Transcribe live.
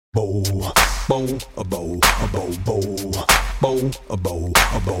Bow, bow, a bow, a bow, bow, bow, a bow,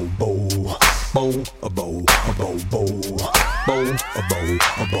 a bow, bow, bow, a bow, a bow, bow, bow, a bow,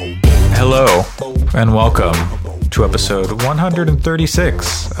 a bow, bow. Hello, and welcome to episode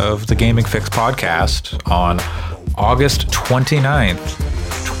 136 of the Gaming Fix podcast on August 29th,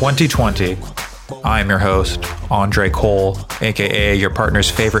 2020. I'm your host, Andre Cole, aka your partner's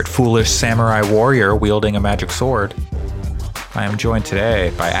favorite foolish samurai warrior wielding a magic sword. I am joined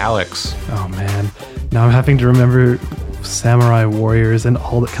today by Alex. Oh man, now I'm having to remember samurai warriors, and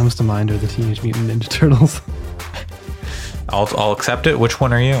all that comes to mind are the Teenage Mutant Ninja Turtles. I'll accept it. Which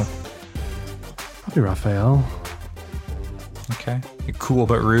one are you? Probably Raphael. Okay. You're cool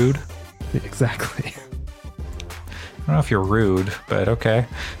but rude. Yeah, exactly. I don't know if you're rude, but okay.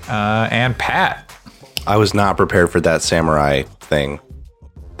 And Pat. I was not prepared for that samurai thing.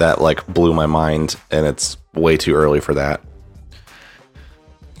 That blew my mind, and it's way too early for that.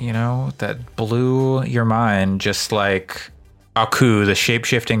 You know, that blew your mind just like Aku, the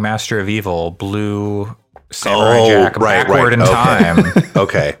shape-shifting master of evil, blew Samurai Jack backward in time.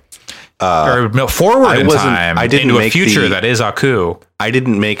 Okay. Or no, forward in time into a future that is Aku. I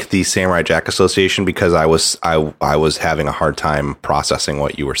didn't make the Samurai Jack association because I was having a hard time processing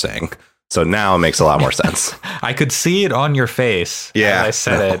what you were saying. So now it makes a lot more sense. I could see it on your face. Yeah, as I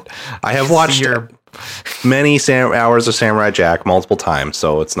said it. I have watched many hours of Samurai Jack multiple times,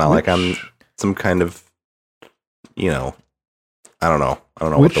 so it's not like I'm some kind of, I don't know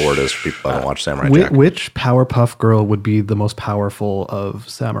what the word is for people who don't watch Samurai Jack. Which Powerpuff Girl would be the most powerful of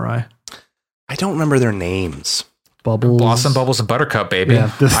samurai? I don't remember their names. Bubbles. Blossom, Bubbles, and Buttercup, baby.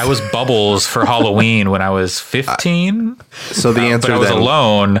 Yeah, I was Bubbles for Halloween when I was 15. So the answer but I was then,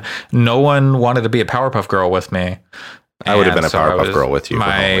 alone. No one wanted to be a Powerpuff Girl with me. I would have been a Powerpuff Girl with you.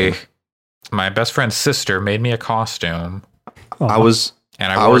 My best friend's sister made me a costume. I wore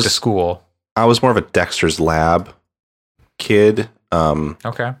it to school. I was more of a Dexter's Lab kid.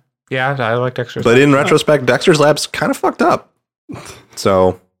 Okay. Yeah, I like Dexter's But Lab. in retrospect, Dexter's Lab's kind of fucked up.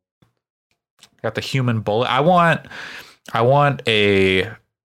 So Got the human bullet. I want a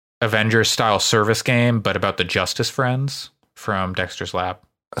Avengers style service game, but about the Justice Friends from Dexter's Lab.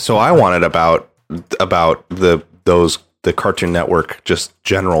 So I wanted about the Cartoon Network just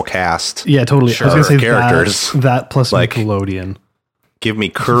general cast. Yeah, totally. Sure. I was going to say Characters. that plus Nickelodeon. Give me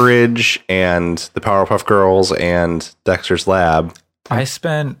Courage and the Powerpuff Girls and Dexter's Lab. I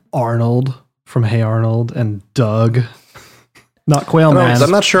spent Arnold from Hey Arnold and Doug. Not Quail Man. I'm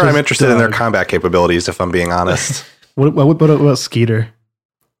not sure I'm interested in their Doug. combat capabilities, if I'm being honest. What about Skeeter?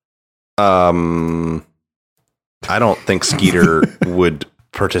 I don't think Skeeter would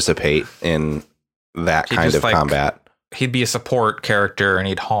participate in that kind of combat. He'd be a support character and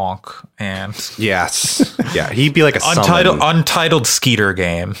he'd honk and Yes. Yeah, he'd be like a untitled Skeeter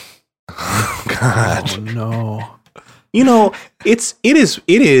game. God. Oh, no. It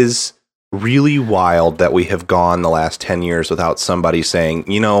is really wild that we have gone the last 10 years without somebody saying,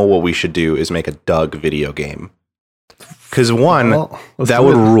 what we should do is make a Doug video game. Because that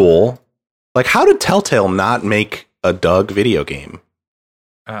would rule. Like, how did Telltale not make a Doug video game?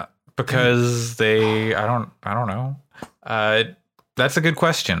 Because I don't know. That's a good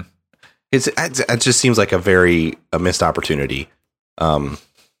question. It just seems like a missed opportunity.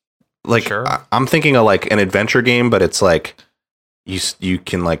 Sure. I'm thinking of an adventure game, but it's like you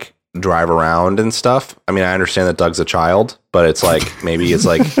can drive around and stuff. I mean, I understand that Doug's a child, but it's maybe it's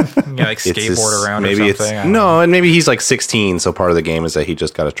skateboard around maybe or something. And maybe he's 16, so part of the game is that he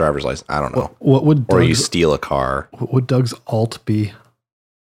just got his driver's license. I don't know. What would or you steal a car. What would Doug's alt be?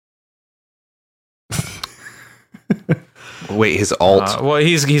 Wait, his alt? Well,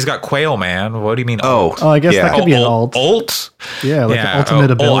 he's got Quail Man. What do you mean? Oh, I guess that could be an alt. Alt? Yeah, an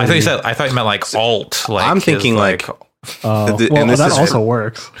ultimate ability. I thought you meant alt. I'm thinking that also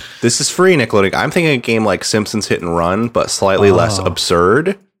works. This is free, Nickelodeon. I'm thinking a game like Simpsons Hit and Run, but slightly less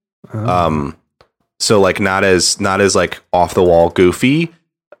absurd. So not as off the wall goofy.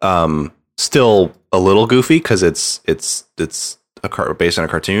 Still a little goofy because it's based on a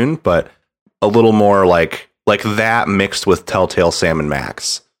cartoon, but a little more like that mixed with Telltale Sam and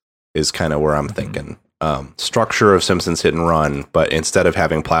Max is kind of where I'm thinking. Structure of Simpsons Hit and Run, but instead of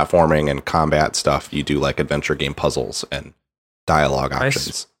having platforming and combat stuff, you do adventure game puzzles and dialogue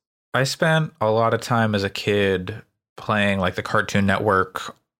options. I spent a lot of time as a kid playing the Cartoon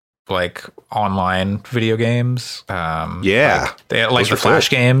Network online video games. They had the Flash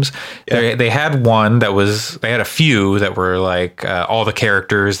games. Yeah. They had one that they had a few that were all the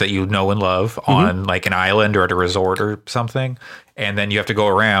characters that you know and love on an island or at a resort or something. And then you have to go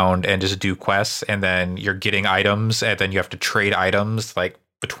around and just do quests, and then you're getting items, and then you have to trade items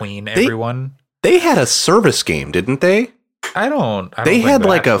between everyone. They had a service game, didn't they? I don't They think had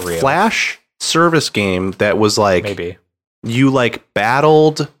like a that's real. Flash service game that was like Maybe you like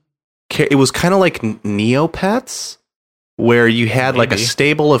battled. It was kind of like Neopets, where you had like a Maybe.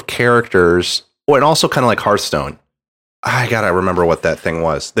 stable of characters, and also kind of like Hearthstone. I gotta remember what that thing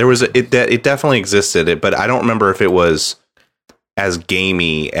was. There was it definitely existed, but I don't remember if it was as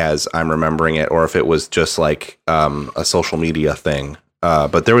gamey as I'm remembering it, or if it was just like a social media thing.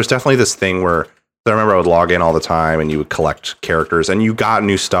 But there was definitely this thing where I remember I would log in all the time, and you would collect characters, and you got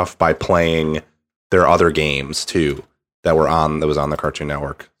new stuff by playing their other games too that was on the Cartoon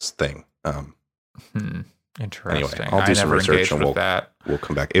Network thing. Interesting. Anyway, I'll do I some never research engaged and with that. we'll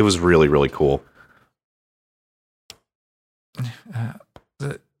come back. It was really, really cool.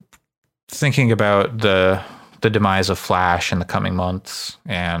 Thinking about the demise of Flash in the coming months,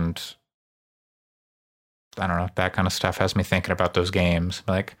 and I don't know, that kind of stuff has me thinking about those games.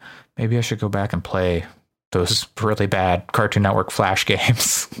 Like, maybe I should go back and play those really bad Cartoon Network Flash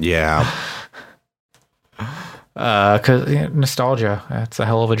games. Yeah. Because nostalgia, that's a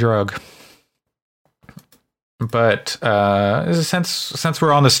hell of a drug. But since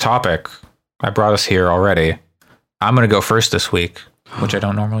we're on this topic, I brought us here already. I'm going to go first this week, which I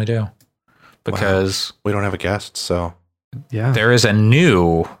don't normally do, because We don't have a guest, so Yeah. there is a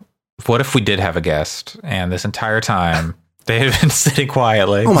new. What if we did have a guest, and this entire time they have been sitting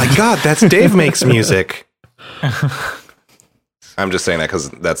quietly? oh my god, that's Dave Makes Music. I'm just saying that because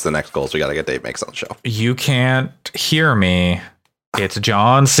that's the next goal. So we got to get Dave Makes on the show. You can't hear me. It's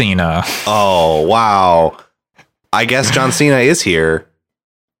John Cena. Oh wow! I guess John Cena is here.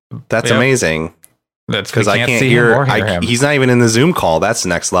 That's Yep. amazing. That's Because we I can't can't see hear. him or hear him. He's not even in the Zoom call. That's the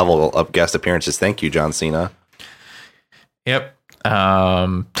next level of guest appearances. Thank you, John Cena. Yep.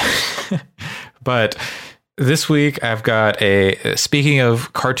 But this week I've got speaking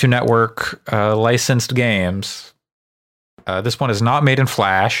of Cartoon Network licensed games, this one is not made in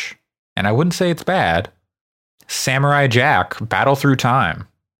Flash, and I wouldn't say it's bad. Samurai Jack: Battle Through Time.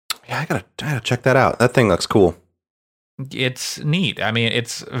 Yeah, I gotta check that out. That thing looks cool. It's neat. I mean,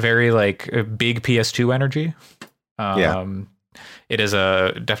 it's very like big PS2 energy. Yeah. It is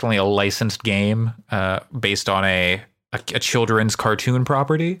definitely a licensed game based on a children's cartoon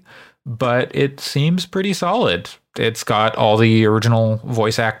property, but it seems pretty solid. It's got all the original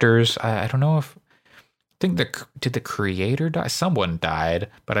voice actors. I don't know if did the creator die? Someone died,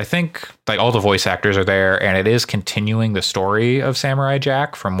 but I think like all the voice actors are there, and it is continuing the story of Samurai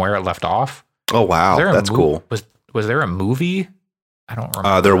Jack from where it left off. Oh wow, that's cool. Was there a movie? I don't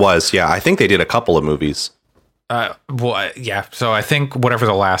remember. There was, yeah. I think they did a couple of movies. Well, yeah. So I think whatever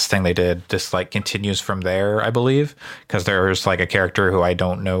the last thing they did, just like continues from there, I believe, because there's like a character who I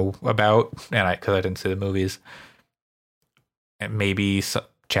don't know about, and because I didn't see the movies. And maybe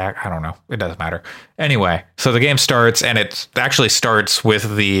Jack, I don't know. It doesn't matter. Anyway, so the game starts, and it actually starts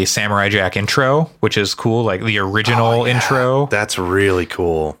with the Samurai Jack intro, which is cool, like the original intro. That's really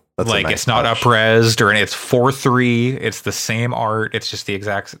cool. That's a Like nice it's not touch. up-resed or it's 4:3. It's the same art. It's just the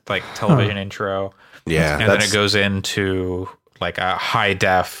exact like television intro. Yeah, And then it goes into like a high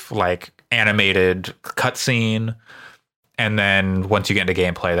def, like animated cutscene. And then once you get into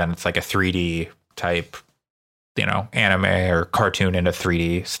gameplay, then it's like a 3D type, anime or cartoon in a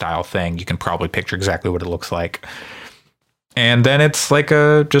 3D style thing. You can probably picture exactly what it looks like. And then it's like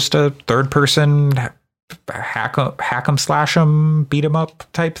just a third person hack 'em slash 'em beat 'em up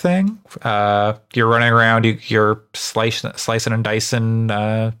type thing. You're running around, you're slicing and dicing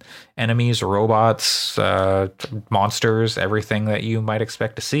enemies, robots, monsters, everything that you might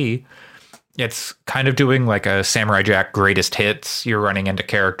expect to see. It's kind of doing like a Samurai Jack greatest hits. You're running into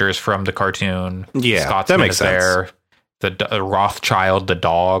characters from the cartoon. Yeah, Scotsman that makes is sense. there. The Rothschild, the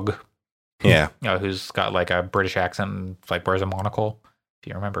dog, Yeah. who's got like a British accent and like wears a monocle. If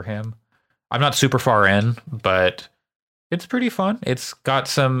you remember him. I'm not super far in, but it's pretty fun. It's got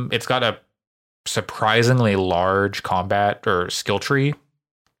a surprisingly large combat or skill tree.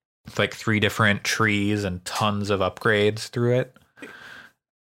 It's like 3 different trees and tons of upgrades through it.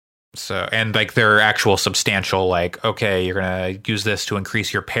 So, and like they're actual substantial, like, okay, you're going to use this to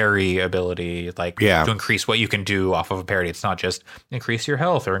increase your parry ability, like to increase what you can do off of a parry. It's not just increase your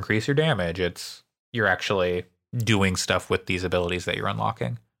health or increase your damage. You're actually doing stuff with these abilities that you're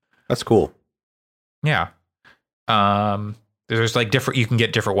unlocking. That's cool. Yeah. There's like you can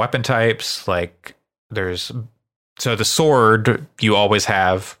get different weapon types. Like so the sword you always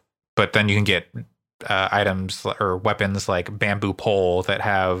have, but then you can get items or weapons like bamboo pole that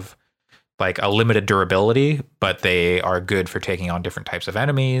have like a limited durability, but they are good for taking on different types of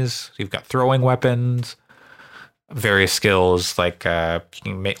enemies. You've got throwing weapons. various skills like you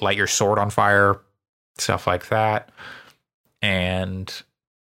can light your sword on fire, stuff like that. And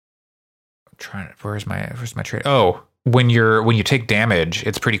I'm trying. Where's my trade? Oh, when you take damage,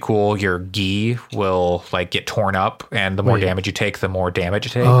 it's pretty cool. Your gi will like get torn up, and the more damage you take, the more damage it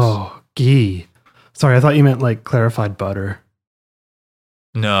takes. Oh, gi. Sorry, I thought you meant like clarified butter.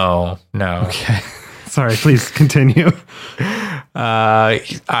 No. Okay. Sorry, please continue.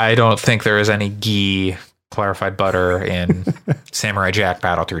 I don't think there is any ghee, clarified butter, in Samurai Jack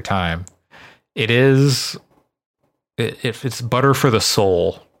Battle Through Time. If it's butter for the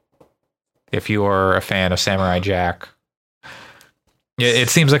soul, if you are a fan of Samurai Jack, it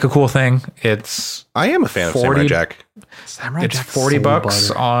seems like a cool thing. I am a fan of Samurai Jack. It's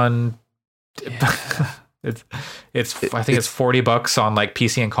 $40 on. Yeah. I think it's $40 on like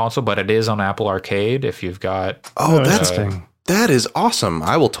PC and console, but it is on Apple Arcade if you've got. Oh, that is awesome!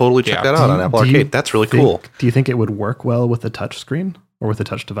 I will totally check that out on Apple Arcade. That's really cool. Do you think it would work well with a touch screen or with a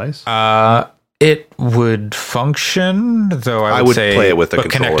touch device? It would function, though. I would say play it with a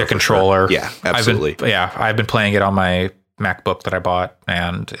controller. Connect a controller. Sure. Yeah, absolutely. I've been playing it on my MacBook that I bought,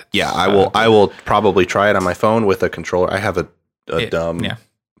 and I will probably try it on my phone with a controller. I have a dumb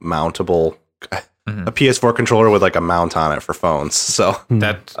mountable. A PS4 controller with like a mount on it for phones. So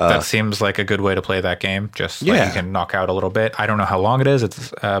that seems like a good way to play that game. Just like you can knock out a little bit. I don't know how long it is.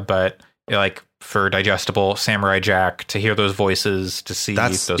 It's but like for digestible Samurai Jack, to hear those voices, to see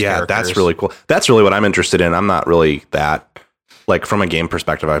those characters. That's really cool. That's really what I'm interested in. I'm not really that like from a game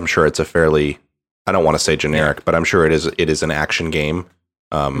perspective. I'm sure it's a fairly, I don't want to say generic, but I'm sure it is an action game.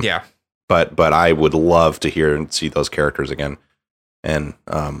 But I would love to hear and see those characters again. And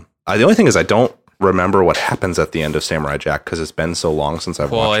the only thing is I don't remember what happens at the end of Samurai Jack because it's been so long since I've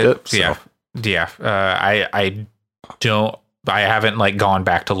watched it. So. I haven't like gone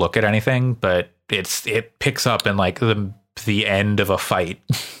back to look at anything, but it picks up in like the end of a fight.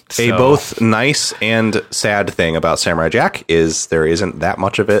 So. A both nice and sad thing about Samurai Jack is there isn't that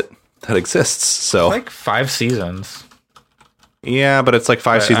much of it that exists. So it's like 5 seasons. Yeah, but it's like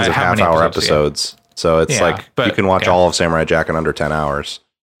 5 seasons of half-hour episodes. Yeah. So it's you can watch all of Samurai Jack in under 10 hours.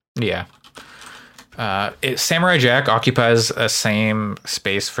 Yeah. Samurai Jack occupies a same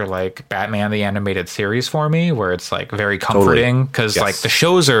space for like Batman the Animated Series for me, where it's like very comforting because like the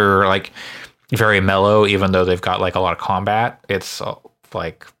shows are like very mellow, even though they've got like a lot of combat. It's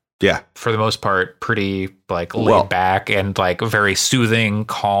like for the most part pretty like laid back and like very soothing,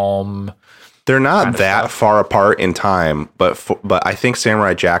 calm. They're not that far apart in time, but I think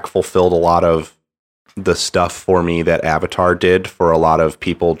Samurai Jack fulfilled a lot of the stuff for me that Avatar did for a lot of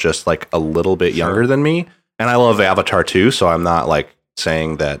people just like a little bit younger than me. And I love Avatar too, so I'm not like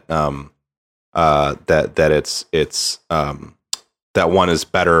saying that that it's that one is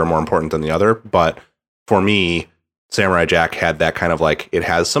better or more important than the other, but for me Samurai Jack had that kind of like, it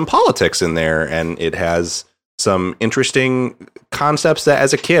has some politics in there and it has some interesting concepts that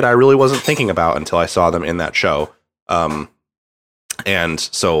as a kid I really wasn't thinking about until I saw them in that show. And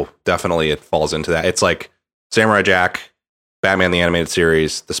so definitely it falls into that. It's like Samurai Jack, Batman the Animated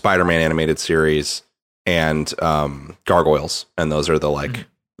Series, the Spider-Man animated series, and Gargoyles. And those are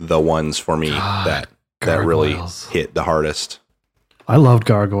the ones for me that really hit the hardest. I loved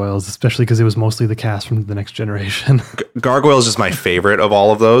Gargoyles, especially because it was mostly the cast from The Next Generation. Gargoyles is my favorite of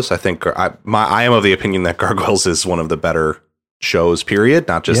all of those. I think I am of the opinion that Gargoyles is one of the better shows, period,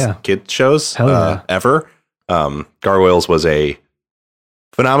 not just kid shows ever. Gargoyles was a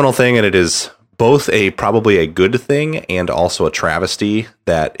phenomenal thing, and it is both probably a good thing and also a travesty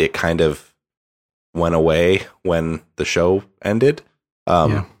that it kind of went away when the show ended.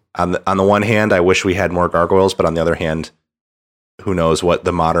 On the one hand, I wish we had more Gargoyles, but on the other hand, who knows what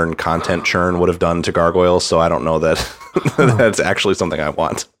the modern content churn would have done to Gargoyles, so I don't know that that's actually something I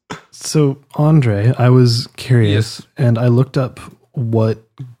want. So, Andre, I was curious, and I looked up what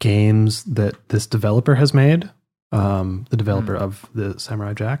games that this developer has made. The developer of the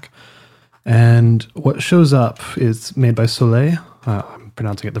Samurai Jack, and what shows up is made by Soleil. I'm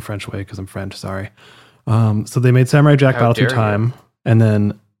pronouncing it the French way because I'm French. Sorry. So they made Samurai Jack Battle Through Time, and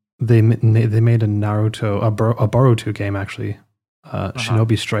then they made a Naruto, a Boruto game actually,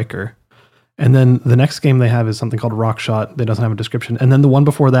 Shinobi Striker, and then the next game they have is something called Rock Shot. That doesn't have a description, and then the one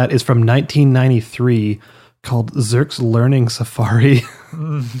before that is from 1993. Called Zerk's Learning Safari.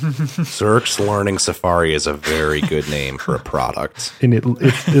 Zerk's Learning Safari is a very good name for a product. And it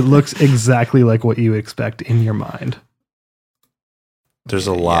looks exactly like what you expect in your mind. There's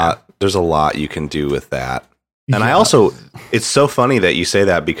a lot you can do with that. And I also, it's so funny that you say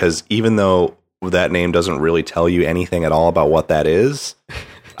that because even though that name doesn't really tell you anything at all about what that is,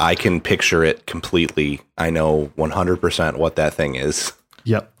 I can picture it completely. I know 100% what that thing is.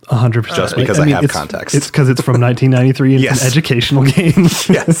 Yep, 100%. Just because I have context. It's because it's from 1993 and Yes. it's an educational game.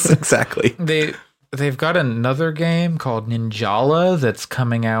 Yes, exactly. They've got another game called Ninjala that's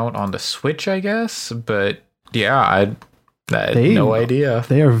coming out on the Switch, I guess. But yeah, I had no idea.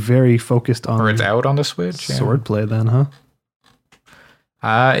 They are very focused on. Or it's out on the Switch. Yeah. Swordplay, then, huh?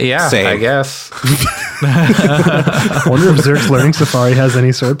 Yeah, Same. I guess. I wonder if Zerk's Learning Safari has any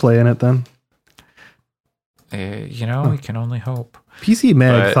swordplay in it. Then we can only hope. PC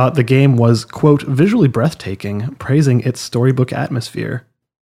Mag thought the game was, quote, visually breathtaking, praising its storybook atmosphere.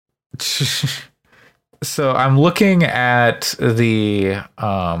 So I'm looking at the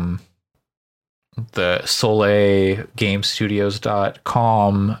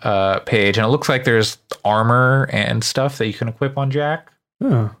soleilgamestudios.com page, and it looks like there's armor and stuff that you can equip on Jack.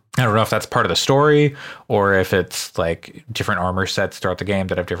 Oh. I don't know if that's part of the story or if it's like different armor sets throughout the game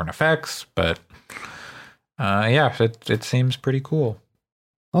that have different effects, but it seems pretty cool.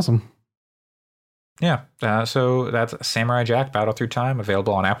 Awesome. Yeah, so that's Samurai Jack Battle Through Time,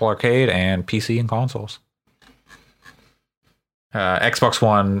 available on Apple Arcade and PC and consoles. Xbox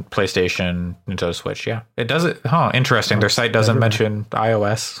One, PlayStation, Nintendo Switch. Yeah, it does it. Huh, interesting. Their site doesn't mention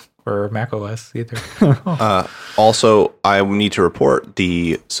iOS or Mac OS either. Also, I need to report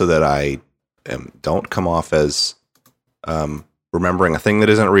so that I don't come off as remembering a thing that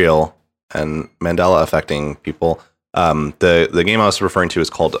isn't real and Mandela affecting people. The game I was referring to is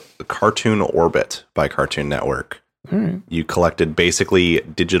called Cartoon Orbit by Cartoon Network. Right. You collected basically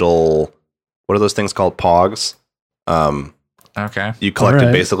digital, what are those things called? Pogs. Okay. You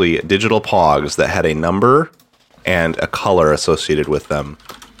collected basically digital pogs that had a number and a color associated with them.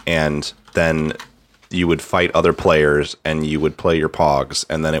 And then you would fight other players and you would play your pogs,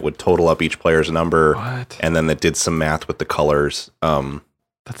 and then it would total up each player's number. What? And then it did some math with the colors. That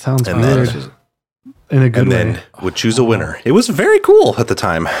sounds and weird. In a good way. And then would choose a winner. It was very cool at the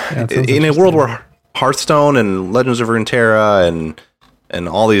time. Yeah, in a world where Hearthstone and Legends of Runeterra and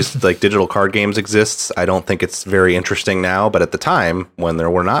all these like digital card games exists, I don't think it's very interesting now. But at the time, when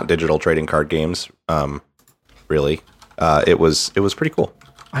there were not digital trading card games, it was pretty cool.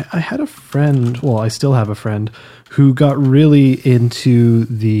 I had a friend, well, I still have a friend, who got really into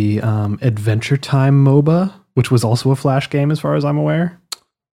the Adventure Time MOBA, which was also a Flash game as far as I'm aware.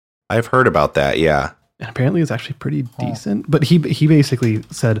 I've heard about that, yeah. And apparently it's actually pretty decent. But he basically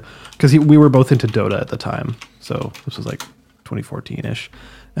said, because we were both into Dota at the time, so this was like 2014-ish.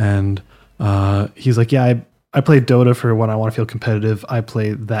 And he's like, yeah, I play Dota for when I want to feel competitive. I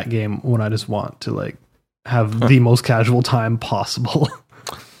play that game when I just want to like have the most casual time possible.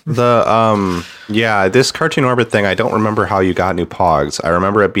 This Cartoon Orbit thing, I don't remember how you got new pogs. I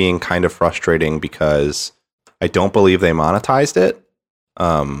remember it being kind of frustrating because I don't believe they monetized it.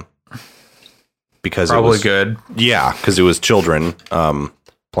 Because probably it was good. Yeah, because it was children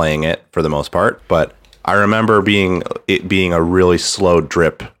playing it for the most part. But I remember it being a really slow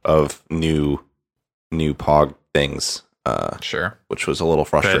drip of new pog things. Sure. Which was a little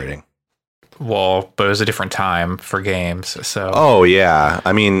frustrating. But it was a different time for games, so... Oh, yeah.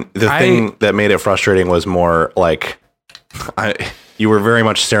 I mean, the thing that made it frustrating was more like... you were very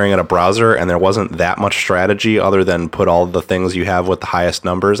much staring at a browser, and there wasn't that much strategy other than put all the things you have with the highest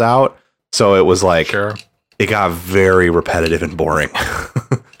numbers out. So it was like... Sure. It got very repetitive and boring.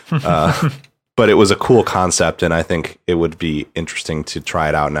 But it was a cool concept, and I think it would be interesting to try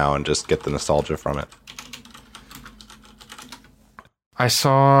it out now and just get the nostalgia from it. I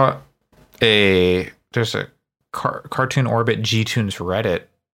saw... there's a Cartoon Orbit G-Tunes Reddit.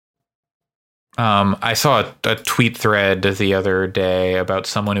 I saw a tweet thread the other day about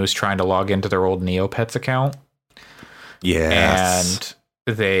someone who was trying to log into their old Neopets account. Yes.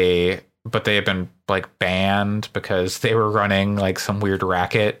 And they had been like banned because they were running like some weird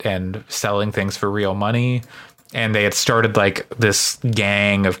racket and selling things for real money. And they had started like this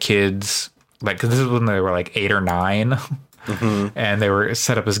gang of kids, like, 'cause this is when they were like 8 or 9. Mm-hmm. And they were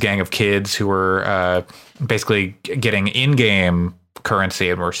set up as gang of kids who were basically getting in-game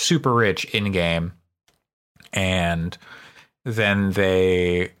currency and were super rich in-game. And then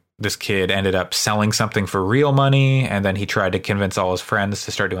this kid ended up selling something for real money, and then he tried to convince all his friends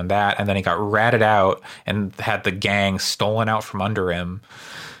to start doing that, and then he got ratted out and had the gang stolen out from under him,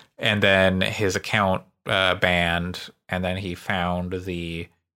 and then his account banned, and then he found the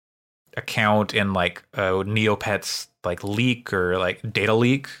account in like Neopets like leak or like data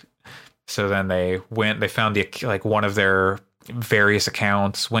leak. So then they found like one of their various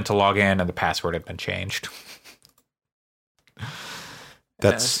accounts, went to log in, and the password had been changed.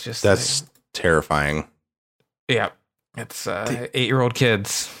 That's terrifying. Yeah. It's 8-year-old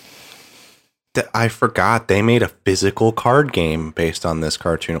kids. I forgot they made a physical card game based on this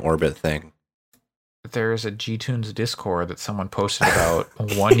Cartoon Orbit thing. There's a G-Tunes Discord that someone posted about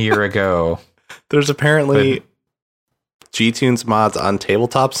 1 year ago. There's apparently G-Tunes mods on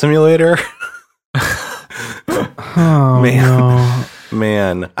Tabletop Simulator. Oh, Man. no.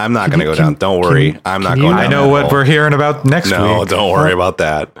 Man, I'm not going to go down. Don't worry. I'm not going down. I know that what hole. we're hearing about next week. No, don't worry about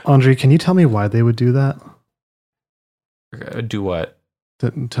that. Andre, can you tell me why they would do that? Do what?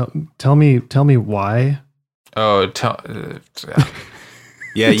 Tell me why. Oh,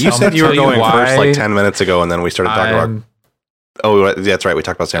 Yeah, you said you were going first like 10 minutes ago, and then we started talking about... Oh, that's right. We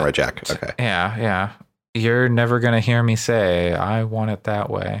talked about Samurai Jack. Okay. Yeah. You're never going to hear me say, I want it that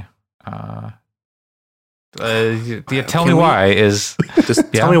way. Tell me why is...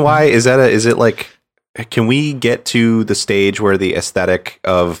 Just tell me why. Is it like... Can we get to the stage where the aesthetic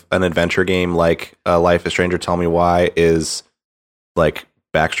of an adventure game like Life is Strange or Tell Me Why is like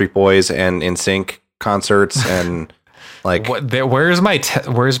Backstreet Boys and NSYNC concerts and like where's my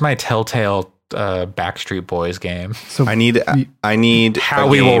Telltale Backstreet Boys game? So I need how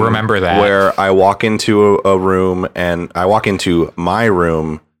we will remember that, where I walk into a room and I walk into my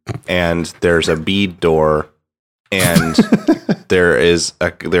room and there's a bead door and there is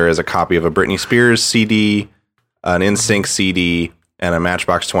a copy of a Britney Spears CD, an NSYNC CD, and a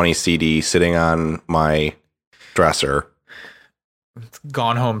Matchbox 20 CD sitting on my dresser. It's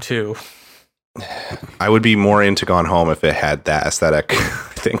Gone Home too. I would be more into Gone Home if it had that aesthetic,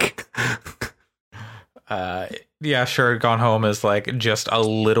 I think. Yeah, sure. Gone Home is like just a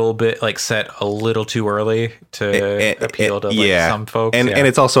little bit like set a little too early to appeal to some folks. And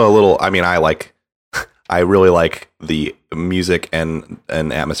it's also a little, I mean, I really like the music and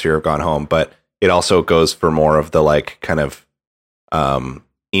atmosphere of Gone Home, but it also goes for more of the like kind of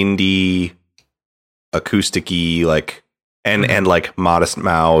indie acousticy like and like Modest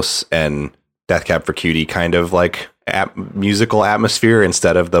Mouse and Death Cab for Cutie kind of like musical atmosphere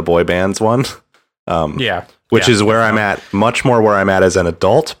instead of the boy bands one. Which is where I'm at, much more where I'm at as an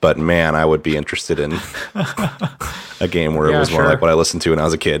adult, but man, I would be interested in a game where it was more like what I listened to when I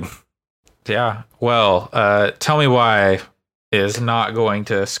was a kid. Yeah. Well, Tell Me Why is not going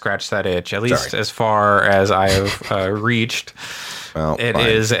to scratch that itch, at least as far as I have reached. Well,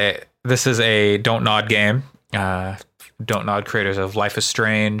 this is a Don't Nod game. Don't Nod creators of Life is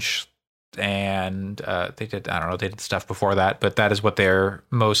Strange, and they did stuff before that, but that is what they're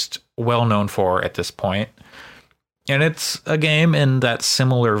most well known for at this point. And it's a game in that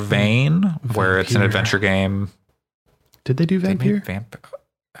similar vein where it's an adventure game. Did they do Vampire?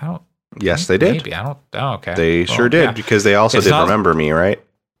 Yes, they did. Maybe. I don't. Oh, okay. They sure did, because they also did Remember Me, right?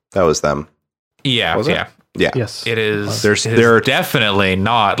 That was them. Yeah. Was it? Yeah. Yes. It is. There are definitely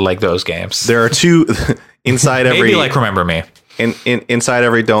not like those games. There are two inside every. Maybe like Remember Me. Inside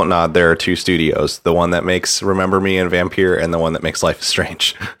every Don't Nod, there are two studios: the one that makes Remember Me and Vampire, and the one that makes Life is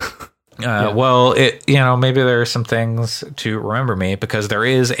Strange. Well, maybe there are some things to Remember Me, because there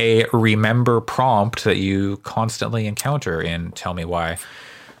is a remember prompt that you constantly encounter in Tell Me Why.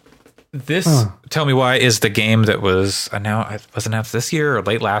 Tell Me Why is the game that was announced this year or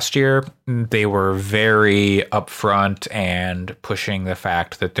late last year. They were very upfront and pushing the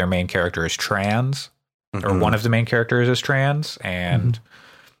fact that their main character is trans, or one of the main characters is trans, and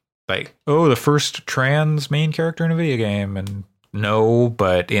like, the first trans main character in a video game, and no,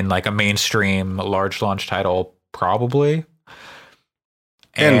 but in like a mainstream large launch title, probably.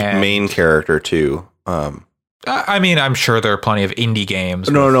 And main character too. I mean, I'm sure there are plenty of indie games.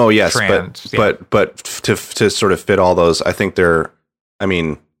 Yes, but to sort of fit all those, I think I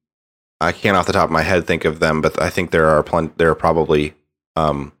mean, I can't off the top of my head think of them, but I think there are probably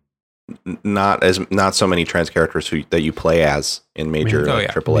not so many trans characters that you play as in major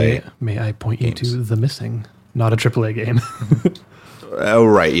AAA. May I point games. you to The Missing? Not a AAA game. Oh,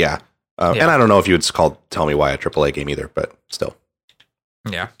 right, yeah. And I don't know if you would call Tell Me Why a AAA game either, but still.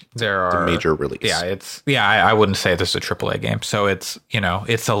 Yeah, there are a major release. Yeah, I wouldn't say this is a AAA game. So it's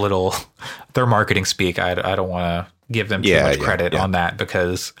a little their marketing speak. I don't want to give them too much credit on that,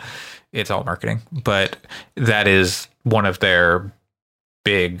 because it's all marketing. But that is one of their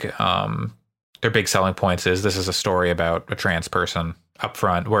big selling points. Is this is a story about a trans person up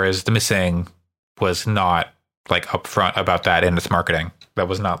front, whereas The Missing was not like upfront about that in its marketing. That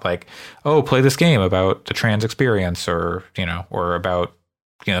was not like, play this game about the trans experience, or about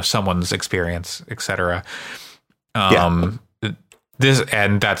someone's experience, etc. This,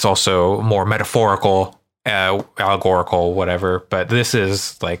 and that's also more metaphorical, allegorical, whatever. But this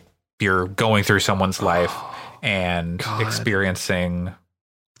is like you're going through someone's life and experiencing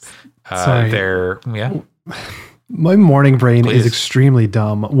their My morning brain Please. is extremely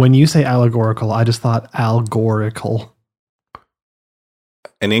dumb. When you say allegorical, I just thought allegorical.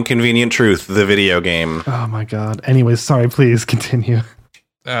 An Inconvenient Truth, the video game. Oh my god. Anyways, sorry, please continue.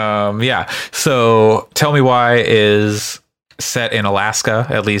 Yeah. So Tell Me Why is set in Alaska,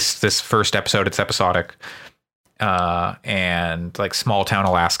 at least this first episode. It's episodic. And like small town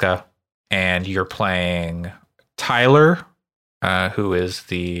Alaska. And you're playing Tyler, who is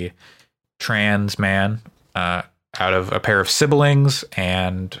the trans man out of a pair of siblings,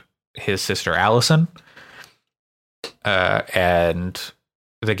 and his sister Allison. And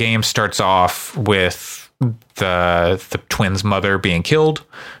the game starts off with the twins' mother being killed,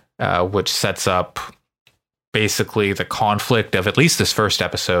 which sets up basically the conflict of at least this first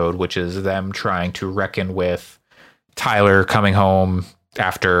episode, which is them trying to reckon with Tyler coming home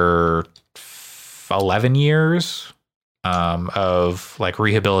after 11 years of like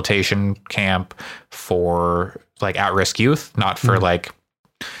rehabilitation camp for like at-risk youth, not for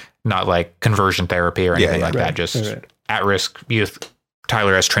not like conversion therapy or anything that, just at-risk youth.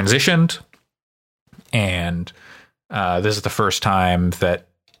 Tyler has transitioned, and this is the first time that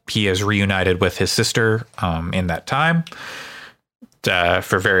he is reunited with his sister in that time.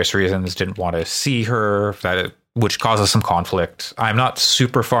 For various reasons, didn't want to see her, which causes some conflict. I'm not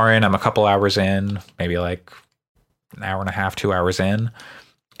super far in. I'm a couple hours in, maybe like an hour and a half, 2 hours in.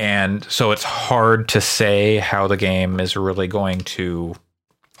 And so it's hard to say how the game is really going to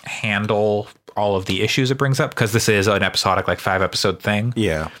handle all of the issues it brings up, because this is an episodic, like 5-episode thing.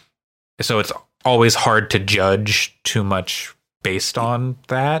 Yeah. So it's always hard to judge too much based on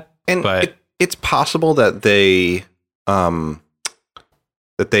that. And it's possible that that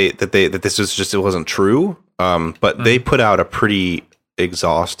this was just, it wasn't true. But they put out a pretty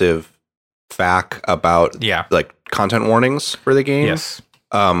exhaustive FAQ about like content warnings for the game. Yes.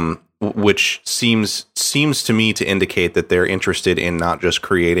 Which seems to me to indicate that they're interested in not just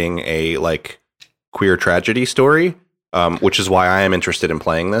creating a like queer tragedy story, which is why I am interested in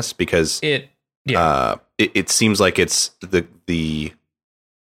playing this, because it seems like it's it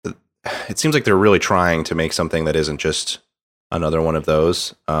seems like they're really trying to make something that isn't just another one of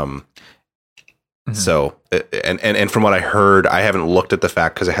those. So, and from what I heard, I haven't looked at the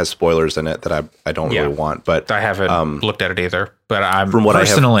fact because it has spoilers in it that I don't really want, but I haven't looked at it either, but I'm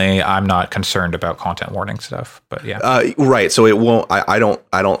I'm not concerned about content warning stuff, but right. So it won't, I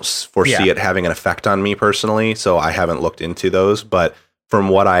don't foresee it having an effect on me personally. So I haven't looked into those, but from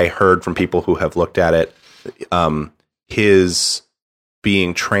what I heard from people who have looked at it, his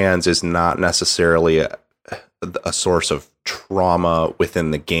being trans is not necessarily a source of trauma within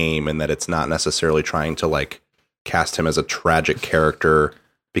the game, and that it's not necessarily trying to like cast him as a tragic character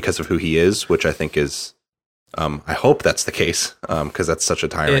because of who he is, which I think is I hope that's the case, because that's such a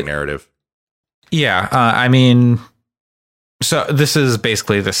tiring narrative. I mean, so this is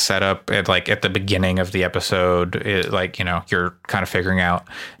basically the setup at the beginning of the episode. You're kind of figuring out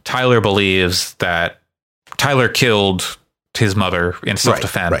Tyler believes that Tyler killed his mother in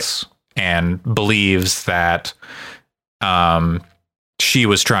self-defense, and believes that she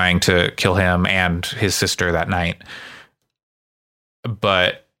was trying to kill him and his sister that night.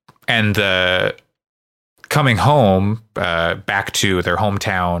 And the coming home back to their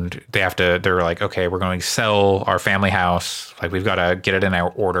hometown, they're like, okay, we're going to sell our family house. Like, we've got to get it in our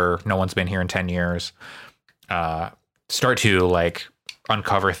order. No one's been here in 10 years. Start to like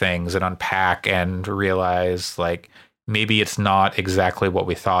uncover things and unpack and realize like, maybe it's not exactly what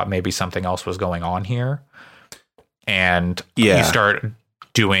we thought. Maybe something else was going on here. And you start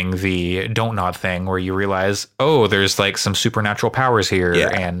doing the don't nod thing where you realize, oh, there's like some supernatural powers here. Yeah.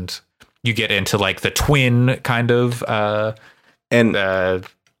 And you get into like the twin kind of, what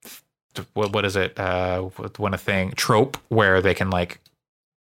is it? When a thing trope where they can like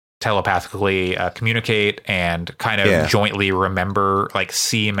telepathically communicate and kind of jointly remember, like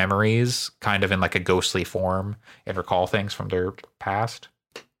see memories kind of in like a ghostly form and recall things from their past.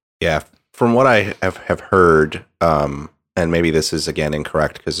 Yeah. From what I have heard, and maybe this is again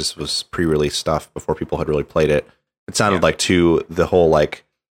incorrect because this was pre-release stuff before people had really played it. It sounded like to the whole like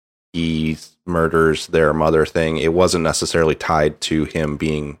he murders their mother thing. It wasn't necessarily tied to him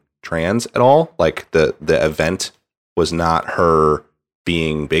being trans at all. Like the event was not her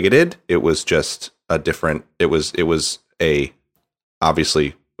being bigoted. It was just a different. It was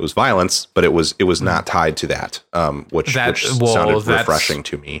obviously it was violence, but it was not tied to that, which sounded refreshing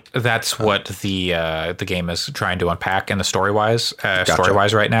to me. That's what the game is trying to unpack in the story-wise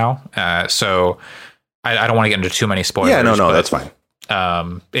right now. So I don't want to get into too many spoilers. Yeah, no, that's fine.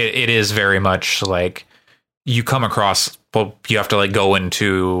 It is very much like you come across. Well, you have to like go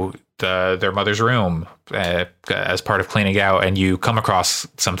into their mother's room as part of cleaning out, and you come across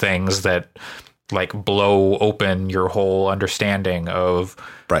some things that like blow open your whole understanding of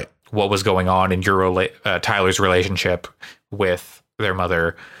what was going on in Tyler's relationship with their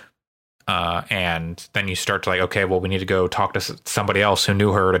mother. And then you start to like, okay, well, we need to go talk to somebody else who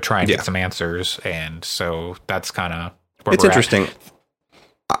knew her to try and get some answers. And so that's kind of where it's interesting.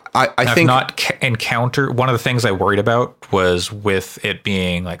 I think one of the things I worried about was with it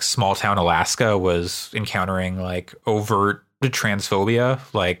being like small town Alaska was encountering like overt transphobia,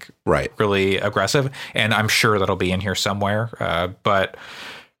 like really aggressive. And I'm sure that'll be in here somewhere. But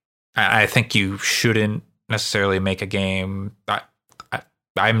I think you shouldn't necessarily make a game.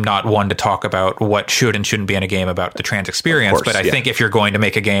 I'm not one to talk about what should and shouldn't be in a game about the trans experience, but I think if you're going to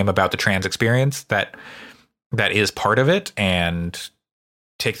make a game about the trans experience, that is part of it, and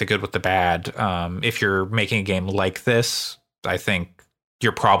take the good with the bad. If you're making a game like this, I think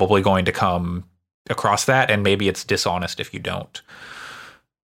you're probably going to come across that, and maybe it's dishonest if you don't.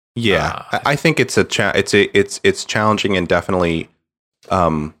 Yeah, I think it's it's challenging, and definitely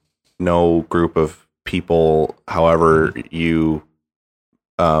no group of people, however you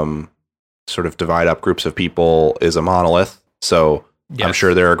sort of divide up groups of people, is a monolith. So I'm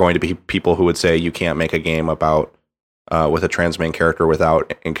sure there are going to be people who would say you can't make a game about with a trans main character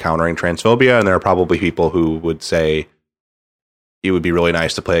without encountering transphobia, and there are probably people who would say it would be really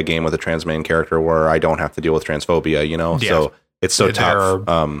nice to play a game with a trans main character where I don't have to deal with transphobia, you know? So it's so tough.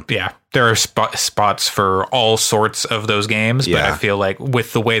 There are spots for all sorts of those games, but I feel like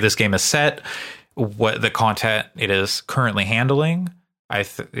with the way this game is set, what the content it is currently handling,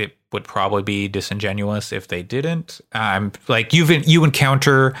 it would probably be disingenuous if they didn't. Like you do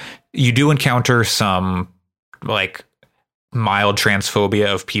encounter some like mild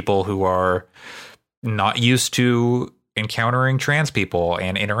transphobia of people who are not used to encountering trans people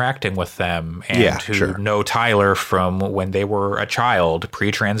and interacting with them, and who know Tyler from when they were a child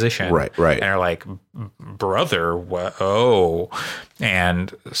pre-transition, right, and are like, brother,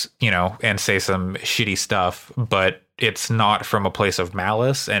 and and say some shitty stuff, but it's not from a place of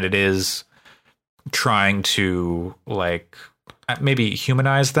malice, and it is trying to like maybe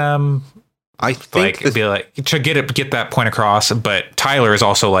humanize them. I think be like to get that point across, but Tyler is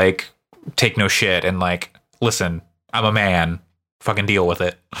also like, take no shit, and like, listen, I'm a man, fucking deal with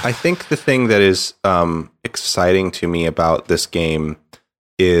it. I think the thing that is exciting to me about this game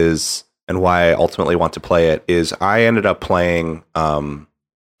is, and why I ultimately want to play it, is I ended up playing The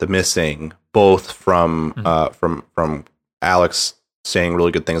Missing, both from Alex saying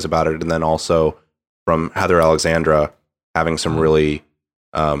really good things about it, and then also from Heather Alexandra having some really,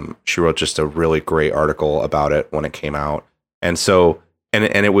 she wrote just a really great article about it when it came out. And so, and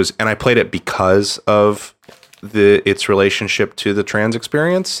I played it because of its relationship to the trans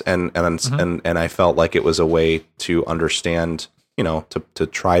experience, and I felt like it was a way to understand, to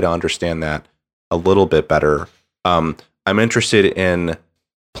try to understand that a little bit better. I'm interested in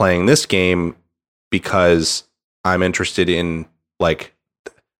playing this game because I'm interested in, like,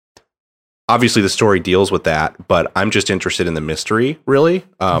 obviously the story deals with that, but I'm just interested in the mystery, really,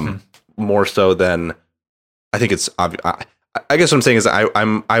 more so than I think it's. I guess what I'm saying is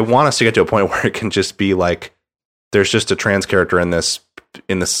I want us to get to a point where it can just be like, there's just a trans character in this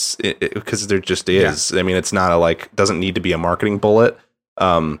because there just is. I mean, it's not doesn't need to be a marketing bullet.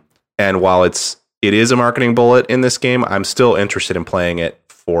 And while it is a marketing bullet in this game, I'm still interested in playing it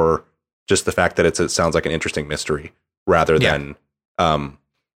for just the fact that it sounds like an interesting mystery rather than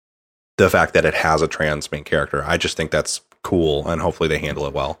the fact that it has a trans main character. I just think that's cool, and hopefully they handle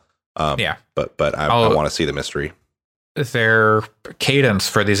it well. But I want to see the mystery. Their cadence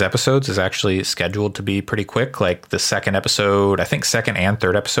for these episodes is actually scheduled to be pretty quick. Like the second episode, I think second and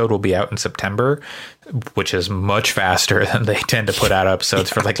third episode will be out in September, which is much faster than they tend to put out episodes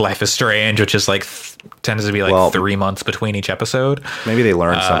for like Life is Strange, which is like tends to be like 3 months between each episode. Maybe they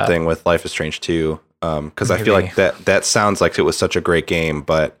learned something with Life is Strange 2. Because I feel like that sounds like it was such a great game,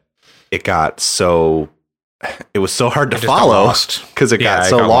 but it was so hard to follow because it got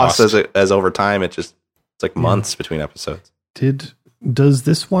so lost as over time. It's like months between episodes. Does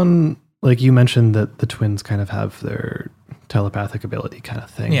this one, like you mentioned that the twins kind of have their telepathic ability kind of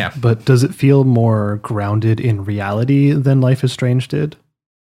thing. Yeah. But does it feel more grounded in reality than Life is Strange did?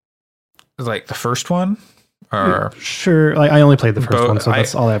 Like the first one? Or sure. I only played the first one, so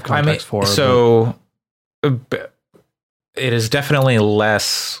that's all I have context for. So it is definitely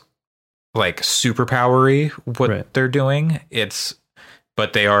less like superpowery what they're doing.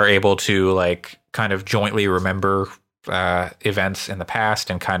 But they are able to like kind of jointly remember events in the past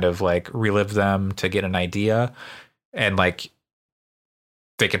and kind of like relive them to get an idea. And like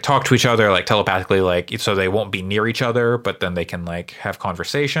they can talk to each other like telepathically, like so they won't be near each other, but then they can like have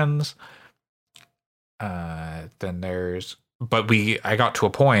conversations. Then I got to a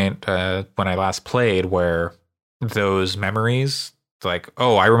point when I last played where those memories, like,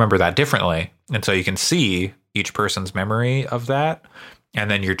 oh, I remember that differently, and so you can see each person's memory of that,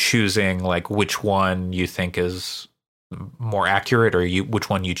 and then you're choosing like which one you think is more accurate, or which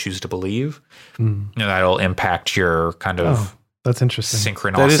one you choose to believe, and that'll impact your kind of that's interesting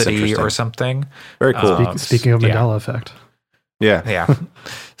synchronicity or something. Very cool. Speaking of Mandela effect, yeah.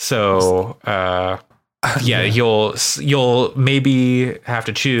 So yeah, you'll maybe have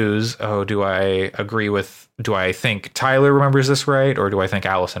to choose. Oh, do I think Tyler remembers this right, or do I think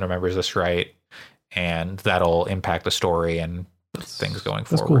Allison remembers this right? And that'll impact the story and things going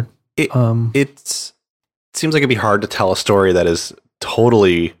forward. Cool. It seems like it'd be hard to tell a story that is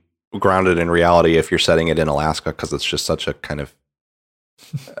totally grounded in reality if you're setting it in Alaska, because it's just such a kind of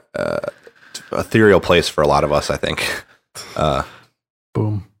ethereal place for a lot of us, I think.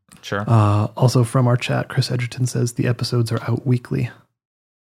 Boom. Sure. Also from our chat, Chris Edgerton says the episodes are out weekly.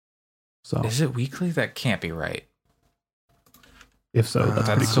 So is it weekly? That can't be right. If so,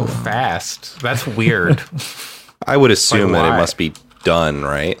 that's so fast. That's weird. I would assume that it must be done,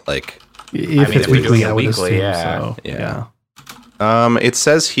 right? Like, if it's weekly, I would assume yeah. so. Yeah. It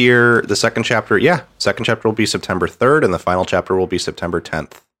says here the second chapter will be September 3rd, and the final chapter will be September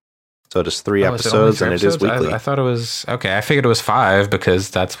 10th. So just 3 episodes, and it is weekly. I thought it was okay. I figured it was 5 because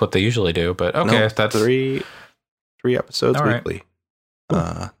that's what they usually do. But okay, no, that's 3 episodes weekly.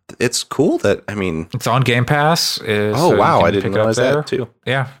 It's cool that it's on Game Pass. Wow, I didn't realize that too.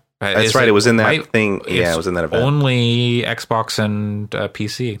 Yeah, that's right. It was in that thing. Yeah, it was in that event. Only Xbox and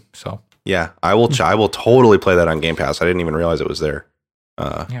PC. So yeah, I will totally play that on Game Pass. I didn't even realize it was there.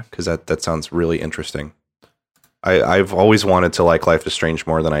 Because that sounds really interesting. I've always wanted to like Life is Strange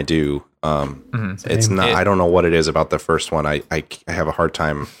more than I do. It's not. I don't know what it is about the first one. I have a hard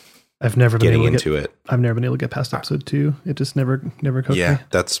time. I've never been getting into it. I've never been able to get past episode 2. It just never cooked me.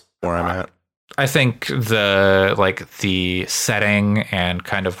 That's where I'm at. I think the setting and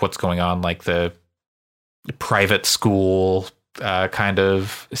kind of what's going on, like the private school kind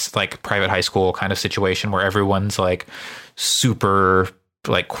of like private high school kind of situation where everyone's like super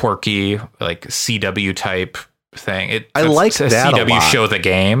like quirky, like CW type thing. I like that CW a lot. Show the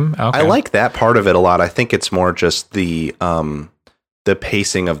game. Okay. I like that part of it a lot. I think it's more just the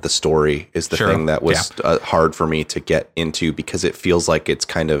pacing of the story is the thing that was hard for me to get into, because it feels like it's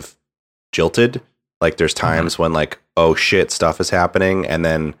kind of jilted. Like there's times when like, oh shit, stuff is happening, and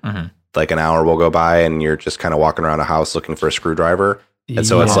then like an hour will go by and you're just kind of walking around a house looking for a screwdriver. And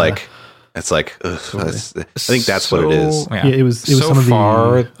so it's like I think that's what it is. Yeah, it was so some of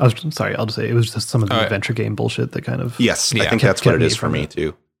far, the. I'll just say it was just some of the adventure game bullshit that kind of. Yes, I think that's what it is for me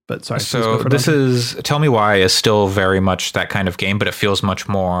too. But sorry. So this is Tell Me Why is still very much that kind of game, but it feels much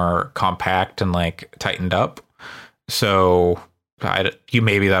more compact and like tightened up. So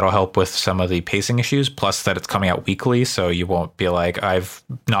maybe that'll help with some of the pacing issues. Plus that it's coming out weekly, so you won't be like, I've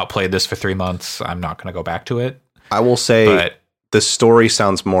not played this for 3 months, I'm not going to go back to it. I will say the story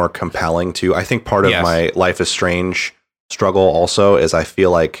sounds more compelling too. I think part of my Life is Strange struggle also is I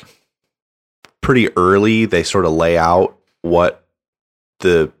feel like pretty early they sort of lay out what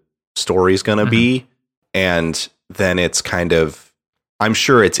the story's going to be, and then it's kind of, I'm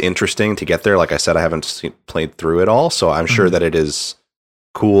sure it's interesting to get there. Like I said, I haven't played through it all, so I'm sure that it is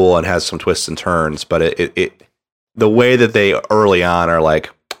cool and has some twists and turns, but it the way that they early on are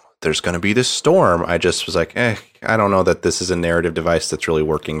like, there's going to be this storm, I just was like, I don't know that this is a narrative device that's really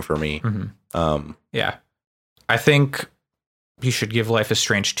working for me. Yeah, I think you should give Life is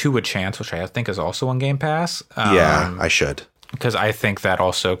Strange 2 a chance, which I think is also on Game Pass. I should, because I think that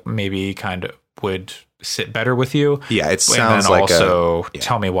also maybe kind of would sit better with you. Yeah, it sounds and then like also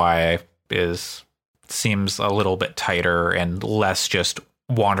Tell Me Why seems a little bit tighter and less just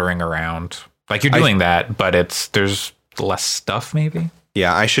wandering around. Like you're doing that, but there's less stuff maybe.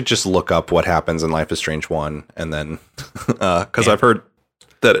 Yeah, I should just look up what happens in Life is Strange 1 and then because I've heard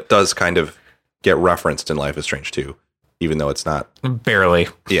that it does kind of get referenced in Life is Strange 2, even though it's not barely.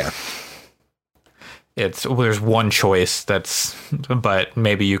 Yeah. There's one choice but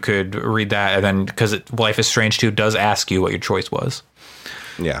maybe you could read that and then, because Life is Strange 2 does ask you what your choice was.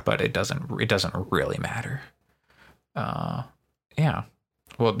 Yeah. But it doesn't really matter. Yeah.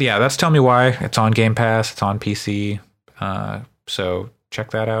 Well, yeah, that's Tell Me Why. It's on Game Pass. It's on PC. So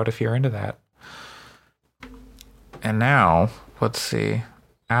check that out if you're into that. And now, let's see.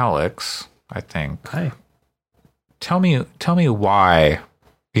 Alex, I think. Hi. Tell me why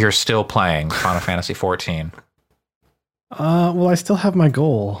you're still playing Final Fantasy 14. Well, I still have my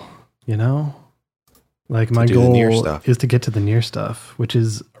goal, you know? Like my do the near goal stuff. is to get to the near stuff, which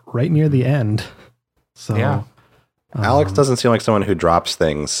is right near the end. So Yeah. Alex doesn't seem like someone who drops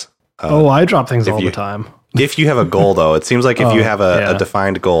things. I drop things if all you- the time. If you have a goal, though, it seems like if you have yeah. a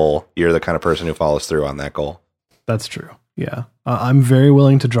defined goal, you're the kind of person who follows through on that goal. That's true. Yeah. I'm very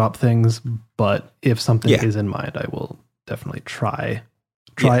willing to drop things, but if something Yeah. is in mind, I will definitely try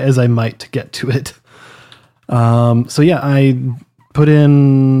as I might to get to it. So yeah, I put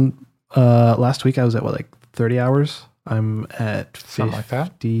in last week I was at 30 hours. I'm at Something like that.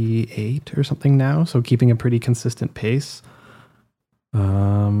 58 or something now, so keeping a pretty consistent pace.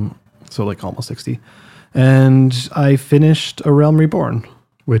 So like almost 60. And I finished A Realm Reborn,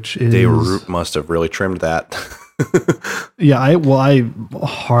 which is Darude must have really trimmed that. yeah, I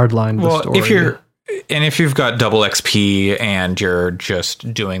hardlined the story. If you've got double XP and you're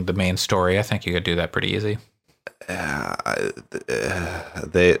just doing the main story, I think you could do that pretty easy.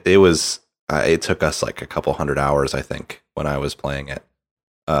 It took us like a couple hundred hours, I think, when I was playing it.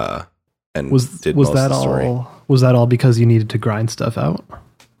 And Was did most that of the story. all? Was that all because you needed to grind stuff out?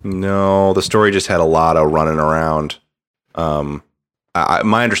 No, the story just had a lot of running around.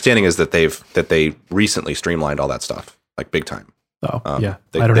 My understanding is that they recently streamlined all that stuff, like big time. Oh, yeah.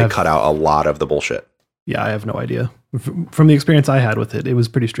 They cut out a lot of the bullshit. Yeah, I have no idea. From the experience I had with it, it was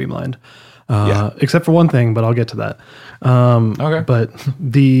pretty streamlined. Yeah. Except for one thing, but I'll get to that. Okay. But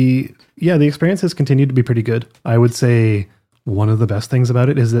the experience has continued to be pretty good. I would say one of the best things about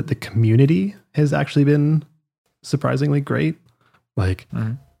it is that the community has actually been surprisingly great. Like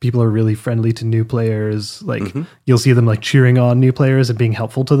people are really friendly to new players. Like you'll see them like cheering on new players and being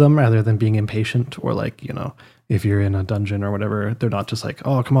helpful to them rather than being impatient or like, you know, if you're in a dungeon or whatever, they're not just like,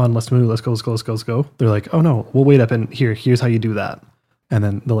 oh, come on, let's move. Let's go. They're like, oh no, we'll wait up and here's how you do that. And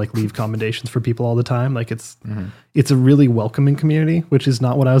then they'll like leave commendations for people all the time. Like it's a really welcoming community, which is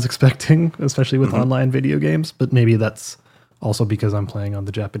not what I was expecting, especially with online video games. But maybe that's also because I'm playing on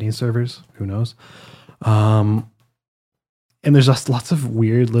the Japanese servers. Who knows? And there's just lots of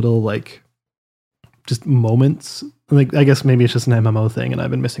weird little like just moments. Like I guess maybe it's just an MMO thing and I've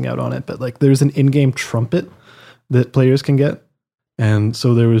been missing out on it. But like there's an in-game trumpet that players can get. And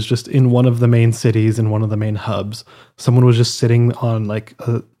so there was just in one of the main cities, in one of the main hubs, someone was just sitting on like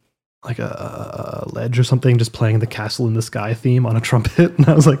a ledge or something, just playing the Castle in the Sky theme on a trumpet. And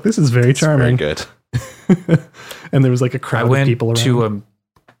I was like, this is very charming. Very good. And there was like a crowd of people around.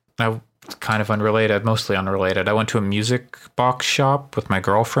 Kind of unrelated, mostly unrelated. I went to a music box shop with my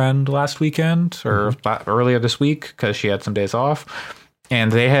girlfriend last weekend or earlier this week because she had some days off.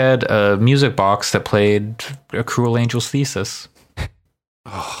 And they had a music box that played A Cruel Angel's Thesis.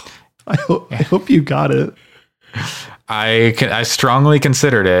 I hope you got it. I strongly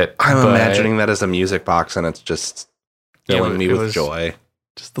considered it. I'm imagining that as a music box, and it's just filling me with joy.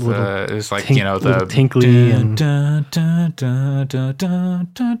 Just the little, it was like, little tinkly and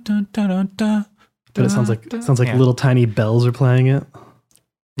but it sounds like little tiny bells are playing it.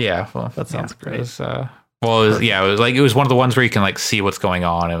 Yeah, well, that sounds great. It was, it was one of the ones where you can like see what's going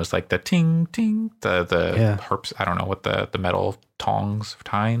on. It was like the ting ting, the harps. I don't know what the metal tongs,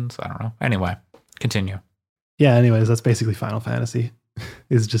 tines. I don't know. Anyway, continue. Yeah. Anyways, that's basically Final Fantasy.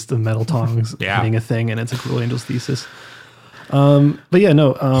 Is just the metal tongs hitting a thing, and it's A Cruel Angel's Thesis. But yeah,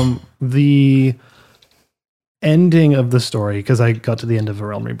 no. The ending of the story, because I got to the end of A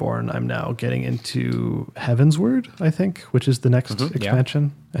Realm Reborn, I'm now getting into Heaven's Word, I think, which is the next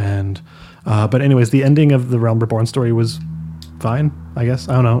expansion. And but anyways, the ending of the Realm Reborn story was fine, I guess.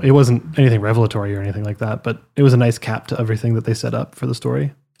 I don't know. It wasn't anything revelatory or anything like that, but it was a nice cap to everything that they set up for the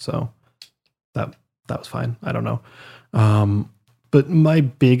story. So that was fine. I don't know. But my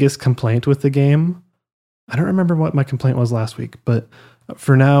biggest complaint with the game, I don't remember what my complaint was last week, but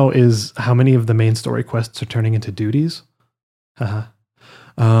for now is how many of the main story quests are turning into duties.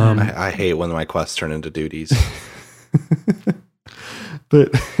 I hate when my quests turn into duties.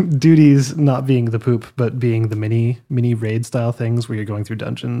 But duties not being the poop, but being the mini raid style things where you're going through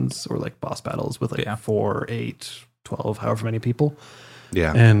dungeons or like boss battles with like 4, 8, 12, however many people.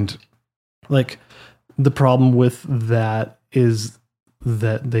 Yeah. And like the problem with that is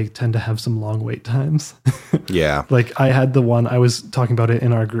that they tend to have some long wait times. Yeah. Like I had the one, I was talking about it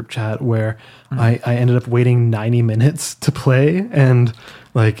in our group chat where I ended up waiting 90 minutes to play, and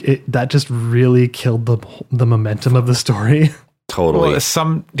like that just really killed the momentum of the story. Totally. Well,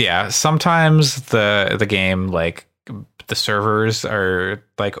 sometimes the game, like the servers are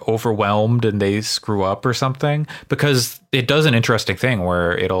like overwhelmed and they screw up or something, because it does an interesting thing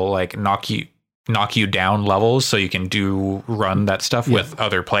where it'll like knock you knock you down levels so you can run that stuff with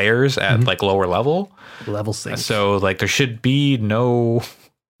other players at like lower level sync. So like there should be no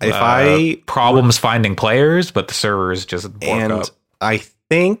problems finding players, but the servers just bork up. I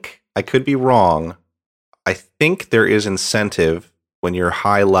think I could be wrong. I think there is incentive when you're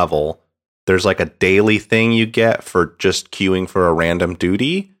high level. There's like a daily thing you get for just queuing for a random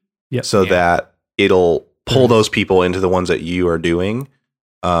duty, that it'll pull those people into the ones that you are doing.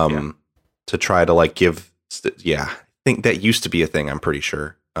 To try to like give, I think that used to be a thing. I'm pretty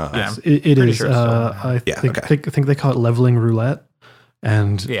sure. It is. Sure I think they call it leveling roulette,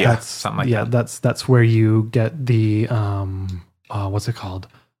 and that's something like that. That's where you get the what's it called,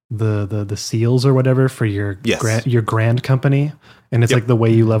 the seals or whatever for your grand company, and it's like the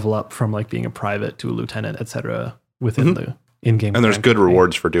way you level up from like being a private to a lieutenant, etc. within the in-game. And there's good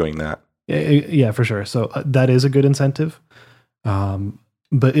rewards for doing that. Yeah, for sure. So that is a good incentive.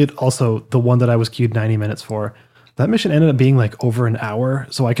 But it also, the one that I was queued 90 minutes for, that mission ended up being like over an hour.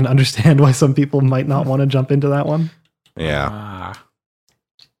 So I can understand why some people might not want to jump into that one. Yeah.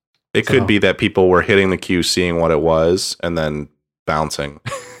 It could be that people were hitting the queue, seeing what it was, and then bouncing.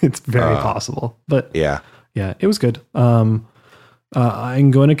 It's very possible. But yeah, it was good. I'm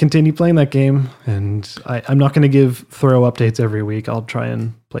going to continue playing that game, and I'm not going to give thorough updates every week. I'll try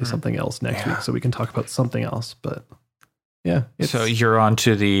and play something else next week so we can talk about something else. But yeah. So you're on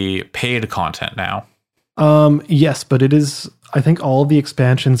to the paid content now. Yes, but it is, I think all the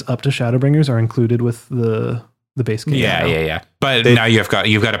expansions up to Shadowbringers are included with the base game. Yeah. But now you've got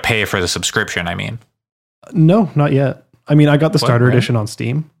to pay for the subscription, I mean. No, not yet. I mean, I got the starter edition on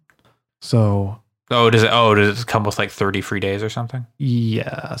Steam. So does it come with like 30 free days or something?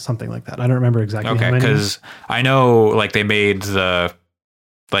 Yeah, something like that. I don't remember exactly. Okay, because I know like they made the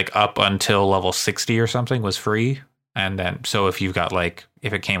like up until level 60 or something was free. And then, so if you've got like,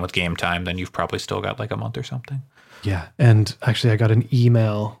 if it came with game time, then you've probably still got like a month or something. Yeah. And actually I got an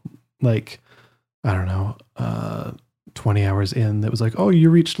email, like, I don't know, 20 hours in that was like, oh, you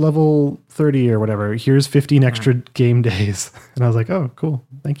reached level 30 or whatever. Here's 15 extra game days. And I was like, oh, cool.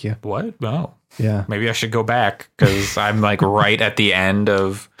 Thank you. What? Oh, yeah. Maybe I should go back because I'm like right at the end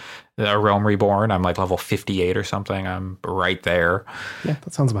of the Realm Reborn. I'm like level 58 or something. I'm right there. Yeah,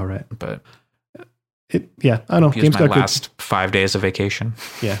 that sounds about right. But I don't know. Game's got last 5 days of vacation.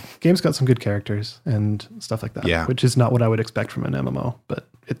 Yeah, game's got some good characters and stuff like that. Yeah, which is not what I would expect from an MMO, but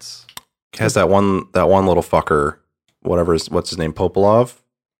it has that one little fucker, what's his name, Popolov.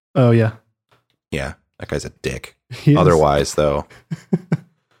 Oh yeah, that guy's a dick. Otherwise, though,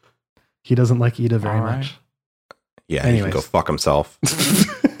 he doesn't like Ida very much. Yeah, he can go fuck himself.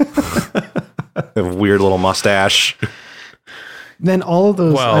 A weird little mustache. Then all of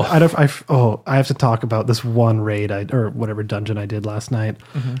those, I have to talk about this one raid or whatever dungeon I did last night,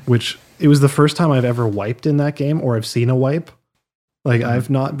 which it was the first time I've ever wiped in that game, or I've seen a wipe. Like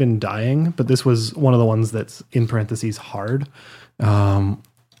I've not been dying, but this was one of the ones that's in parentheses hard.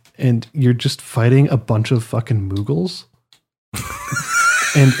 And you're just fighting a bunch of fucking Moogles.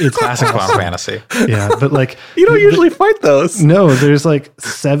 And it's classic Final Fantasy. Yeah, but like you don't usually fight those. No, there's like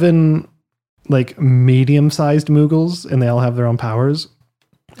 7 like medium-sized Moogles, and they all have their own powers.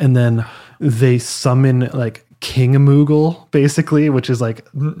 And then they summon like King Moogle, basically, which is like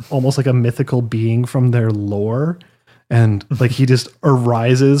almost like a mythical being from their lore. And like he just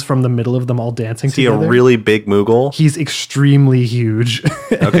arises from the middle of them all dancing together. Is he a really big Moogle? He's extremely huge.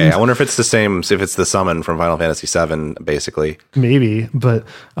 Okay, I wonder if it's the same, if it's the summon from Final Fantasy VII, basically. Maybe, but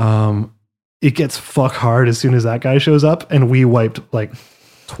it gets fuck hard as soon as that guy shows up, and we wiped like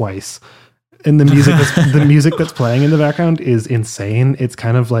twice. And the music that's playing in the background is insane. It's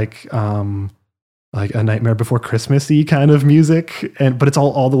kind of like a Nightmare Before Christmas-y kind of music, but it's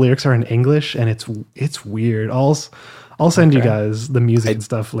all the lyrics are in English, and it's weird. I'll send you guys the music and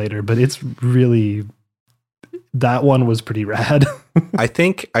stuff later, but it's really, that one was pretty rad. I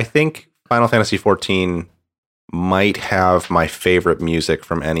think Final Fantasy XIV might have my favorite music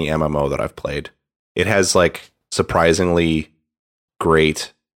from any MMO that I've played. It has like surprisingly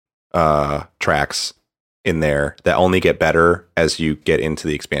great tracks in there that only get better as you get into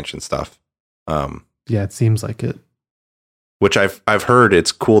the expansion stuff. Yeah, it seems like it. Which I've heard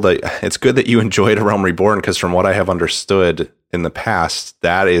it's cool that it's good that you enjoyed A Realm Reborn, because from what I have understood in the past,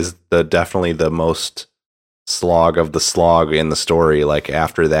 that is definitely the most slog of the slog in the story. Like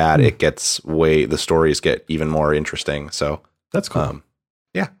after that, the stories get even more interesting. So that's cool.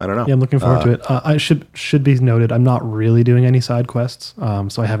 Yeah, I don't know. Yeah, I'm looking forward to it. I should be noted, I'm not really doing any side quests,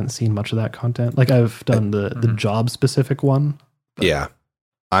 so I haven't seen much of that content. Like I've done the job specific one. Yeah.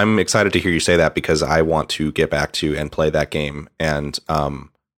 I'm excited to hear you say that, because I want to get back to and play that game. And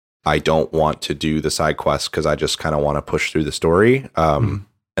I don't want to do the side quests because I just kind of want to push through the story. And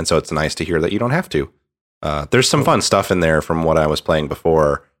so it's nice to hear that you don't have to. There's some fun stuff in there from what I was playing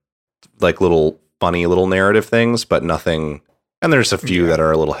before, like little funny little narrative things, but nothing. And there's a few that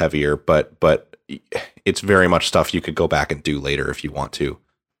are a little heavier, but it's very much stuff you could go back and do later if you want to.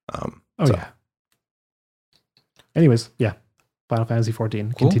 Yeah. Anyways, yeah. Final Fantasy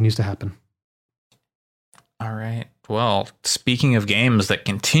 14 continues to happen. All right. Well, speaking of games that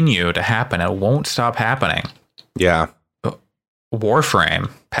continue to happen, it won't stop happening. Yeah.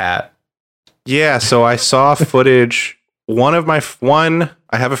 Warframe, Pat. Yeah, so I saw footage. I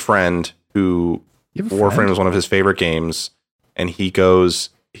have a friend who Warframe was one of his favorite games, and he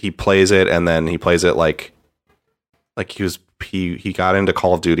plays it, and then he plays it like he got into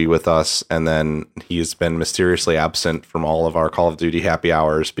Call of Duty with us, and then he's been mysteriously absent from all of our Call of Duty happy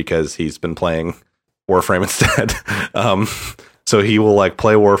hours because he's been playing Warframe instead. So he will like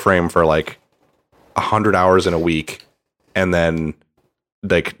play Warframe for like 100 hours in a week, and then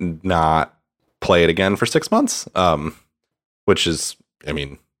like not play it again for 6 months. Which is, I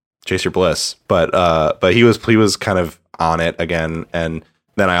mean, chase your bliss. But he was kind of on it again, and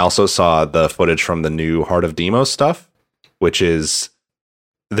then I also saw the footage from the new Heart of Demos stuff, which is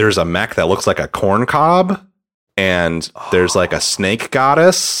there's a mech that looks like a corn cob, and there's like a snake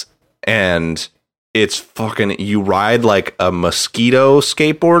goddess, and it's fucking, you ride like a mosquito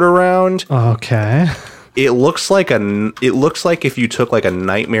skateboard around. Okay. It looks like if you took like a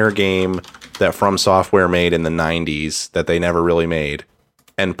nightmare game that From Software made in the 90s that they never really made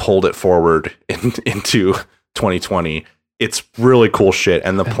and pulled it forward into 2020. It's really cool shit,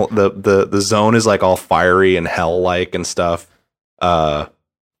 and the zone is like all fiery and hell like and stuff. It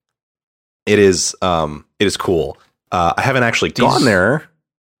is cool. I haven't actually gone there.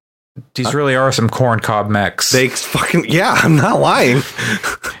 These really are some corncob mechs. They fucking, yeah, I'm not lying.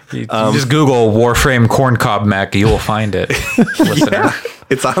 You just Google Warframe corncob mech, you will find it. Yeah,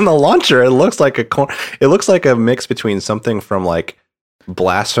 it's on the launcher. It looks like a mix between something from like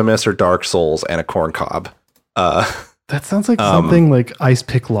Blasphemous or Dark Souls and a corncob. That sounds like something like Ice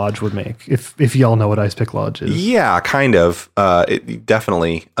Pick Lodge would make. If y'all know what Ice Pick Lodge is. Yeah, kind of. It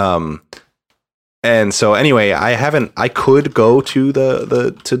definitely. And so anyway, I could go to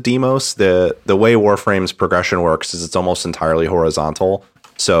to Demos. The way Warframe's progression works is it's almost entirely horizontal.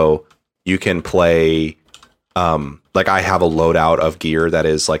 So you can play, like I have a loadout of gear that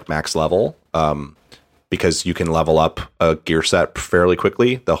is like max level, because you can level up a gear set fairly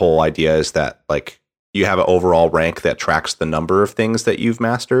quickly. The whole idea is that like you have an overall rank that tracks the number of things that you've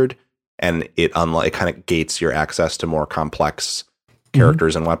mastered, and it kind of gates your access to more complex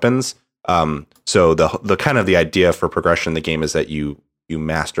characters and weapons. So the kind of the idea for progression in the game is that you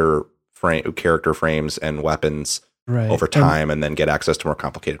master character frames and weapons over time, and then get access to more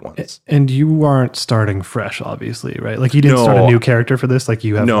complicated ones. And you aren't starting fresh, obviously, right? Like you didn't start a new character for this. Like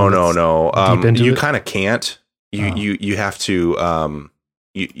you have no. You it? kind of can't. You have to.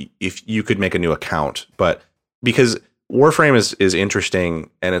 If you could make a new account, but because Warframe is interesting,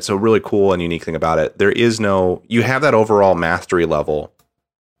 and it's a really cool and unique thing about it. You have that overall mastery level,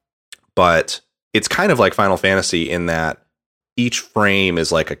 but it's kind of like Final Fantasy in that each frame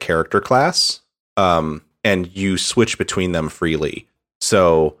is like a character class, and you switch between them freely.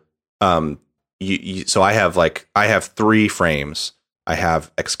 So, so I have 3 frames. I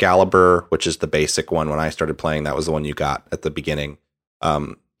have Excalibur, which is the basic one. When I started playing, that was the one you got at the beginning.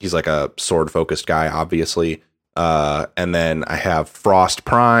 He's like a sword focused guy, obviously. And then I have Frost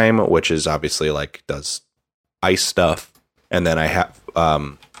Prime, which is obviously like does ice stuff. And then I have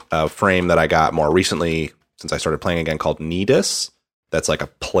a frame that I got more recently since I started playing again called Nidus. That's like a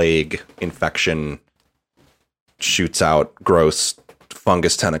plague infection, shoots out gross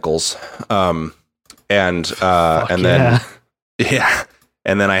fungus tentacles. And then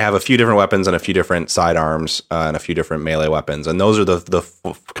and then I have a few different weapons and a few different sidearms and a few different melee weapons. And those are the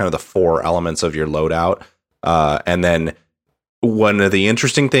kind of the 4 elements of your loadout. And then one of the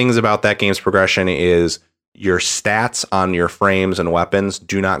interesting things about that game's progression is your stats on your frames and weapons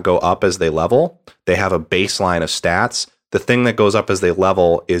do not go up as they level. They have a baseline of stats. The thing that goes up as they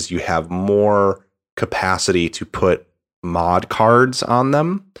level is you have more capacity to put mod cards on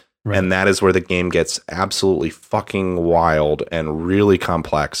them. Right. And that is where the game gets absolutely fucking wild and really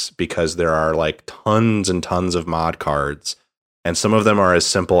complex, because there are like tons and tons of mod cards. And some of them are as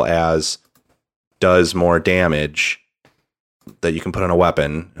simple as does more damage that you can put on a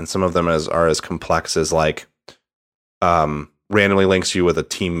weapon. And some of them are as complex as like randomly links you with a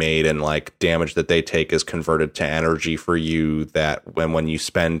teammate, and like damage that they take is converted to energy for you, that when you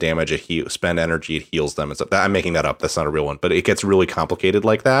spend damage, spend energy, it heals them. I'm making that up. That's not a real one, but it gets really complicated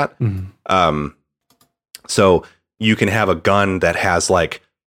like that. So you can have a gun that has like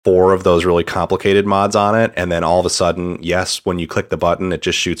 4 of those really complicated mods on it, and then all of a sudden, yes, when you click the button, it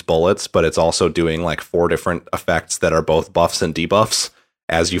just shoots bullets, but it's also doing like 4 different effects that are both buffs and debuffs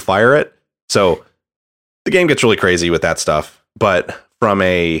as you fire it. So the game gets really crazy with that stuff. But from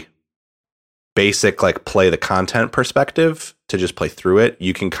a basic like play the content perspective, to just play through it,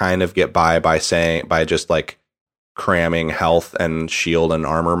 you can kind of get by just like cramming health and shield and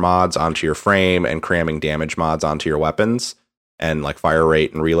armor mods onto your frame, and cramming damage mods onto your weapons, and like fire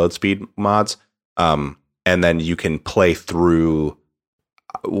rate and reload speed mods. And then you can play through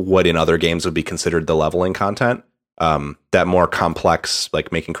what in other games would be considered the leveling content. That more complex,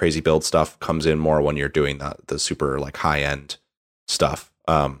 like making crazy build stuff, comes in more when you're doing the super like high end stuff.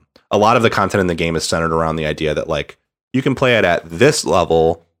 A lot of the content in the game is centered around the idea that like you can play it at this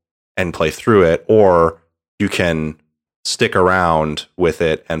level and play through it, or you can stick around with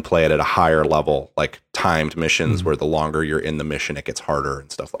it and play it at a higher level, like timed missions where the longer you're in the mission, it gets harder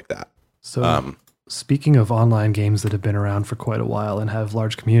and stuff like that. So speaking of online games that have been around for quite a while and have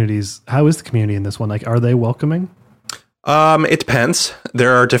large communities, how is the community in this one? Like, are they welcoming? It depends.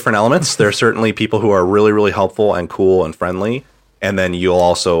 There are different elements. There are certainly people who are really, really helpful and cool and friendly. And then you'll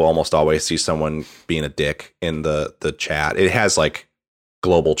also almost always see someone being a dick in the chat. It has like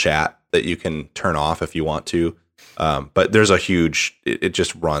global chat that you can turn off if you want to. But there's a huge, it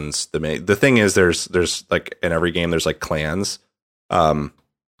just runs the thing is there's like in every game, there's like clans. And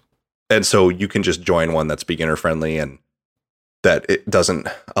so you can just join one that's beginner friendly and that it doesn't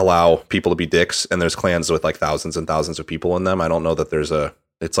allow people to be dicks. And there's clans with like thousands and thousands of people in them. I don't know that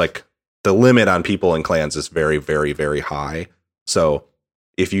it's like the limit on people in clans is very, very, very high. So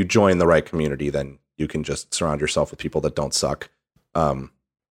if you join the right community, then you can just surround yourself with people that don't suck.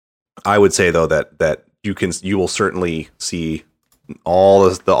 I would say though that you will certainly see all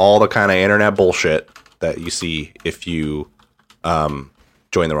the kind of internet bullshit that you see if you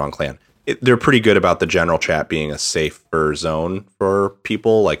join the wrong clan. They're pretty good about the general chat being a safer zone for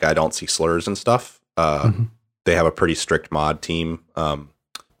people. Like I don't see slurs and stuff. They have a pretty strict mod team.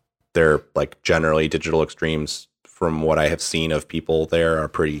 They're like generally Digital Extremes, from what I have seen of people there, are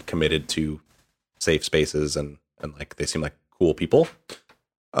pretty committed to safe spaces and like they seem like cool people.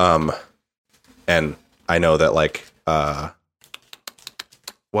 And I know that like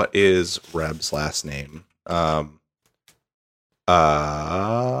what is Reb's last name?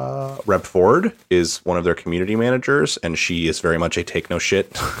 Reb Ford is one of their community managers, and she is very much a take no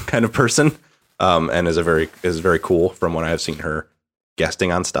shit kind of person, and is very cool from when I have seen her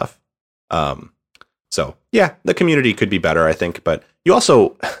guesting on stuff. So yeah, the community could be better, I think. But you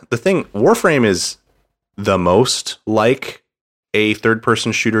also, Warframe is the most like a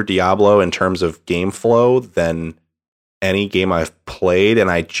third-person shooter Diablo in terms of game flow than any game I've played, and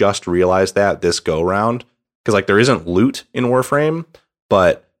I just realized that this go round. Because like there isn't loot in Warframe,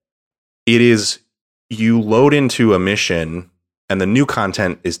 but it is, you load into a mission and the new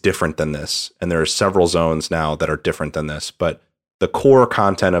content is different than this. And there are several zones now that are different than this. But the core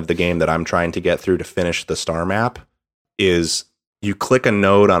content of the game that I'm trying to get through to finish the star map is you click a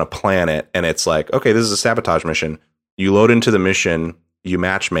node on a planet and it's like, okay, this is a sabotage mission. You load into the mission, you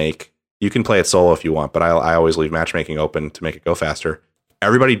matchmake. You can play it solo if you want, but I always leave matchmaking open to make it go faster.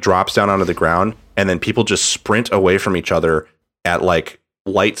 Everybody drops down onto the ground, and then people just sprint away from each other at like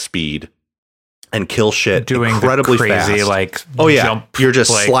light speed and kill shit doing incredibly crazy, fast. like jump, you're just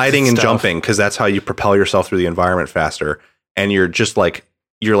like, sliding and stuff. jumping because that's how you propel yourself through the environment faster. And you're just like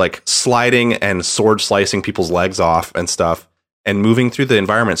sliding and sword slicing people's legs off and stuff, and moving through the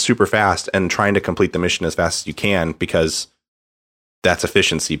environment super fast and trying to complete the mission as fast as you can because that's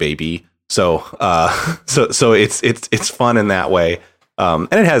efficiency, baby. So so it's fun in that way. And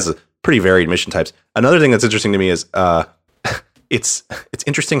it has pretty varied mission types. Another thing that's interesting to me is it's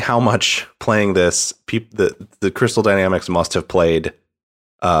interesting how much playing this, the Crystal Dynamics must have played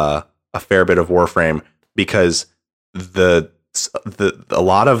a fair bit of Warframe, because a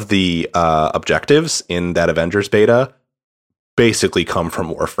lot of the objectives in that Avengers beta basically come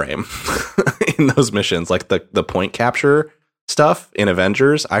from Warframe in those missions, like the point capture stuff in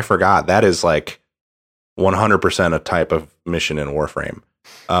Avengers. I forgot that is like 100% a type of mission in Warframe.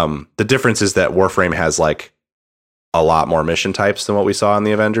 The difference is that Warframe has like a lot more mission types than what we saw in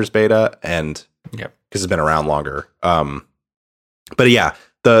the Avengers beta, and because it's been around longer. But yeah,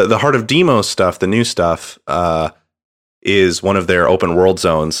 the Heart of Demos stuff, the new stuff, is one of their open world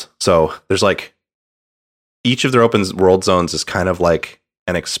zones. So there's like each of their open world zones is kind of like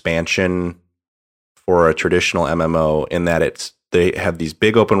an expansion for a traditional MMO in that they have these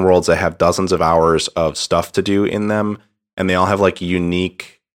big open worlds that have dozens of hours of stuff to do in them, and they all have like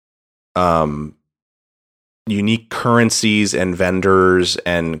unique currencies and vendors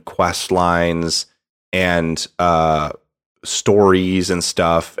and quest lines and stories and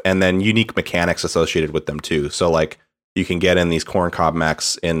stuff, and then unique mechanics associated with them too. So like you can get in these corncob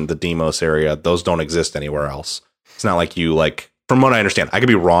mechs in the Demos area. Those don't exist anywhere else. It's not like you like, from what I understand, I could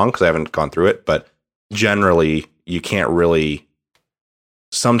be wrong because I haven't gone through it, but generally you can't really.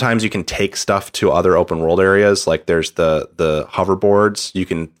 Sometimes you can take stuff to other open world areas. Like there's the hoverboards. You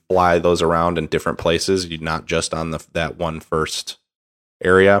can fly those around in different places. You're not just on that one first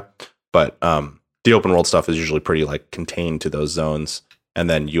area, but the open world stuff is usually pretty like contained to those zones. And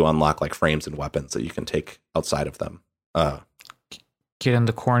then you unlock like frames and weapons that you can take outside of them. Get in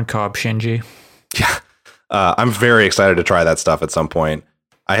the corn cob, Shinji. Yeah. I'm very excited to try that stuff at some point.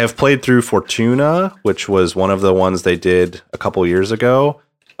 I have played through Fortuna, which was one of the ones they did a couple years ago.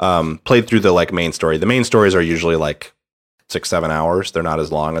 Played through the like main story. The main stories are usually like 6-7 hours. They're not as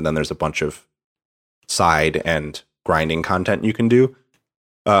long. And then there's a bunch of side and grinding content you can do.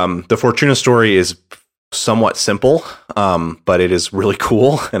 The Fortuna story is somewhat simple, but it is really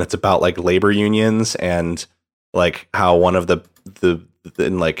cool. And it's about like labor unions and like how one of the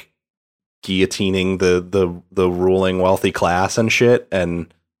like guillotining the ruling wealthy class and shit.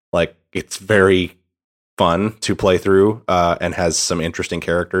 And like, it's very fun to play through, and has some interesting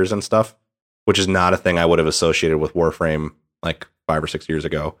characters and stuff, which is not a thing I would have associated with Warframe like 5 or 6 years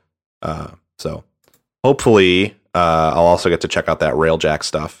ago. So hopefully, I'll also get to check out that Railjack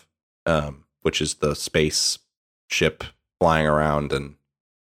stuff, which is the space ship flying around and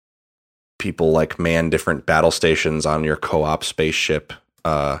people like man different battle stations on your co-op spaceship.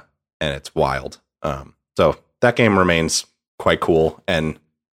 And it's wild. So that game remains quite cool. And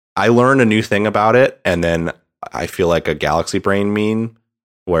I learned a new thing about it. And then I feel like a galaxy brain meme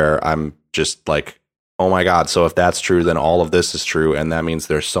where I'm just like, oh my God. So if that's true, then all of this is true. And that means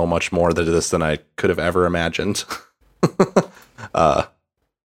there's so much more to this than I could have ever imagined. And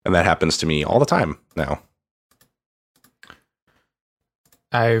that happens to me all the time now.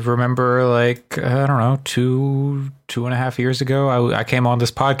 I remember like, I don't know, 2.5 years ago, I came on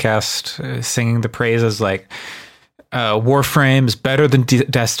this podcast singing the praises like Warframe is better than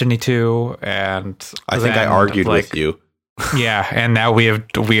Destiny 2. And I think I argued like, with you. Yeah. And now we have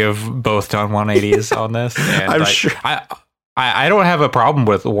both done 180s on this. And I'm sure. I don't have a problem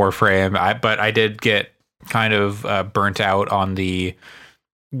with Warframe, but I did get kind of burnt out on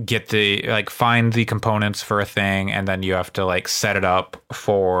find the components for a thing, and then you have to like set it up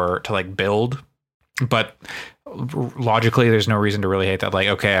to like build. But logically, there's no reason to really hate that. Like,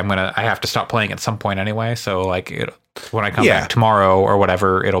 okay, I have to stop playing at some point anyway. So like when I come back tomorrow or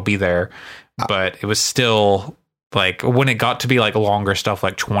whatever, it'll be there. But it was still like when it got to be like longer stuff,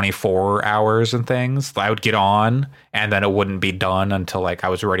 like 24 hours and things, I would get on and then it wouldn't be done until like I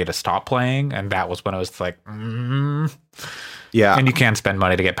was ready to stop playing. And that was when I was like, yeah. And you can spend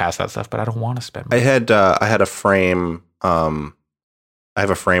money to get past that stuff, but I don't want to spend money. I had a frame. I have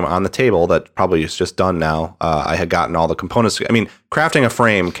a frame on the table that probably is just done now. I had gotten all the components. I mean, crafting a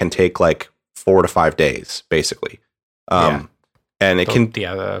frame can take like 4 to 5 days, basically. And it can,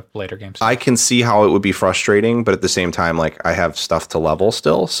 the later games. I can see how it would be frustrating, but at the same time, like I have stuff to level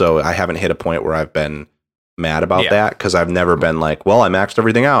still. So I haven't hit a point where I've been mad about that. Cause I've never been like, well, I maxed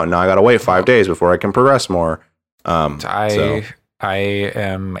everything out and now I got to wait 5 days before I can progress more. I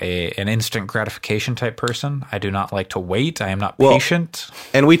am an instant gratification type person. I do not like to wait. I am not patient.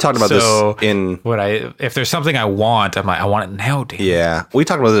 And we talked about this in if there's something I want, I'm like, I want it now, dude. Yeah. We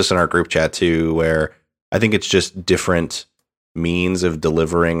talked about this in our group chat too, where I think it's just different means of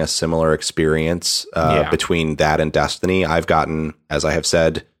delivering a similar experience between that and Destiny. I've gotten, as I have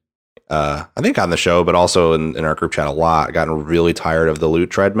said, I think on the show, but also in our group chat a lot, gotten really tired of the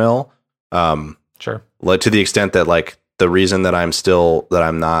loot treadmill. Sure. To the extent that like the reason that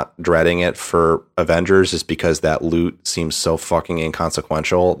I'm not dreading it for Avengers is because that loot seems so fucking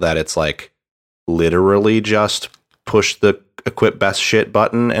inconsequential that it's like literally just push the equip best shit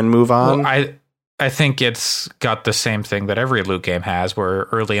button and move on. Well, I think it's got the same thing that every loot game has, where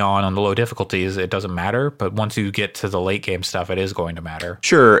early on the low difficulties, it doesn't matter. But once you get to the late game stuff, it is going to matter.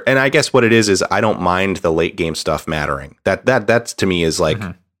 Sure. And I guess what it is I don't mind the late game stuff mattering. That's to me is like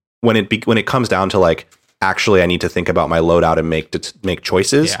when it comes down to like, actually I need to think about my loadout and make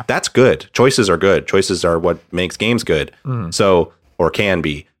choices. Yeah. That's good. Choices are good. Choices are what makes games good. So, or can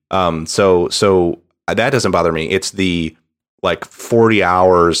be. So that doesn't bother me. It's the like 40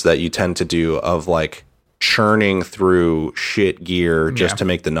 hours that you tend to do of like churning through shit gear just to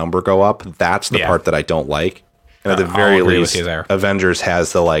make the number go up. That's the part that I don't like. And at the very least, Avengers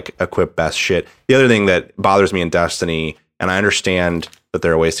has the like equip best shit. The other thing that bothers me in Destiny, and I understand that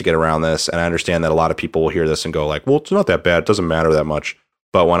there are ways to get around this, and I understand that a lot of people will hear this and go like, well, it's not that bad. It doesn't matter that much.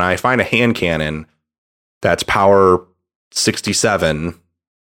 But when I find a hand cannon that's power 67,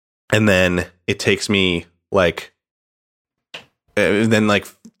 and then it takes me like, then like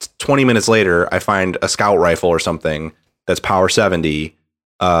 20 minutes later, I find a scout rifle or something that's power 70.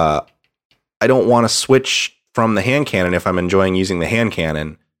 I don't want to switch from the hand cannon if I'm enjoying using the hand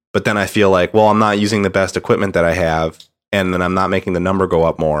cannon, but then I feel like, well, I'm not using the best equipment that I have, and then I'm not making the number go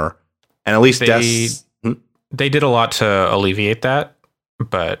up more. And at least they did a lot to alleviate that,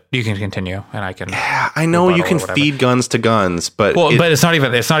 but you can continue, and I can. Yeah, I know you can feed guns to guns, but but it's not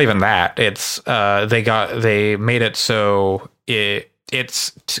even that. It's they made it so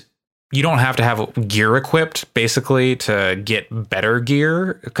you don't have to have gear equipped basically to get better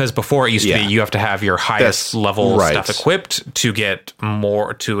gear, because before it used to be you have to have your highest level stuff equipped to get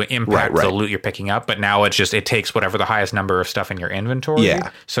more to impact the loot you're picking up. But now it takes whatever the highest number of stuff in your inventory.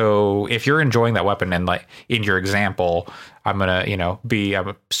 Yeah. So if you're enjoying that weapon, and like in your example, I'm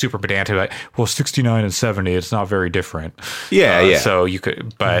I'm super pedantic, like, well, 69 and 70, it's not very different. Yeah. So you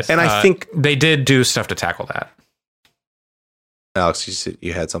could, and I think they did do stuff to tackle that. Alex,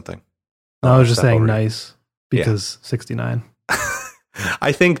 you had something. I was just saying nice because 69.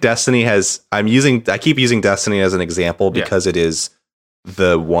 I think Destiny I keep using Destiny as an example because it is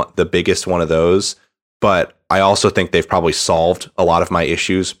the biggest one of those, but I also think they've probably solved a lot of my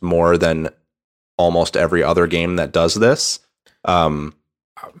issues more than almost every other game that does this.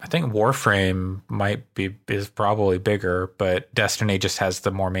 I think Warframe is probably bigger, but Destiny just has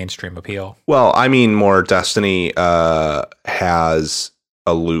the more mainstream appeal. Well, I mean, more Destiny has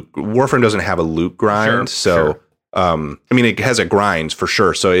a loot. Warframe doesn't have a loot grind, I mean, it has a grind for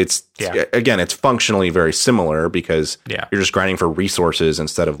sure. So it's again, it's functionally very similar because you're just grinding for resources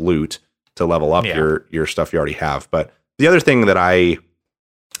instead of loot to level up your stuff you already have. But the other thing that I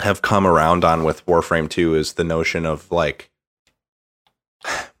have come around on with Warframe 2 is the notion of like,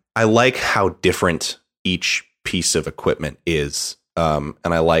 I like how different each piece of equipment is. And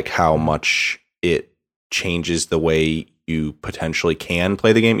I like how much it changes the way you potentially can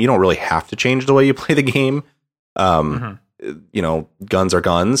play the game. You don't really have to change the way you play the game. Guns are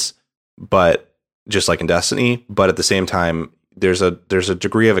guns, but just like in Destiny, but at the same time, there's a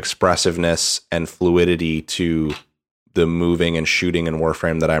degree of expressiveness and fluidity to the moving and shooting in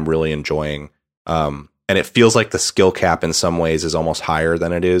Warframe that I'm really enjoying. And it feels like the skill cap in some ways is almost higher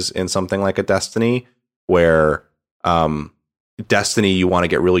than it is in something like a Destiny, where Destiny, you want to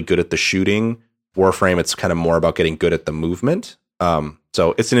get really good at the shooting. Warframe, it's kind of more about getting good at the movement.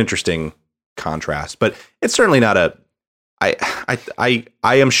 So it's an interesting contrast, but it's certainly not I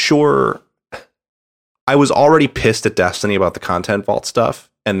am sure I was already pissed at Destiny about the content vault stuff.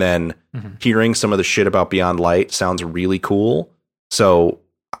 And then hearing some of the shit about Beyond Light sounds really cool. So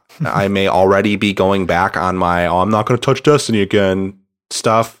I may already be going back on my, I'm not going to touch Destiny again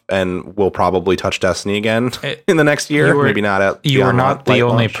stuff, and we'll probably touch Destiny again in the next year. Maybe not at you are not the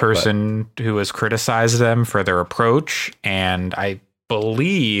only person who has criticized them for their approach, and I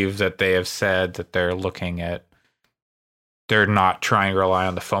believe that they have said that they're not trying to rely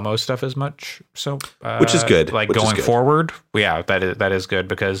on the FOMO stuff as much. So, which is good. Like going forward, that is good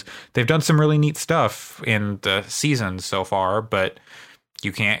because they've done some really neat stuff in the season so far, but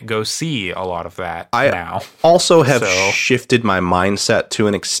you can't go see a lot of that now. I also have shifted my mindset to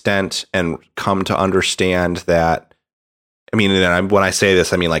an extent and come to understand that, I mean, when I say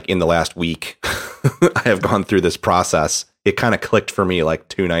this, I mean, like in the last week, I have gone through this process. It kind of clicked for me like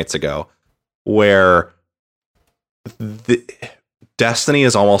 2 nights ago, where Destiny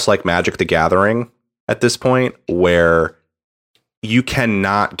is almost like Magic the Gathering at this point, where you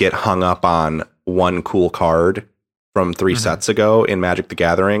cannot get hung up on one cool card from 3 sets ago in Magic the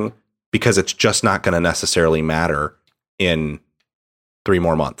Gathering, because it's just not going to necessarily matter in 3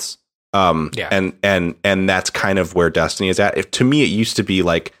 more months. And that's kind of where Destiny is at. To me, it used to be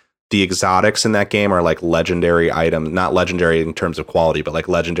like the exotics in that game are like legendary items, not legendary in terms of quality, but like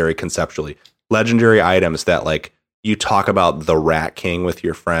legendary conceptually. Legendary items that like you talk about the Rat King with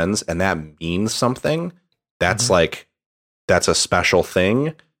your friends and that means something. That's that's a special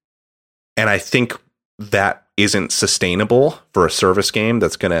thing. And I think that isn't sustainable for a service game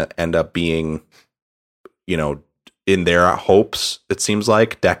that's going to end up being, in their hopes, it seems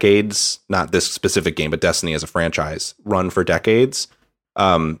like decades, not this specific game, but Destiny as a franchise run for decades.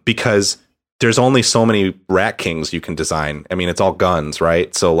 Because there's only so many Rat Kings you can design. I mean, it's all guns,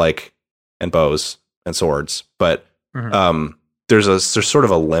 right? So like, and bows. and swords, but there's sort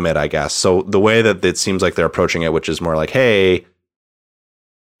of a limit, I guess. So the way that it seems like they're approaching it, which is more like, hey,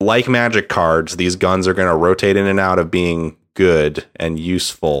 like Magic cards, these guns are going to rotate in and out of being good and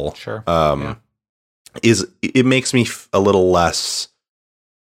useful. Sure. It makes me a little less.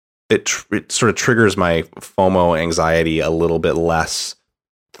 It sort of triggers my FOMO anxiety a little bit less,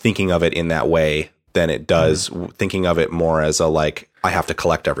 thinking of it in that way than it does thinking of it more as a, like, I have to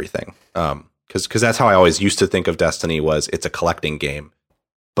collect everything. Because that's how I always used to think of Destiny, was it's a collecting game,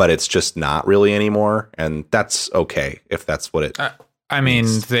 but it's just not really anymore. And that's okay if that's what it I mean,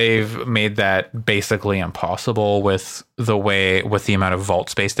 they've made that basically impossible with the amount of vault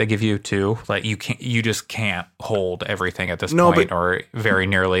space they give you too. Like you just can't hold everything at this point, or very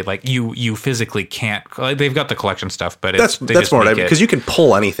nearly. Like you physically can't. Like, they've got the collection stuff, but that's more because you can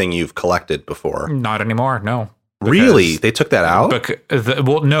pull anything you've collected before. Not anymore. No. Really? They took that out?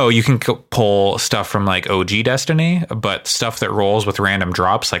 Well, no, you can pull stuff from like OG Destiny, but stuff that rolls with random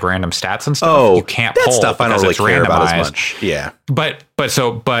drops, like random stats and stuff, you can't pull. Stuff I don't really care about as much. Yeah. But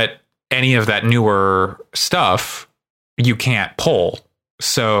any of that newer stuff you can't pull.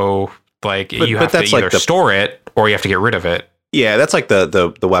 So like you have to either store it or you have to get rid of it. Yeah, that's like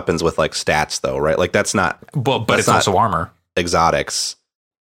the weapons with like stats though, right? Like that's not. But it's also armor. Exotics.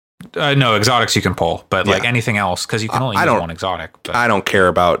 No, exotics you can pull, but like anything else, because you can only use one exotic. But. I don't care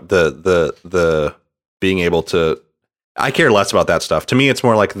about the being able to. I care less about that stuff. To me, it's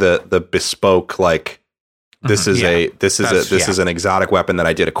more like the bespoke. Like this is an exotic weapon that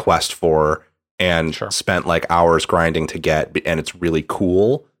I did a quest for and spent like hours grinding to get, and it's really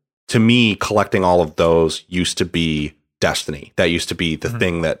cool. To me, collecting all of those used to be Destiny. That used to be the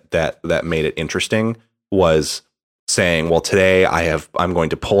thing that made it interesting. Was saying, well, today I'm going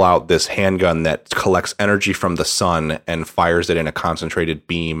to pull out this handgun that collects energy from the sun and fires it in a concentrated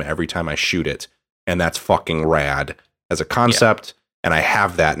beam every time I shoot it. And that's fucking rad as a concept. Yeah. And I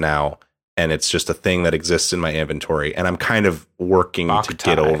have that now. And it's just a thing that exists in my inventory. And I'm kind of working to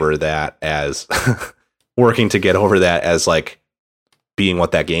get over that as like being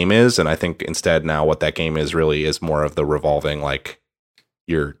what that game is. And I think instead now what that game is really is more of the revolving, like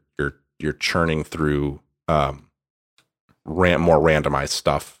you're churning through, more randomized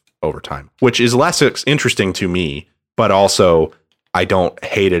stuff over time, which is less interesting to me, but also I don't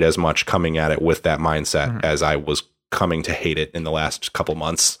hate it as much coming at it with that mindset as I was coming to hate it in the last couple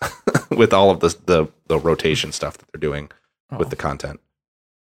months with all of the rotation stuff that they're doing with the content.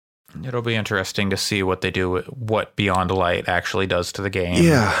 It'll be interesting to see what they do, what Beyond Light actually does to the game.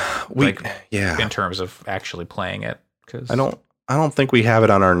 Yeah. In terms of actually playing it. Cause I don't think we have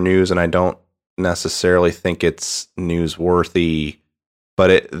it on our news, and I don't necessarily think it's newsworthy,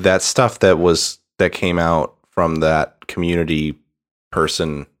 but that stuff that came out from that community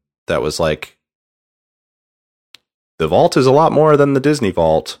person that was like, the vault is a lot more than the Disney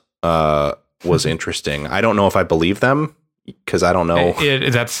vault, was interesting. I don't know if I believe them because I don't know.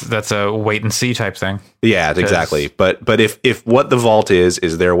 That's a wait and see type thing. Yeah, exactly. But if what the vault is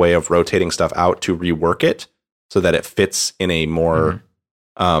their way of rotating stuff out to rework it so that it fits in a more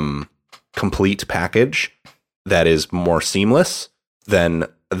complete package that is more seamless, then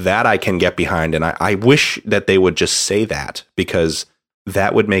that I can get behind. And I wish that they would just say that, because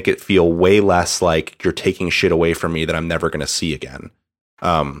that would make it feel way less like you're taking shit away from me that I'm never going to see again.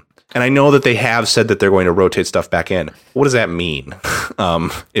 And I know that they have said that they're going to rotate stuff back in. What does that mean?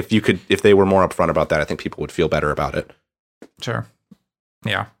 If they were more upfront about that, I think people would feel better about it. Sure.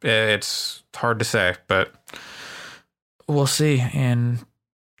 Yeah. It's hard to say, but we'll see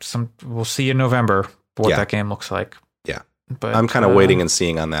we'll see in November what that game looks like. Yeah. But I'm kind of waiting and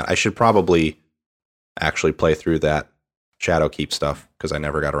seeing on that. I should probably actually play through that Shadowkeep stuff because I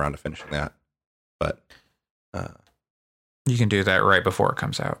never got around to finishing that. But you can do that right before it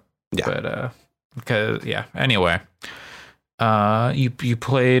comes out. Yeah. But anyway, you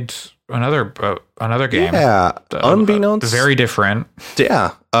played another game. Yeah. Unbeknownst. Very different.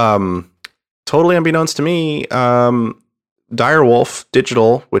 Yeah. Totally unbeknownst to me. Direwolf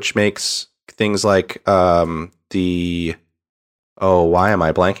Digital, which makes things like why am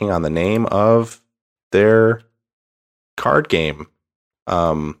I blanking on the name of their card game?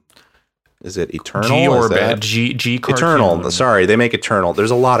 Is it Eternal? G Cartoon. Eternal. Sorry, they make Eternal. There's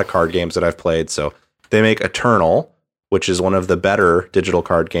a lot of card games that I've played, so they make Eternal, which is one of the better digital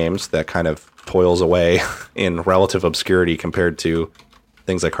card games that kind of toils away in relative obscurity compared to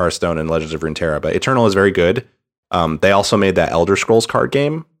things like Hearthstone and Legends of Runeterra. But Eternal is very good. They also made that Elder Scrolls card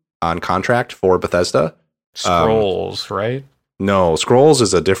game on contract for Bethesda. Scrolls, right? No, Scrolls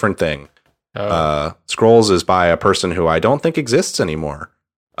is a different thing. Scrolls is by a person who I don't think exists anymore.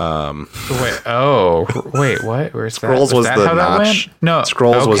 Wait, what? Where's Scrolls that? was that the how that notch. went? No,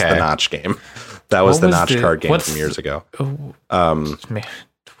 Scrolls was the okay. notch game. That was What the was notch the- card game what's- from years ago.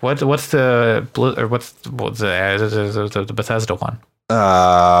 What's the Bethesda one?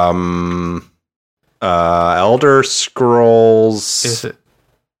 Elder Scrolls. Is it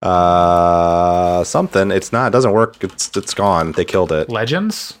Something. It's not. It doesn't work. It's gone. They killed it.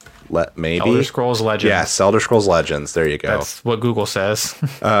 Legends? Maybe. Elder Scrolls Legends. Yes, Elder Scrolls Legends. There you go. That's what Google says.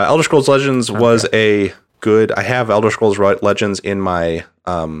 Elder Scrolls Legends was a good. I have Elder Scrolls Legends in my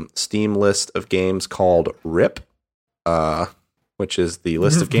Steam list of games called RIP, which is the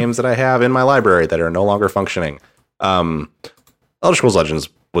list of games that I have in my library that are no longer functioning. Elder Scrolls Legends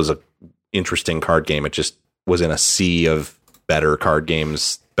was a interesting card game. It just was in a sea of better card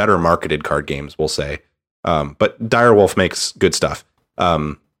games, better marketed card games, we'll say. But Direwolf makes good stuff.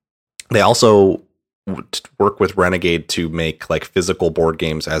 They also work with Renegade to make like physical board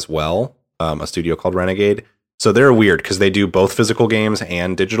games as well. A studio called Renegade. So they're weird because they do both physical games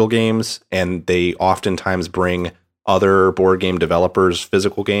and digital games, and they oftentimes bring other board game developers'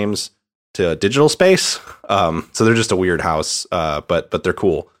 physical games to digital space. So they're just a weird house, but they're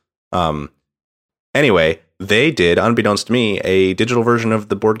cool. Anyway, they did, unbeknownst to me, a digital version of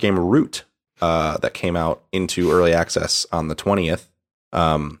the board game Root that came out into early access on the 20th.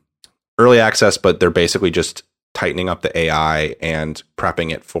 Early access, but they're basically just tightening up the AI and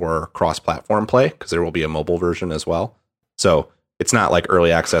prepping it for cross-platform play because there will be a mobile version as well. So it's not like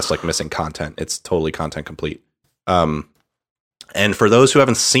early access, like missing content. It's totally content complete. And for those who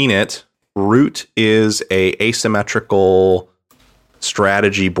haven't seen it, Root is a asymmetrical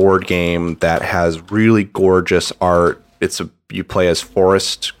strategy board game that has really gorgeous art. You play as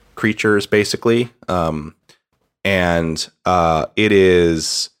forest creatures basically, and it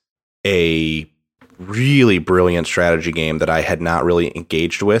is a really brilliant strategy game that I had not really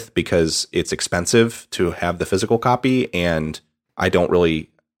engaged with because it's expensive to have the physical copy, and I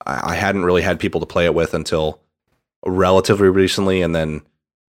hadn't really had people to play it with until relatively recently, and then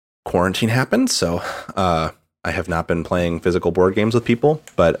quarantine happened, so I have not been playing physical board games with people,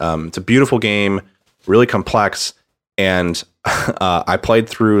 but it's a beautiful game, really complex, and I played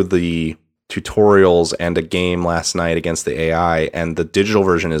through the tutorials and a game last night against the AI, and the digital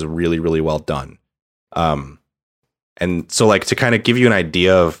version is really, really well done. And so like to kind of give you an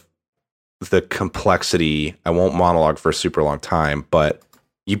idea of the complexity, I won't monologue for a super long time, but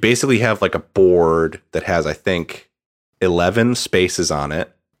you basically have like a board that has, I think, 11 spaces on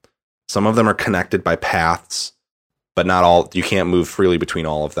it. Some of them are connected by paths, but not all. You can't move freely between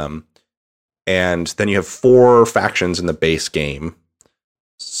all of them. And then you have 4 factions in the base game.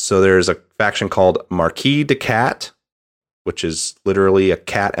 So there's a faction called Marquis de Cat, which is literally a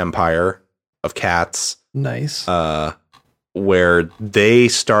cat empire of cats. Nice. Where they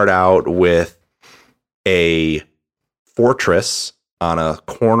start out with a fortress on a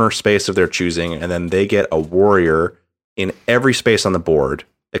corner space of their choosing, and then they get a warrior in every space on the board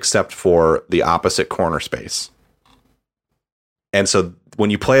except for the opposite corner space. And so when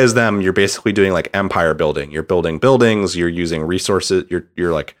you play as them, you're basically doing like empire building. You're building buildings, you're using resources,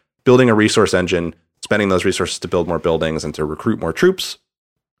 you're like building a resource engine, spending those resources to build more buildings and to recruit more troops.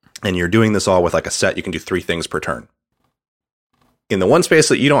 And you're doing this all with like a set. You can do 3 things per turn. In the one space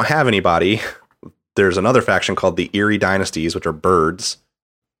that you don't have anybody, there's another faction called the Eerie Dynasties, which are birds.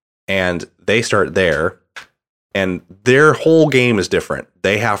 And they start there. And their whole game is different.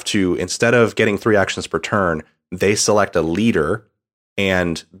 They have to, instead of getting 3 actions per turn, they select a leader.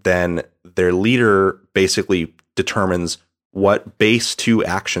 And then their leader basically determines what base 2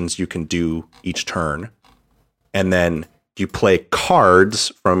 actions you can do each turn. And then you play cards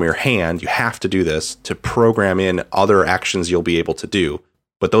from your hand. You have to do this to program in other actions you'll be able to do,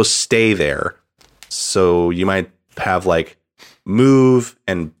 but those stay there. So you might have like move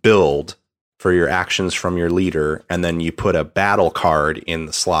and build for your actions from your leader, and then you put a battle card in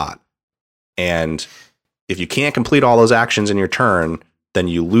the slot. And if you can't complete all those actions in your turn, then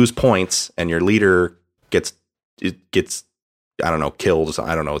you lose points and your leader gets I don't know, killed.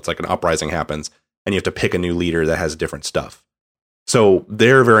 I don't know. It's like an uprising happens, and you have to pick a new leader that has different stuff. So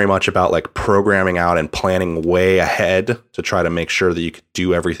they're very much about like programming out and planning way ahead to try to make sure that you can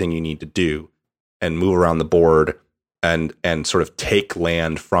do everything you need to do and move around the board and sort of take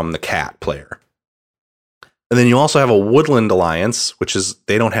land from the cat player. And then you also have a Woodland Alliance, which is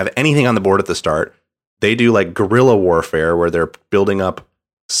they don't have anything on the board at the start. They do like guerrilla warfare where they're building up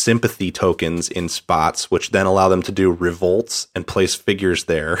sympathy tokens in spots, which then allow them to do revolts and place figures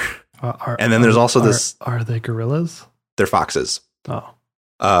there. And then there's also this... Are they gorillas? They're foxes. Oh.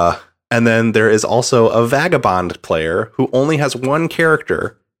 And then there is also a vagabond player who only has one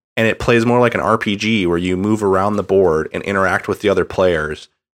character, and it plays more like an RPG where you move around the board and interact with the other players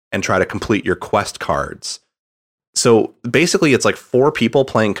and try to complete your quest cards. So basically it's like 4 people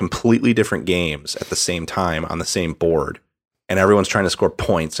playing completely different games at the same time on the same board, and everyone's trying to score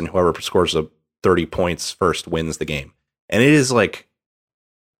points, and whoever scores 30 points first wins the game. And it is like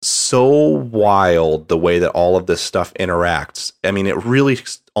so wild the way that all of this stuff interacts. I mean, it really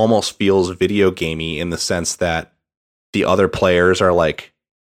almost feels video gamey in the sense that the other players are like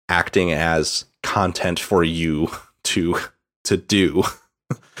acting as content for you to do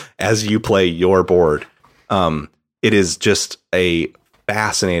as you play your board. It is just a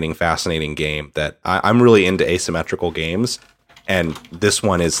fascinating game that I'm really into asymmetrical games. And this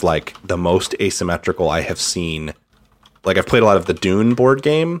one is like the most asymmetrical I have seen. Like, I've played a lot of the Dune board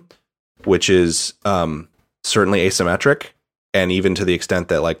game, which is certainly asymmetric, and even to the extent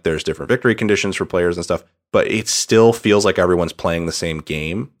that like there's different victory conditions for players and stuff, but it still feels like everyone's playing the same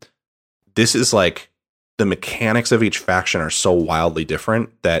game. This is like the mechanics of each faction are so wildly different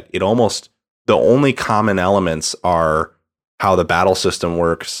that it almost, the only common elements are how the battle system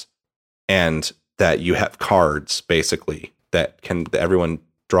works and that you have cards basically that everyone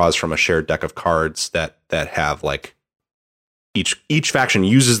draws from a shared deck of cards that have like each faction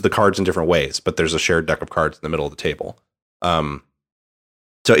uses the cards in different ways, but there's a shared deck of cards in the middle of the table.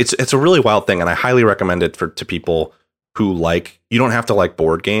 So it's a really wild thing, and I highly recommend it to people who like, you don't have to like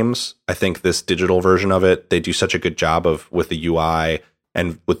board games. I think this digital version of it, they do such a good job with the UI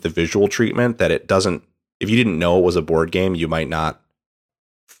and with the visual treatment that it doesn't, if you didn't know it was a board game, you might not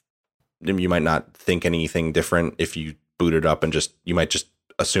think anything different if you boot it up, and you might just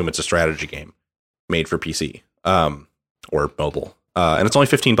assume it's a strategy game made for PC or mobile. And it's only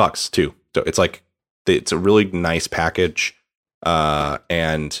 $15 too. So it's like, it's a really nice package.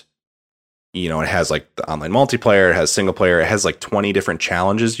 And you know, it has like the online multiplayer, it has single player, it has like 20 different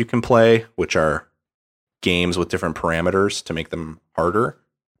challenges you can play, which are games with different parameters to make them harder.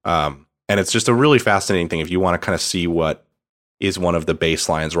 And it's just a really fascinating thing if you want to kind of see what is one of the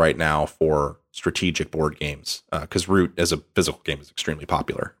baselines right now for strategic board games. Because Root as a physical game is extremely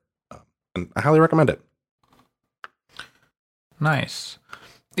popular. And I highly recommend it. Nice.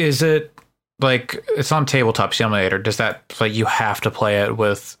 Is it like, it's on Tabletop Simulator? Does that like you have to play it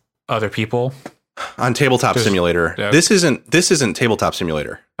with other people? On Tabletop Simulator, this isn't Tabletop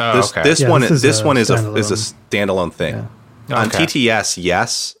Simulator. Okay. This one is a standalone thing. Yeah. On Okay. TTS,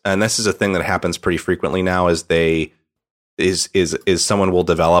 yes, and this is a thing that happens pretty frequently now. Is someone will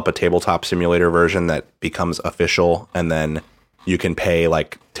develop a Tabletop Simulator version that becomes official, and then you can pay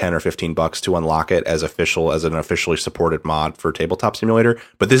like $10 or $15 to unlock it as an officially supported mod for Tabletop Simulator.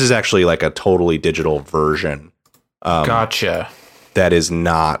 But this is actually like a totally digital version. Gotcha. That is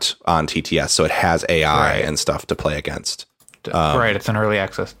not on TTS, so it has AI and stuff to play against. Right, it's an early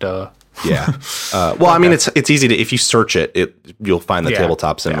access. Duh. Yeah. Well, I mean, it's easy to, if you search you'll find the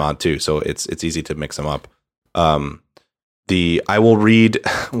Tabletop Sim mod too, so it's easy to mix them up. I will read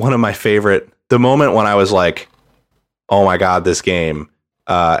one of my favorite, the moment when I was like, oh my God, this game,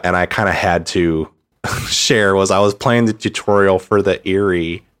 and I kind of had to share, was I was playing the tutorial for the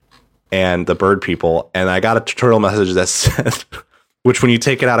Eerie and the Bird People, and I got a tutorial message that said, which when you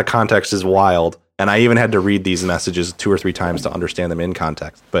take it out of context is wild, and I even had to read these messages 2 or 3 times to understand them in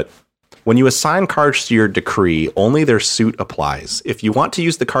context. But when you assign cards to your decree, only their suit applies. If you want to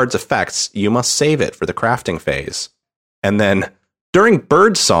use the card's effects, you must save it for the crafting phase. And then during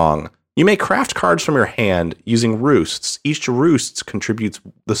Bird Song, you may craft cards from your hand using roosts. Each roost contributes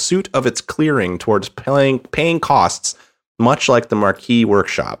the suit of its clearing towards paying costs, much like the Marquee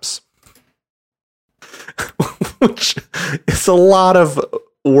workshops. Which is a lot of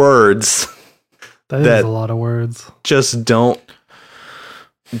words. That is a lot of words. Just don't.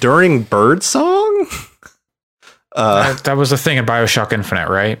 During Bird Song? That was the thing in BioShock Infinite,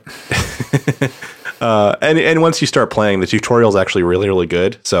 right? And once you start playing, the tutorial is actually really, really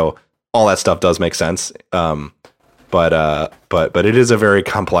good. So all that stuff does make sense. But it is a very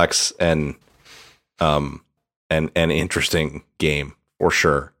complex and interesting game for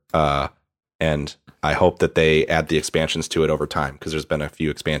sure. And I hope that they add the expansions to it over time, because there's been a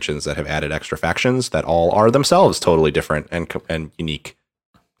few expansions that have added extra factions that all are themselves totally different and unique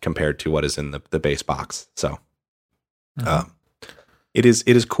compared to what is in the base box. So it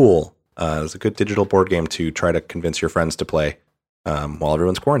is cool. It's a good digital board game to try to convince your friends to play while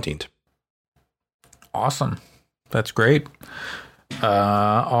everyone's quarantined. Awesome. That's great.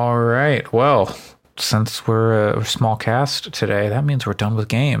 All right. Well, since we're a small cast today, that means we're done with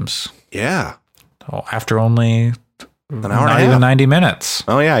games. Yeah. Well, after only an hour not and a even half. 90 minutes.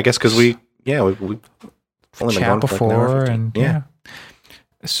 Oh yeah, I guess because we've only been Chat going before, for like an hour 15. and yeah.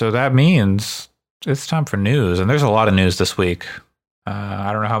 So that means it's time for news, and there's a lot of news this week.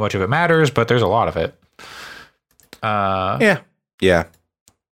 I don't know how much of it matters, but there's a lot of it. Yeah.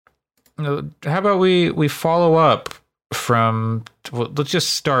 How about we follow up from? Well, let's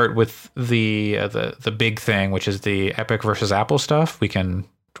just start with the big thing, which is the Epic versus Apple stuff. We can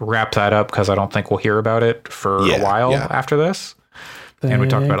wrap that up because I don't think we'll hear about it for a while after this. And we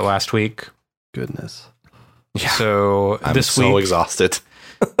talked about it last week. Goodness. Yeah. So I'm this so week exhausted.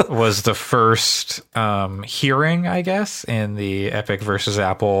 was the first hearing, I guess, in the Epic versus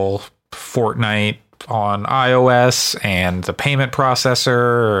Apple Fortnite on iOS and the payment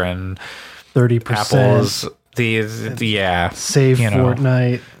processor and 30%. Apple's the Save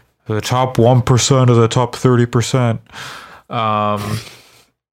Fortnite. The top 1% of the top 30%.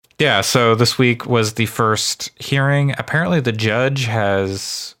 Yeah, so this week was the first hearing. Apparently the judge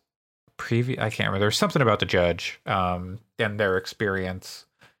has I can't remember. There's something about the judge and their experience,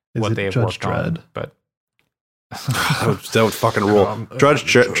 what they've worked on. But don't fucking rule. Judge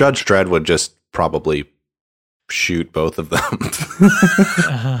Dredd would just probably shoot both of them.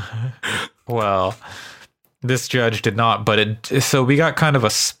 Well, this judge did not, but so we got kind of a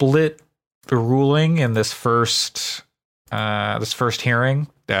split ruling in this first hearing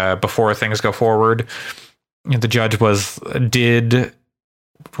before things go forward. The judge did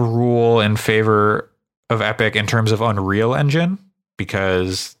rule in favor of Epic in terms of Unreal Engine,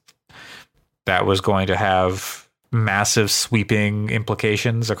 because that was going to have massive sweeping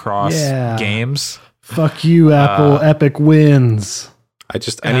implications across games. Fuck you, Apple. Epic wins. I need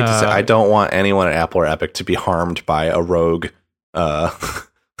to say, I don't want anyone at Apple or Epic to be harmed by a rogue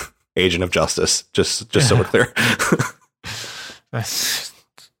agent of justice. Just so we're clear. I'm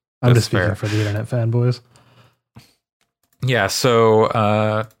just speaking for the internet fanboys. Yeah,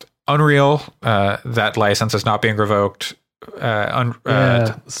 so Unreal, that license is not being revoked.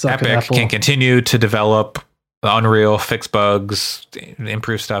 Epic can continue to develop Unreal, fix bugs,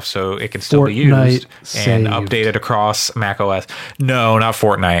 improve stuff so it can still be used and updated across macOS. No, not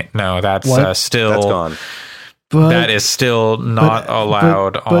Fortnite. No, that's still... That's gone. That is still not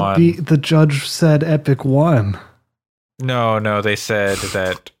allowed on... But the judge said Epic won. No, they said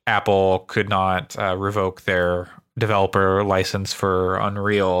that Apple could not revoke their developer license for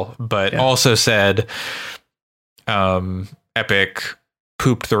Unreal, but also said Epic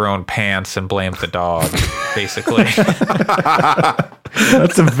pooped their own pants and blamed the dog, basically.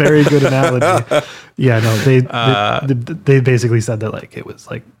 That's a very good analogy. Yeah, no, they basically said that like it was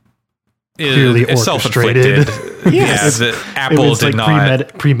like clearly orchestrated. Yes, Apple did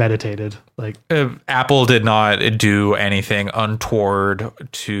not premeditated. Like Apple did not do anything untoward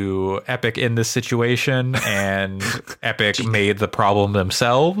to Epic in this situation, and Epic made the problem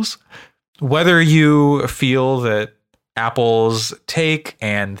themselves. Whether you feel that Apple's take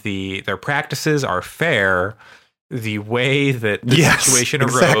and their practices are fair, the way that the situation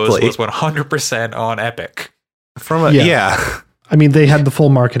arose was 100% on Epic. I mean, they had the full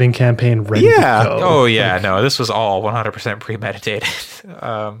marketing campaign ready to go. Oh, yeah. No, this was all 100% premeditated.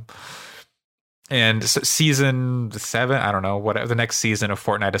 And so season 7, I don't know, whatever, the next season of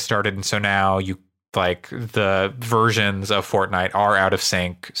Fortnite has started. And so now the versions of Fortnite are out of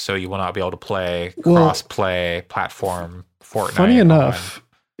sync. So you will not be able to play cross-play platform Fortnite. Funny enough,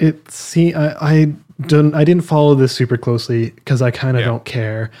 I didn't follow this super closely because I kind of don't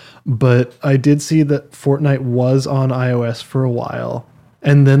care, but I did see that Fortnite was on iOS for a while,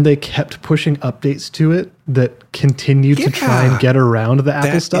 and then they kept pushing updates to it that continued to try and get around the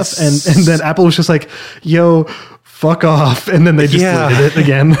Apple stuff, and then Apple was just like, yo, fuck off, and then they just deleted it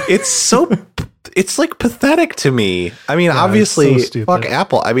again. It's like pathetic to me. I mean, obviously, fuck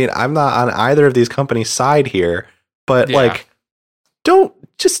Apple. I mean, I'm not on either of these companies' side here, but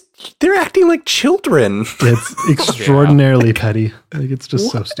they're acting like children. It's extraordinarily petty. Like, it's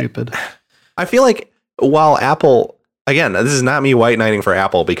just so stupid. I feel like while Apple, again, this is not me white knighting for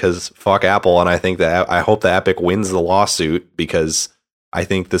Apple because fuck Apple. And I think that I hope that Epic wins the lawsuit because I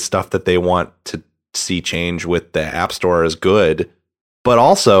think the stuff that they want to see change with the App Store is good. But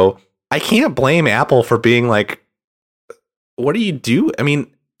also, I can't blame Apple for being like, what do you do? I mean,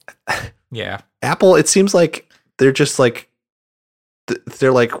 Apple, it seems like they're just like,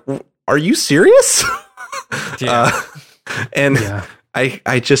 they're like, are you serious? I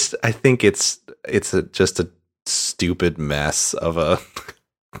think it's just a stupid mess of a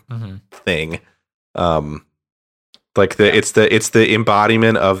thing. It's the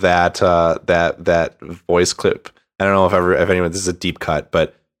embodiment of that voice clip. I don't know if anyone, this is a deep cut,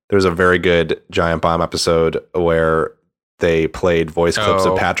 but there's a very good Giant Bomb episode where they played voice clips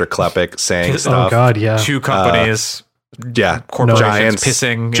of Patrick Klepek saying stuff. Oh God, yeah. Two companies Yeah, corporations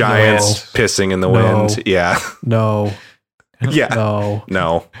pissing pissing in the wind. Yeah. No. Yeah.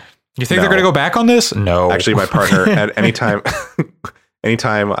 No. You think they're going to go back on this? No. Actually, my partner, at anytime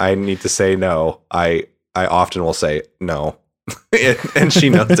I need to say no, I often will say no. And she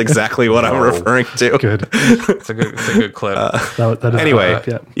knows exactly what I'm referring to. Good. It's a good clip. That is anyway,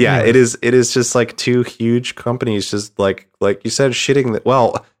 yeah. It is just like two huge companies just like you said, shitting.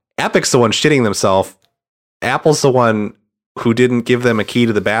 Well, Epic's the one shitting themselves. Apple's the one who didn't give them a key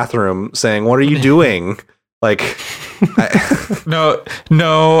to the bathroom saying, "What are you doing?" Like,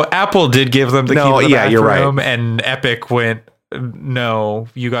 no, Apple did give them the key to the bathroom, you're right. And Epic went, "No,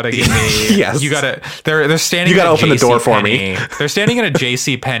 you got to give me." Yes, you got to. They're standing. You got to open the door for me. They're standing in a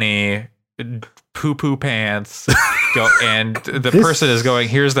JC Penney, poo pants, and the person is going,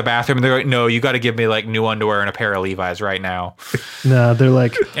 "Here's the bathroom." And they're going, "No, you got to give me like new underwear and a pair of Levi's right now." No, they're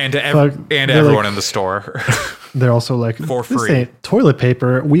like, and everyone in the store. They're also like, for free. This ain't toilet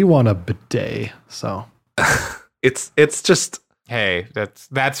paper. We want a bidet. So it's just, hey,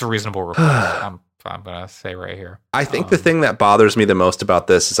 that's a reasonable request. I'm gonna say right here. I think the thing that bothers me the most about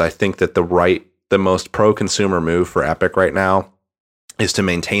this is I think that the most pro-consumer move for Epic right now is to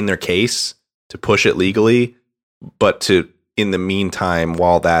maintain their case, to push it legally, but to, in the meantime,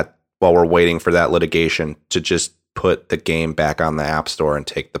 while we're waiting for that litigation, to just put the game back on the App Store and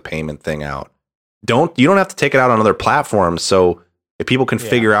take the payment thing out. You don't have to take it out on other platforms, so if people can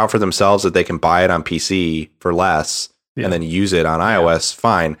figure out for themselves that they can buy it on PC for less and then use it on iOS,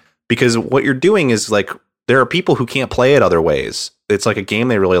 fine. Because what you're doing is like, there are people who can't play it other ways. It's like a game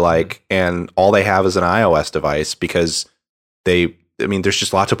they really like, and all they have is an iOS device because there's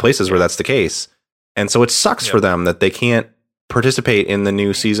just lots of places where that's the case. And so it sucks for them that they can't participate in the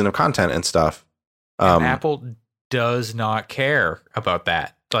new season of content and stuff. And Apple does not care about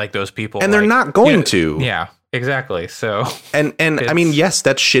that. Like those people. And they're not going to. Yeah, exactly. So, and I mean, yes,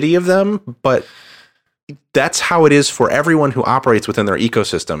 that's shitty of them, but that's how it is for everyone who operates within their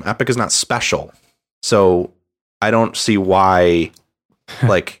ecosystem. Epic is not special. So I don't see why,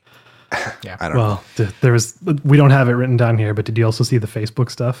 like, yeah. I don't know. Well, we don't have it written down here, but did you also see the Facebook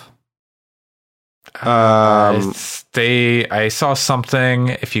stuff? I saw something,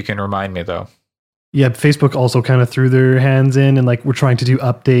 if you can remind me though. Yeah, Facebook also kind of threw their hands in and like we're trying to do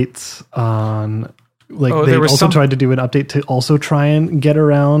updates on they also tried to do an update to also try and get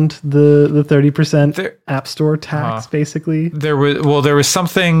around the 30% App Store tax basically. There was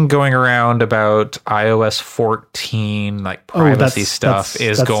something going around about iOS 14 like privacy stuff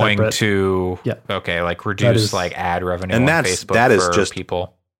is going separate. To like reduce like ad revenue and on Facebook that is for just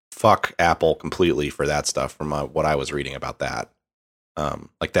people. Fuck Apple completely for that stuff from what I was reading about that.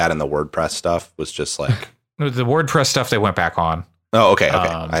 Like that and the WordPress stuff was just like the WordPress stuff they went back on. Oh, okay.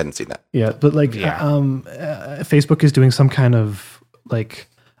 I hadn't seen that. Yeah, but like Facebook is doing some kind of like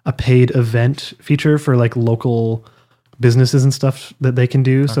a paid event feature for like local businesses and stuff that they can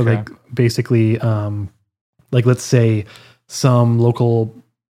do. So like basically like let's say some local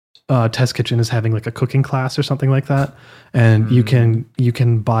test kitchen is having like a cooking class or something like that, and you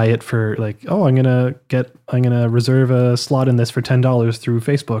can buy it for like, oh, I'm gonna reserve a slot in this for $10 through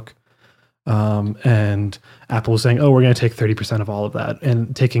Facebook, and Apple was saying, oh, we're gonna take 30% of all of that,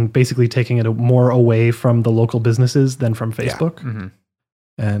 and basically taking it more away from the local businesses than from Facebook,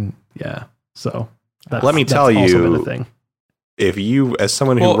 and so let me tell you, a thing. If you, as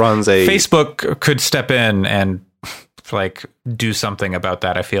someone who runs Facebook could step in and like do something about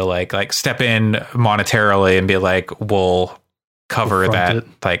that. I feel like step in monetarily and be like, we'll cover that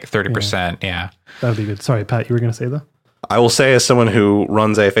like 30%. Yeah. That would be good. Sorry, Pat, you were going to say that? I will say, as someone who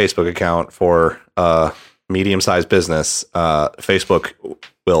runs a Facebook account for medium-sized business, Facebook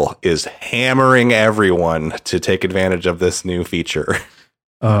is hammering everyone to take advantage of this new feature.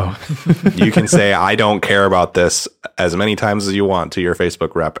 Oh, you can say, I don't care about this as many times as you want to your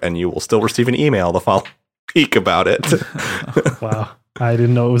Facebook rep, and you will still receive an email the following week about it. Wow. I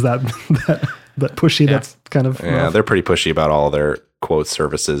didn't know it was that pushy. Yeah. That's kind of rough. They're pretty pushy about all their quote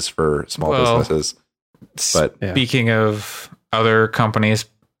services for small businesses. But speaking of other companies,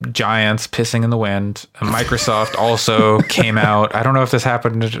 giants pissing in the wind, Microsoft also came out. I don't know if this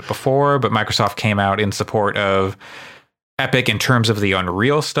happened before, but Microsoft came out in support of Epic in terms of the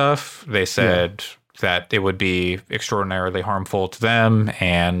Unreal stuff. They said that it would be extraordinarily harmful to them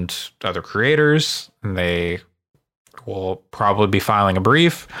and other creators. And they will probably be filing a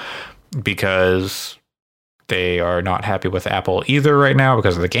brief because they are not happy with Apple either right now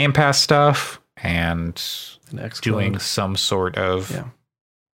because of the Game Pass stuff and doing some sort of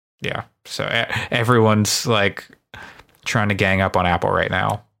So everyone's like trying to gang up on Apple right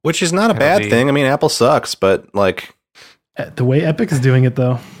now, which is not a bad thing. I mean, Apple sucks, but like The way Epic is doing it,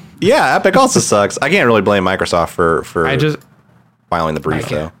 though. Yeah, Epic also sucks. I can't really blame Microsoft for filing the brief,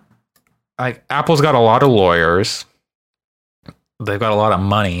 though. Apple's got a lot of lawyers. They've got a lot of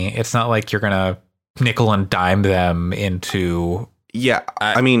money. It's not like you're gonna nickel and dime them into. Yeah,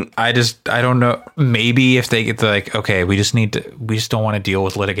 I don't know. Maybe if they get to like, okay, we just don't want to deal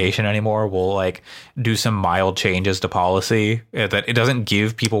with litigation anymore. We'll like do some mild changes to policy that it doesn't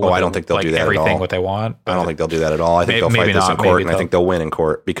give people. I don't think they'll do that everything at all. What they want. I don't think they'll do that at all. I think they'll fight this in court, and I think they'll win in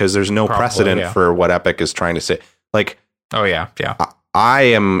court because there's no precedent for what Epic is trying to say. Like, oh yeah. I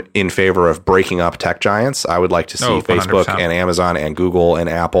am in favor of breaking up tech giants. I would like to see Facebook 100%. and Amazon and Google and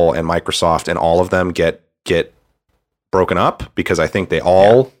Apple and Microsoft and all of them get broken up because I think they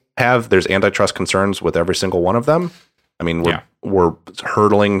all there's antitrust concerns with every single one of them. I mean, we're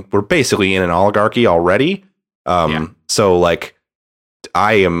basically in an oligarchy already. So like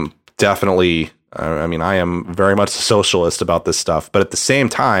I am definitely, I am very much a socialist about this stuff, but at the same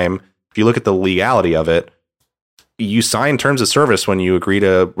time, if you look at the legality of it, you sign terms of service when you agree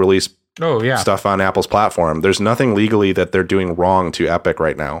to release stuff on Apple's platform. There's nothing legally that they're doing wrong to Epic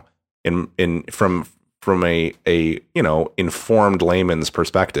right now from a informed layman's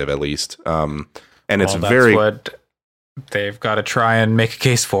perspective, at least. And it's very what they've got to try and make a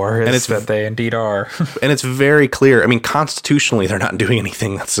case for, and it's that they indeed are. And it's very clear. I mean, constitutionally, they're not doing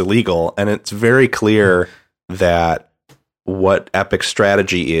anything that's illegal. And it's very clear that what Epic's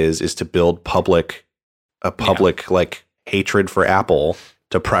strategy is to build public like hatred for Apple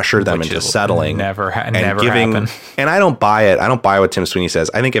to pressure them into settling. Never happen. And I don't buy it. I don't buy what Tim Sweeney says.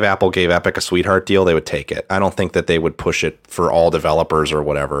 I think if Apple gave Epic a sweetheart deal, they would take it. I don't think that they would push it for all developers or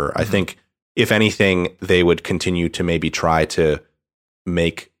whatever. Mm-hmm. I think if anything, they would continue to maybe try to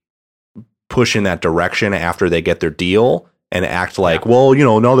push in that direction after they get their deal and act like, well,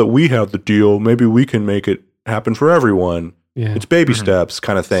 now that we have the deal, maybe we can make it happen for everyone. Yeah. It's baby steps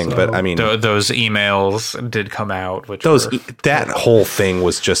kind of thing. So, but I mean, those emails did come out, which that whole thing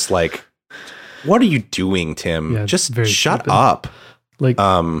was just like, what are you doing, Tim? Yeah, just shut up. Like,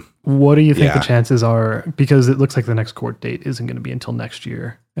 what do you think the chances are? Because it looks like the next court date isn't going to be until next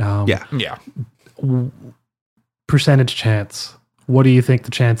year. Percentage chance. What do you think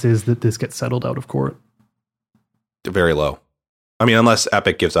the chance is that this gets settled out of court? Very low. I mean, unless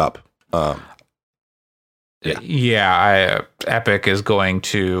Epic gives up. Epic is going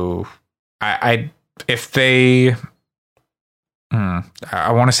to. I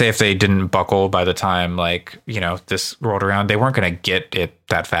want to say if they didn't buckle by the time this rolled around, they weren't going to get it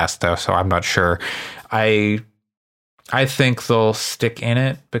that fast though. So I'm not sure. I think they'll stick in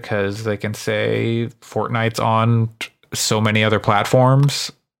it because they can say Fortnite's on so many other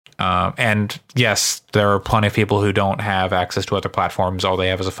platforms. And yes, there are plenty of people who don't have access to other platforms. All they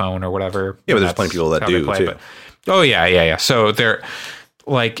have is a phone or whatever. Yeah, but there's plenty of people that do too. Yeah. So they're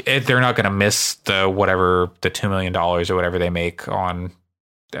not going to miss the $2 million or whatever they make on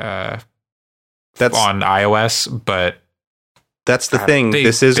iOS. But that's the thing.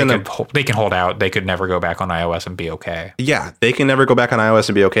 They can hold out. They could never go back on iOS and be okay. Yeah, they can never go back on iOS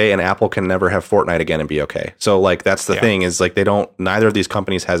and be okay, and Apple can never have Fortnite again and be okay. So that's the thing is neither of these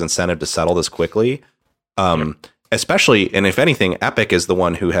companies has incentive to settle this quickly. Especially, and if anything, Epic is the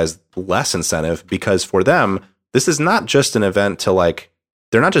one who has less incentive because for them, this is not just an event to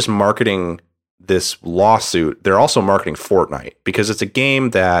they're not just marketing this lawsuit. They're also marketing Fortnite because it's a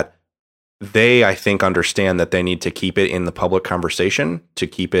game that they, I think, understand that they need to keep it in the public conversation to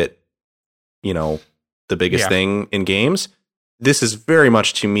keep it, the biggest thing in games. This is very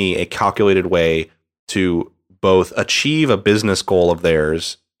much, to me, a calculated way to both achieve a business goal of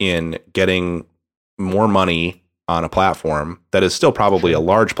theirs in getting more money on a platform that is still probably a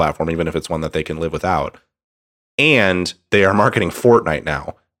large platform, even if it's one that they can live without. And they are marketing Fortnite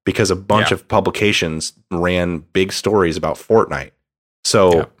now because a bunch of publications ran big stories about Fortnite.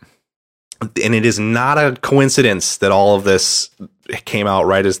 So... And it is not a coincidence that all of this came out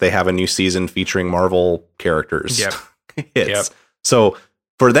right as they have a new season featuring Marvel characters. So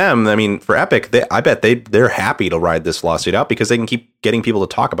for them, I mean, for Epic, I bet they're happy to ride this lawsuit out because they can keep getting people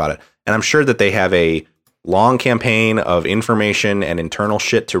to talk about it. And I'm sure that they have a long campaign of information and internal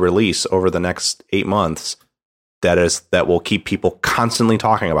shit to release over the next 8 months that will keep people constantly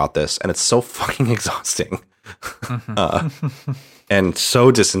talking about this. And it's so fucking exhausting. And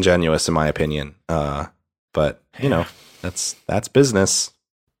so disingenuous, in my opinion. But that's business.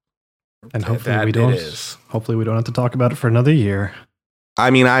 And hopefully we don't have to talk about it for another year. I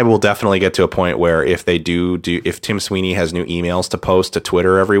mean, I will definitely get to a point where if they if Tim Sweeney has new emails to post to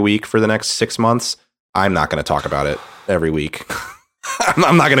Twitter every week for the next 6 months, I'm not going to talk about it every week.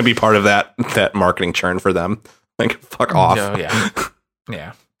 I'm not going to be part of that marketing churn for them. Like, fuck off.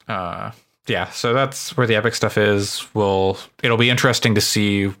 No, yeah. So that's where the Epic stuff is. It'll be interesting to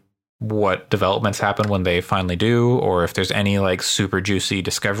see what developments happen when they finally do, or if there's any like super juicy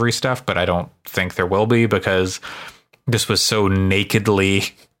discovery stuff, but I don't think there will be, because this was so nakedly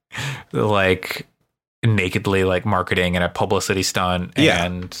like marketing and a publicity stunt.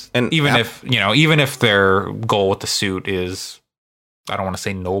 And even if their goal with the suit is, I don't want to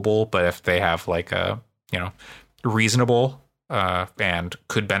say noble, but if they have like a, reasonable and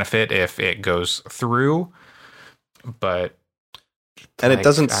could benefit if it goes through, but it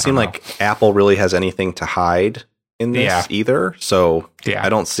doesn't seem like Apple really has anything to hide in this either. So I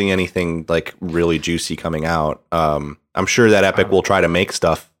don't see anything like really juicy coming out. I'm sure that Epic will try to make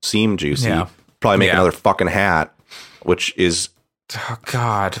stuff seem juicy. Yeah. Probably make another fucking hat, which is... Oh,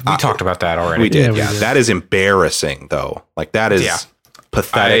 God. We talked about that already. We did, yeah. That is embarrassing, though. Like, that is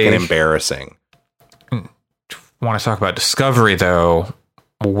pathetic and embarrassing. Want to talk about Discovery, though.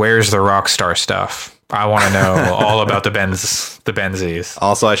 Where's the Rockstar stuff? I want to know all about the Benzies.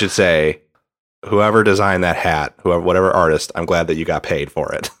 Also, I should say, whoever designed that hat, whatever artist, I'm glad that you got paid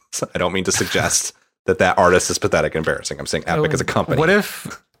for it. So I don't mean to suggest that artist is pathetic and embarrassing. I'm saying Epic as a company. What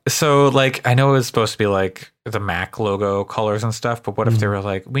if... So, like, I know it's supposed to be, like, the Mac logo colors and stuff, but what if they were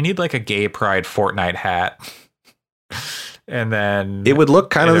like, we need, like, a gay pride Fortnite hat? And then... It would look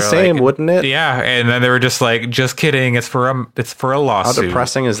kind of the same, like, wouldn't it? Yeah, and then they were just like, just kidding, it's for a lawsuit. How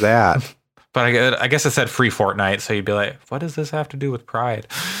depressing is that? But I guess it said free Fortnite, so you'd be like, what does this have to do with pride?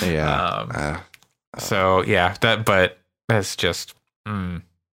 Yeah. So, yeah, but that's just...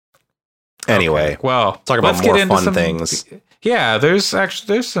 Anyway, okay. Well, talk about more fun things. Yeah, there's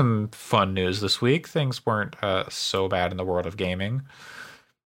some fun news this week. Things weren't so bad in the world of gaming.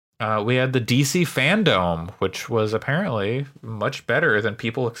 We had the DC Fandom, which was apparently much better than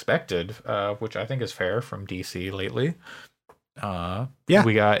people expected, which I think is fair from DC lately.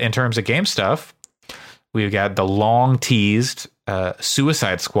 We got, in terms of game stuff, we've got the long teased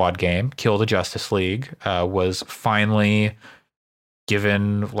Suicide Squad game, Kill the Justice League, was finally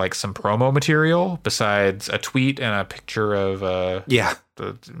given like some promo material besides a tweet and a picture of the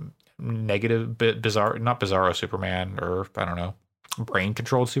negative not Bizarro Superman, or I don't know, brain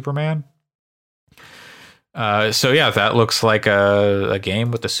controlled Superman. So yeah, that looks like a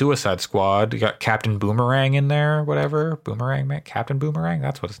game with the Suicide Squad. You got Captain Boomerang in there, whatever. Boomerang Man, Captain Boomerang,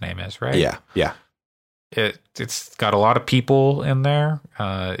 that's what his name is, right? Yeah. It's got a lot of people in there.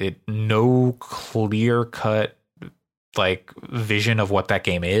 No clear cut like vision of what that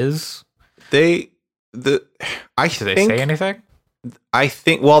game is. Did they say anything? I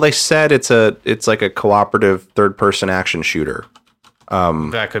think, well, they said it's like a cooperative third person action shooter.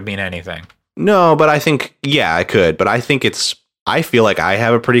 That could mean anything. No, but I think, yeah, I could, but I think I feel like I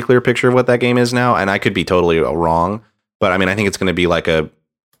have a pretty clear picture of what that game is now, and I could be totally wrong, but I mean, I think it's going to be like a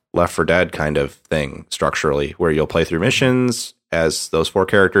Left 4 Dead kind of thing structurally, where you'll play through missions as those 4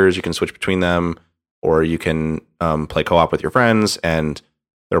 characters, you can switch between them, or you can play co-op with your friends, and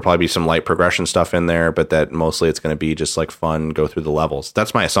there'll probably be some light progression stuff in there, but that mostly it's going to be just like fun, go through the levels.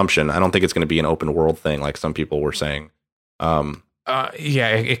 That's my assumption. I don't think it's going to be an open world thing like some people were saying. A lot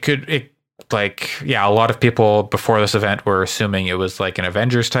of people before this event were assuming it was like an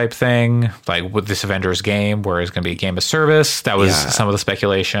Avengers type thing, like with this Avengers game where it's going to be a game of service. That was some of the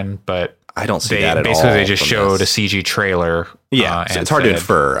speculation, but I don't see that at all. Basically, they just showed a CG trailer. Yeah, so it's hard to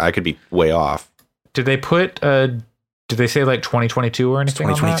infer. I could be way off. Did they put? Did they say like 2022 or anything?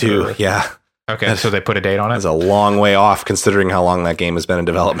 2022. On that, yeah. Okay, so they put a date on it. It's a long way off considering how long that game has been in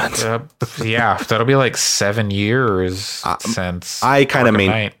development. That'll be like 7 years since. I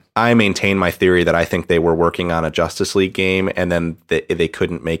maintain my theory that I think they were working on a Justice League game, and then they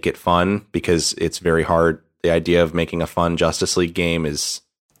couldn't make it fun because it's very hard. The idea of making a fun Justice League game is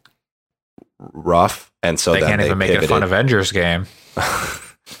rough, and so they can't even make a fun Avengers game.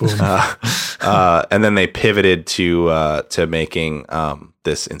 And then they pivoted to making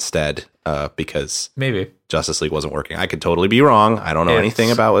this instead because maybe Justice League wasn't working. I could totally be wrong. I don't know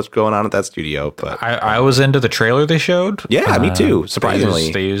anything about what's going on at that studio, but I was into the trailer they showed. Yeah, me too.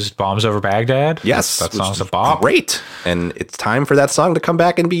 Surprisingly, they used Bombs Over Baghdad. Yes, that song's a bop. Great, and it's time for that song to come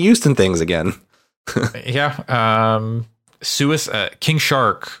back and be used in things again. King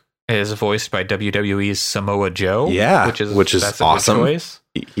Shark is voiced by WWE's Samoa Joe. Yeah, which is awesome. Choice.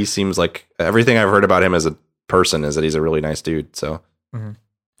 He seems like, everything I've heard about him as a person is that he's a really nice dude. So,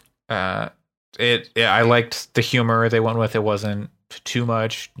 I liked the humor they went with. It wasn't too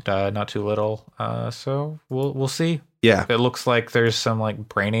much, not too little. So we'll see. Yeah, it looks like there's some like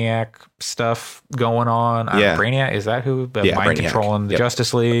Brainiac stuff going on. Yeah, Brainiac, is that who? Mind Brainiac. controlling the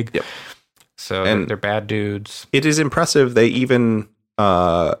Justice League. Yep. So And they're bad dudes. it is impressive. They even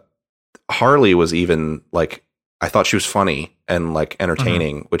Harley was even like, I thought she was funny and like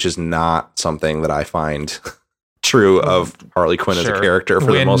entertaining, which is not something that I find true of Harley Quinn as a character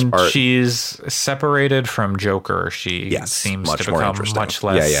for the most part. She's separated from Joker, she seems much to more become interesting. much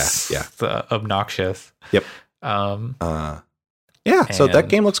less Yeah. obnoxious. Yep. So that And-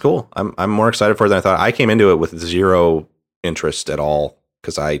 game looks cool. I'm more excited for it than I thought. I came into it with zero interest at all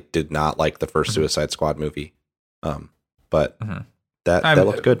because I did not like the first Suicide Squad movie. But that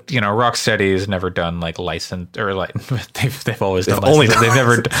looked good. You know, Rocksteady's never done like licensed or like they've always done only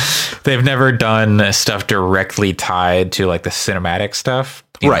licensed. They've never done stuff directly tied to like the cinematic stuff.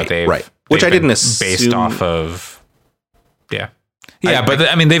 Right. Which I didn't based assume. off of. But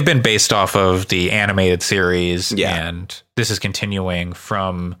they've been based off of the animated series, and this is continuing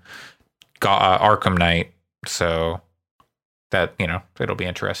from Arkham Knight. So that, you know, it'll be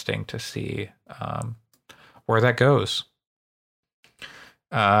interesting to see where that goes.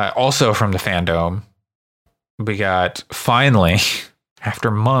 Also from the fandom, we got finally, after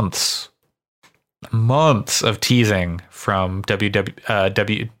months of teasing from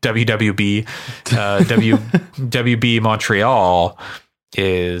WWB WB Montreal,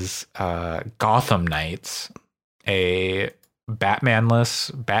 is Gotham Knights, a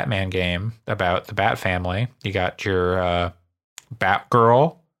Batmanless Batman game about the Bat family. You got your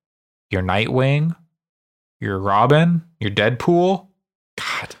Batgirl, your Nightwing, your Robin, your Deadpool.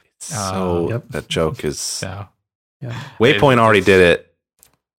 God, that joke is. Yeah. Waypoint already did it.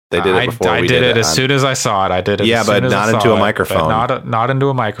 They did it before I we did it. As on- soon as I saw it, I did it. Yeah, as soon but as I not saw into a it, microphone. but not into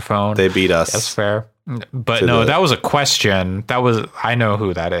a microphone. They beat us. That's fair. But To no, the- that was a question. I know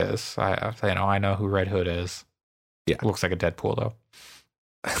who that is. I know who Red Hood is. Yeah. Looks like a Deadpool though.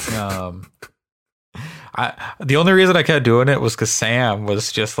 The only reason I kept doing it was because Sam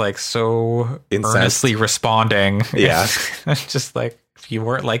was just like so Incensed. earnestly responding. Yeah. Just like, if you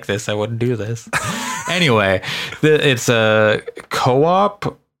weren't like this, I wouldn't do this. Anyway, it's a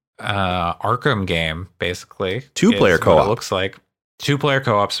co-op Arkham game, basically. 2-player is what co-op. it looks like 2-player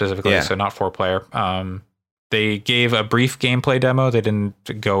co-op specifically, Yeah. so not 4-player. They gave a brief gameplay demo. They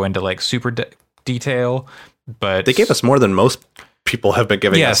didn't go into like super detail, but They gave us more than most people have been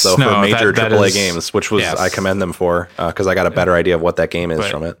giving us, though, for major AAA games, which was I commend them for, because I got a better idea of what that game is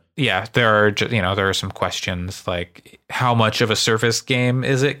from it. Yeah, there are some questions like, how much of a surface game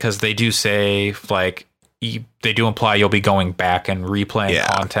is it? Because they do say like they do imply you'll be going back and replaying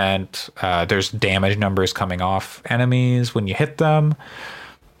content. There's damage numbers coming off enemies when you hit them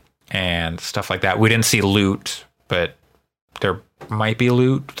and stuff like that. We didn't see loot, but there might be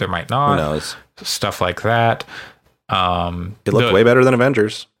loot. There might not. Who knows? Stuff like that. It looked way better than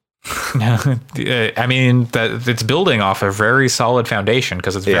Avengers. I mean, that it's building off a very solid foundation,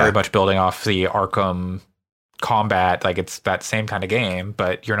 because it's very much building off the Arkham combat. Like, it's that same kind of game,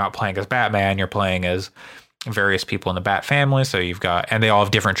 but you're not playing as Batman. You're playing as various people in the Bat family. So you've got, and they all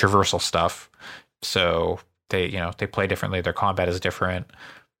have different traversal stuff. So they play differently. Their combat is different.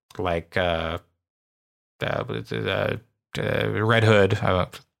 Like Red Hood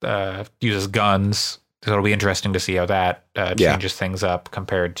uses guns. So it'll be interesting to see how that changes things up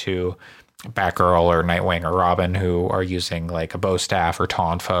compared to Batgirl or Nightwing or Robin, who are using like a bow staff or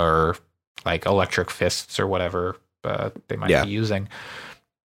tonfa or like electric fists or whatever they might be using.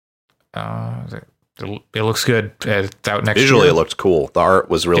 It looks good. It's out next Visually, year. it looked cool. The art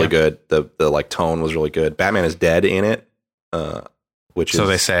was really good. The like tone was really good. Batman is dead in it, which so is,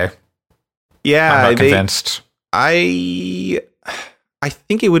 they say. Yeah, I'm not convinced. I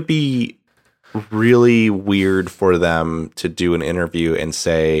think it would be really weird for them to do an interview and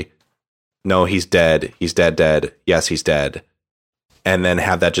say, no, he's dead. He's dead. Yes, he's dead. And then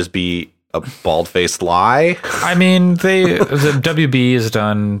have that just be a bald-faced lie. I mean, the WB has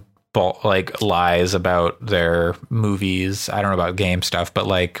done like lies about their movies. I don't know about game stuff, but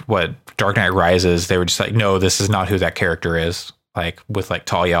like what Dark Knight Rises, they were just like, no, this is not who that character is. Like with like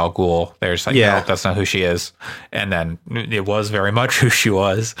Talia al Ghul, they're just like, no, that's not who she is. And then it was very much who she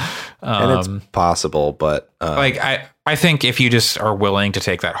was. And it's possible, but like I think if you just are willing to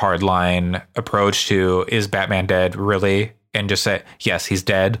take that hard line approach to, is Batman dead really, and just say yes, he's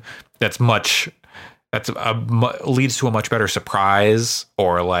dead, leads to a much better surprise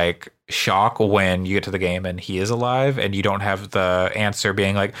or like shock when you get to the game and he is alive, and you don't have the answer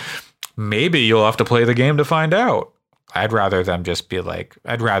being like, maybe you'll have to play the game to find out. I'd rather them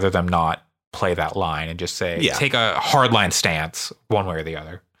not play that line and just say, take a hardline stance one way or the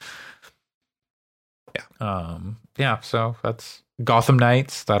other. So that's Gotham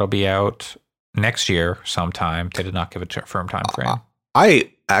Knights. That'll be out next year sometime. They did not give a firm time frame.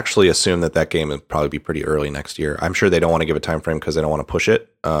 I actually assume that game would probably be pretty early next year. I'm sure they don't want to give a time frame because they don't want to push it.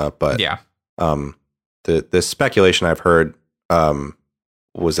 But yeah, the speculation I've heard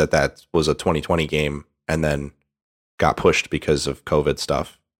was that was a 2020 game and then got pushed because of COVID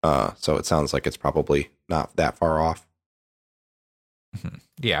stuff. So it sounds like it's probably not that far off.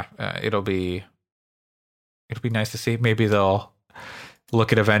 Yeah, it'll be nice to see. Maybe they'll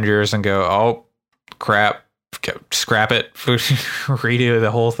look at Avengers and go, "Oh, crap, scrap it, redo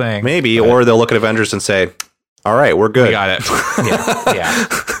the whole thing." Maybe, or they'll look at Avengers and say, "All right, we're good. We got it."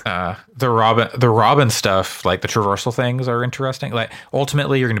 Yeah. The Robin stuff, like the traversal things, are interesting. Like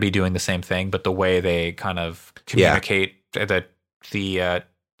ultimately, you're going to be doing the same thing, but the way they kind of communicate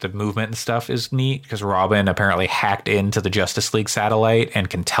the movement and stuff is neat because Robin apparently hacked into the Justice League satellite and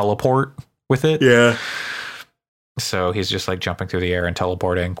can teleport with it. Yeah. So he's just like jumping through the air and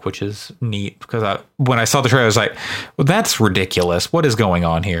teleporting, which is neat because when I saw the trailer, I was like, well, that's ridiculous. What is going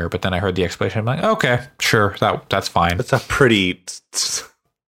on here? But then I heard the explanation. I'm like, okay, sure. That's fine. It's a pretty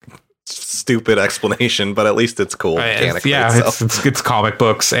stupid explanation, but at least it's cool. It's comic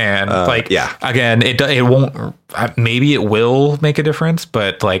books and again, it won't, maybe it will make a difference,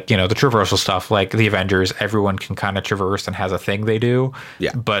 but like, the traversal stuff, like the Avengers, everyone can kind of traverse and has a thing they do.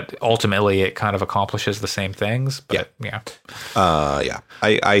 Yeah. But ultimately it kind of accomplishes the same things. But it's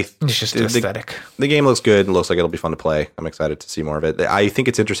just aesthetic. The game looks good and looks like it'll be fun to play. I'm excited to see more of it. I think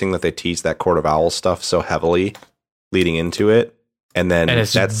it's interesting that they teased that Court of Owls stuff so heavily leading into it. And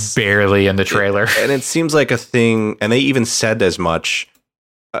that's barely in the trailer. And it seems like a thing. And they even said as much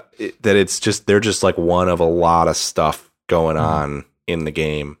that they're just like one of a lot of stuff going on in the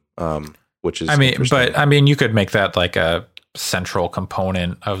game, which is, you could make that like a central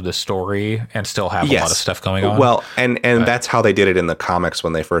component of the story and still have a lot of stuff going on. Well, and that's how they did it in the comics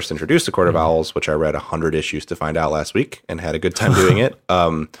when they first introduced the Court of Owls, which I read 100 issues to find out last week and had a good time doing it.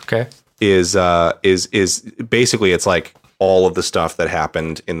 Okay. Is basically it's like all of the stuff that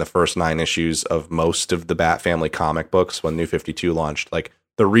happened in the first 9 issues of most of the Bat Family comic books when New 52 launched. Like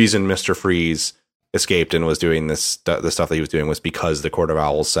the reason Mr. Freeze escaped and was doing the stuff that he was doing was because the Court of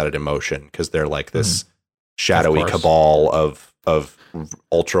Owls set it in motion, because they're like this shadowy cabal of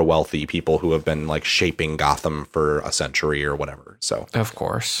ultra wealthy people who have been like shaping Gotham for a century or whatever. So of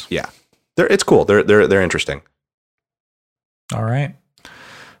course, it's cool. They're interesting. All right.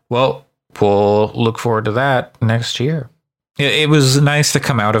 Well, we'll look forward to that next year. It was nice to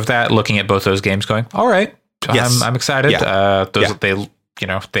come out of that looking at both those games going, all right, I'm excited.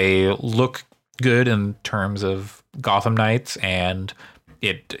 They look good in terms of Gotham Knights, and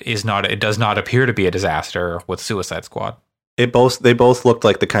it does not appear to be a disaster with Suicide Squad. They both looked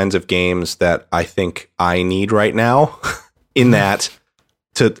like the kinds of games that I think I need right now in that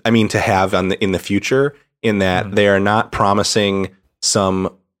to have in the future, in that they are not promising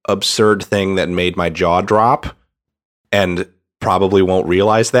some absurd thing that made my jaw drop and probably won't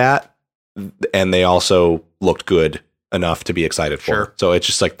realize that. And they also looked good enough to be excited for. Sure. So it's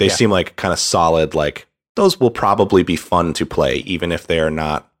just like, they seem like kind of solid, like those will probably be fun to play, even if they are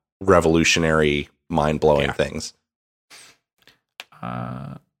not revolutionary, mind-blowing things.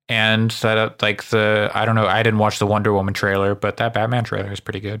 And that, I don't know, I didn't watch the Wonder Woman trailer, but that Batman trailer is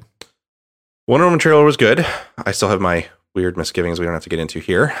pretty good. Wonder Woman trailer was good. I still have my weird misgivings we don't have to get into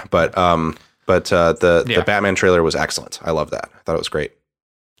here, but the Batman trailer was excellent. I love that. I thought it was great.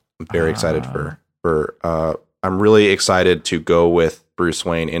 I'm very excited I'm really excited to go with Bruce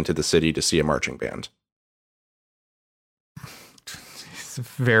Wayne into the city to see a marching band. It's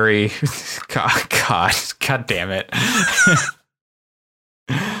very God damn it.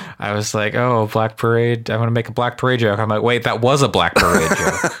 I was like, oh, Black Parade. I want to make a Black Parade joke. I'm like, wait, that was a Black Parade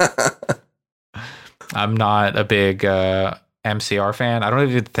joke. I'm not a big MCR fan. I don't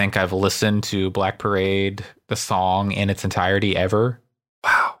even think I've listened to Black Parade, the song in its entirety ever.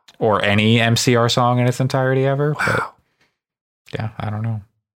 Wow. Or any MCR song in its entirety ever. Wow. But, yeah, I don't know.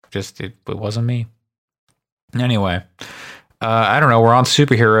 Just, it wasn't me. Anyway, I don't know. We're on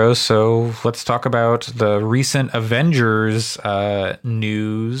superheroes, so let's talk about the recent Avengers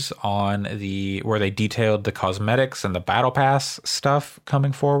news on where they detailed the cosmetics and the Battle Pass stuff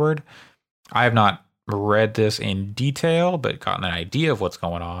coming forward. I have not read this in detail, but gotten an idea of what's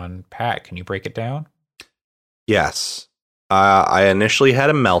going on. Pat, can you break it down? Yes. I initially had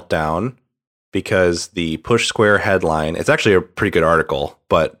a meltdown because the Push Square headline, it's actually a pretty good article,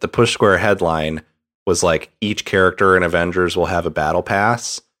 but the Push Square headline was like, each character in Avengers will have a battle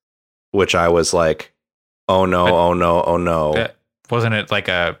pass, which I was like, oh no. Wasn't it like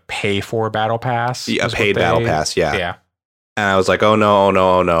a pay for battle pass? Yeah, a paid battle pass, yeah. And I was like, oh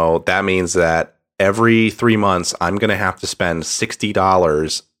no. That means that every 3 months, I'm going to have to spend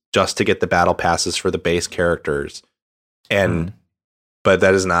 $60 just to get the battle passes for the base characters. And, but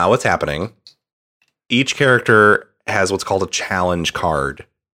that is not what's happening. Each character has what's called a challenge card,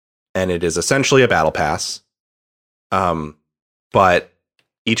 and it is essentially a battle pass. But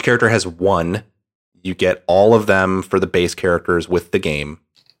each character has one. You get all of them for the base characters with the game.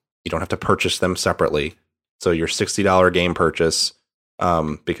 You don't have to purchase them separately. So your $60 game purchase,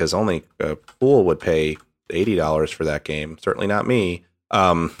 because only a fool would pay $80 for that game. Certainly not me.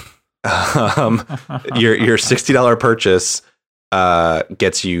 Your $60 purchase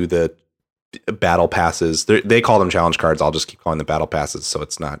gets you the battle passes. They call them challenge cards. I'll just keep calling them battle passes so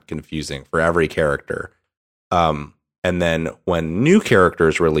it's not confusing for every character. And then when new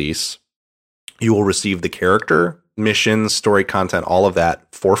characters release, you will receive the character, missions, story content, all of that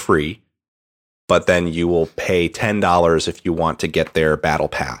for free. But then you will pay $10 if you want to get their battle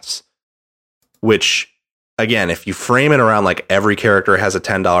pass. Which, again, if you frame it around like every character has a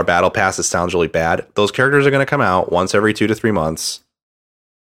 $10 battle pass, it sounds really bad. Those characters are going to come out once every 2 to 3 months.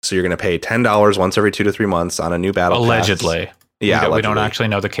 So you're going to pay $10 once every 2 to 3 months on a new battle pass. Allegedly. Yeah, we don't actually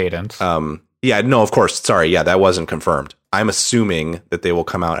know the cadence. Yeah, no, of course. Sorry. Yeah, that wasn't confirmed. I'm assuming that they will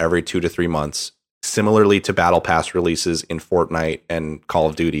come out every 2 to 3 months, similarly to battle pass releases in Fortnite and Call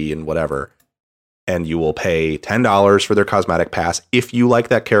of Duty and whatever. And you will pay $10 for their cosmetic pass if you like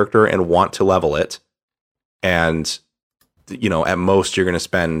that character and want to level it. And, you know, at most you're going to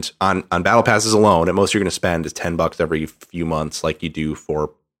spend on battle passes alone. At most you're going to spend $10 every few months, like you do for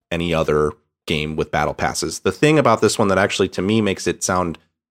any other game with battle passes. The thing about this one that actually to me makes it sound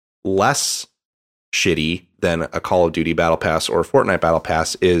less shitty than a Call of Duty battle pass or a Fortnite battle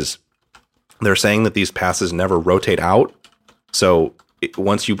pass is they're saying that these passes never rotate out. So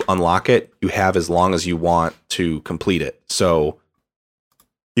once you unlock it, you have as long as you want to complete it. So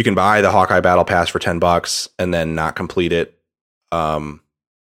you can buy the Hawkeye battle pass for $10 and then not complete it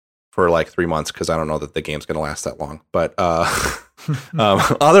for like 3 months, because I don't know that the game's going to last that long. But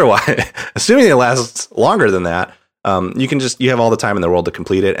otherwise, assuming it lasts longer than that, you have all the time in the world to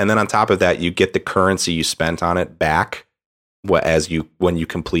complete it. And then on top of that, you get the currency you spent on it back when you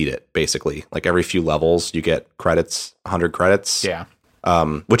complete it, basically. Like every few levels, you get credits, 100 credits. Yeah.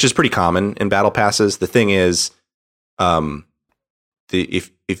 Which is pretty common in battle passes. The thing is,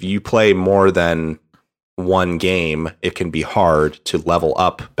 if you play more than one game, it can be hard to level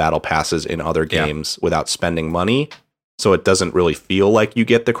up battle passes in other games without spending money. So it doesn't really feel like you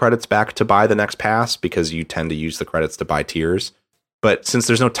get the credits back to buy the next pass, because you tend to use the credits to buy tiers. But since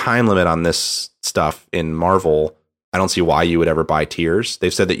there's no time limit on this stuff in Marvel, I don't see why you would ever buy tiers.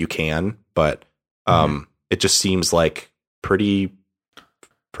 They've said that you can, but it just seems like pretty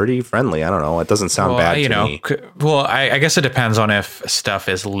friendly. I don't know. It doesn't sound bad to me. Well, I guess it depends on if stuff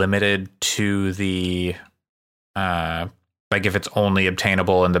is limited to the like if it's only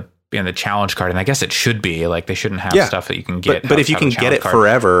obtainable in the challenge card, and I guess it should be like they shouldn't have stuff that you can get. But if you can get it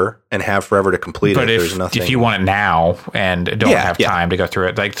forever and have forever to complete it, there's nothing. If you want it now and don't have time to go through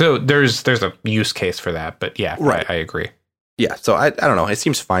it, like so there's a use case for that. But yeah, right. I agree. Yeah, so I don't know. It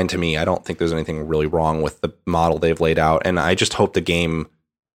seems fine to me. I don't think there's anything really wrong with the model they've laid out, and I just hope the game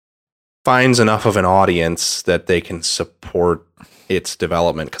finds enough of an audience that they can support its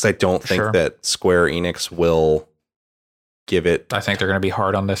development, because I don't think that Square Enix will give it. I think they're going to be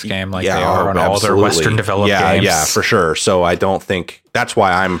hard on this game, like they are on all their Western developed games. Yeah, for sure. So I don't think that's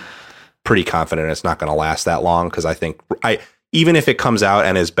why I'm pretty confident it's not going to last that long, because I think even if it comes out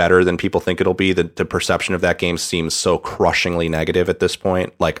and is better than people think it'll be, the perception of that game seems so crushingly negative at this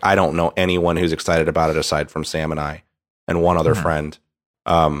point. Like I don't know anyone who's excited about it aside from Sam and I and one other friend.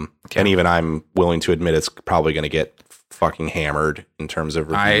 And even I'm willing to admit it's probably going to get fucking hammered in terms of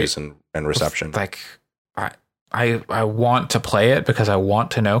reviews and reception. Like I want to play it because I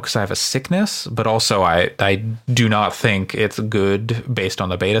want to know, because I have a sickness, but also I do not think it's good based on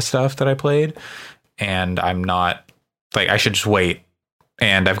the beta stuff that I played, and I'm not like, I should just wait.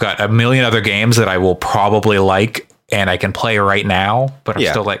 And I've got a million other games that I will probably like and I can play right now, but I'm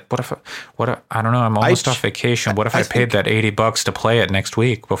still like, what if I don't know, I'm almost off vacation. What if I paid that $80 to play it next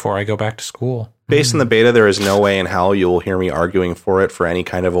week before I go back to school? Based on the beta, there is no way in hell you'll hear me arguing for it for any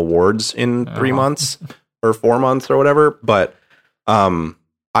kind of awards in 3 months or 4 months or whatever. But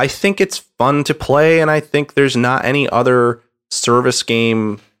I think it's fun to play, and I think there's not any other service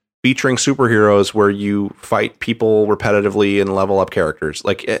game featuring superheroes where you fight people repetitively and level up characters.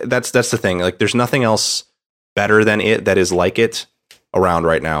 Like that's the thing. Like there's nothing else better than it that is like it around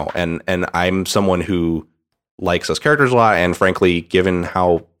right now. And I'm someone who likes those characters a lot. And frankly, given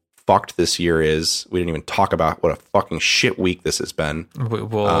how fucked this year is. We didn't even talk about what a fucking shit week this has been.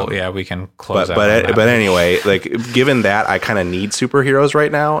 We can close out. But anyway, like given that, I kind of need superheroes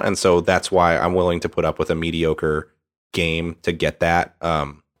right now, and so that's why I'm willing to put up with a mediocre game to get that.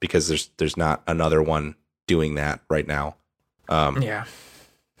 Because there's not another one doing that right now.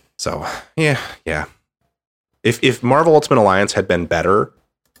 So yeah. If Marvel Ultimate Alliance had been better,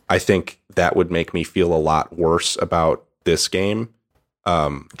 I think that would make me feel a lot worse about this game.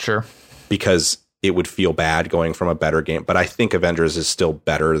 Sure. Because it would feel bad going from a better game. But I think Avengers is still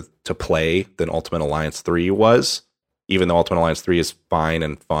better to play than Ultimate Alliance 3 was, even though Ultimate Alliance 3 is fine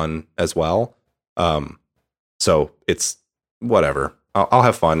and fun as well. So it's whatever. I'll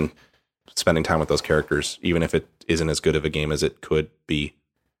have fun spending time with those characters, even if it isn't as good of a game as it could be.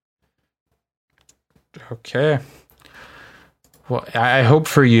 Okay. Well, I hope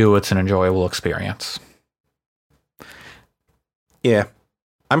for you it's an enjoyable experience. Yeah.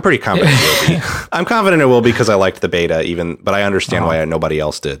 I'm pretty confident it will be. I'm confident it will be because I liked the beta but I understand why nobody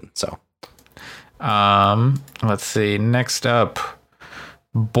else did. So, let's see. Next up,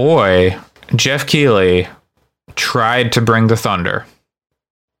 boy, Jeff Keighley tried to bring the thunder.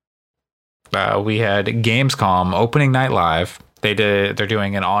 We had Gamescom opening night live. They're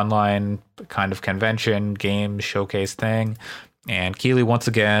doing an online kind of convention game showcase thing, and Keighley once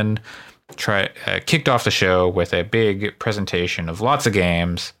again kicked off the show with a big presentation of lots of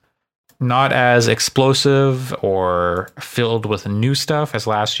games, not as explosive or filled with new stuff as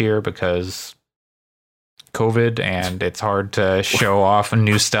last year because COVID and it's hard to show off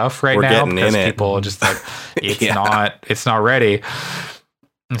new stuff right now because people are just like it's not ready.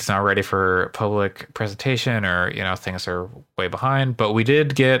 It's not ready for public presentation, or things are way behind. But we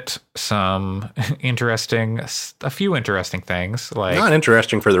did get a few interesting things. Like not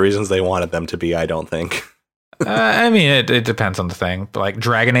interesting for the reasons they wanted them to be. I don't think. I mean, it depends on the thing. But like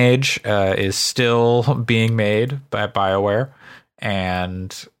Dragon Age is still being made by BioWare,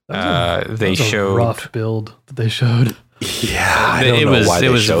 and they showed a rough build that they showed. Yeah, I don't know why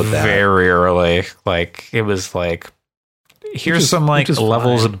they showed that very early. Like it was like. Here's some like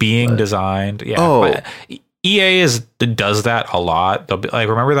levels being designed. Yeah. EA does that a lot. They'll be like,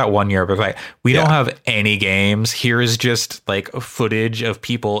 remember that one year, but like, we don't have any games. Here is just like footage of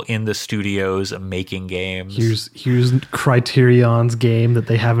people in the studios making games. Here's Criterion's game that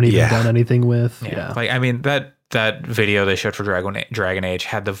they haven't even done anything with. Yeah. Like, I mean, that video they showed for Dragon Age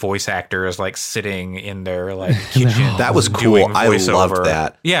had the voice actors like sitting in their like kitchen. That was cool. I loved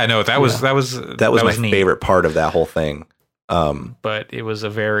that. Yeah, no, that was my favorite part of that whole thing. But it was a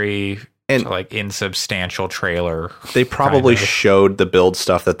very like insubstantial trailer. They probably showed the build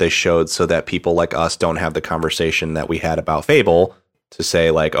stuff that they showed so that people like us don't have the conversation that we had about Fable to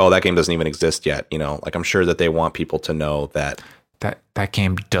say like, oh, that game doesn't even exist yet. Like I'm sure that they want people to know that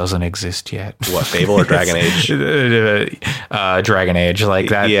game doesn't exist yet. What, Fable or Dragon Age? Dragon Age, like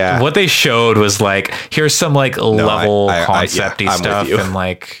that. Yeah. What they showed was like, here's some like level concept-y stuff, and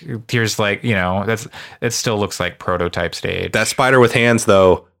like here's like it still looks like prototype stage. That spider with hands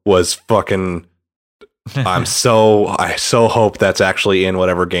though was fucking. I so hope that's actually in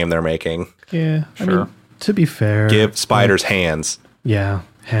whatever game they're making. Yeah, sure. I mean, to be fair, give spiders hands. Yeah,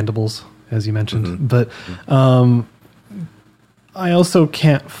 handables as you mentioned, but I also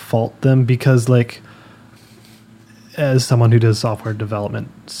can't fault them because, like, as someone who does software development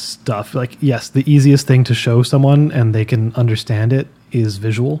stuff, like, yes, the easiest thing to show someone and they can understand it is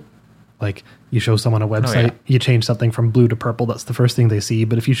visual. Like, you show someone a website, you change something from blue to purple, that's the first thing they see.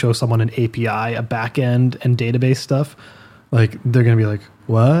 But if you show someone an API, a backend, and database stuff, like, they're going to be like,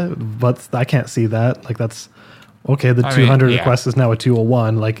 what? I can't see that. Like, that's, okay, the 200 request is now a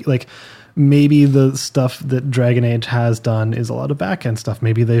 201. Like, maybe the stuff that Dragon Age has done is a lot of backend stuff.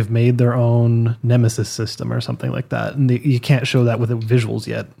 Maybe they've made their own Nemesis system or something like that. And you can't show that with the visuals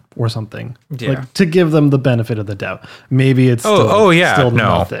yet or something. Yeah. Like, to give them the benefit of the doubt. Maybe it's still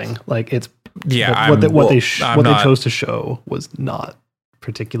nothing. Like, it's what they chose to show was not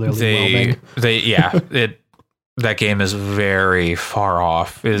particularly whelming. That game is very far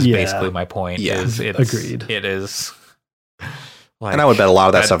off is basically my point. Yeah, agreed. It is... Like, and I would bet a lot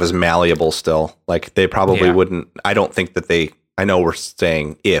of that stuff is malleable still. Like they probably wouldn't. I don't think that I know we're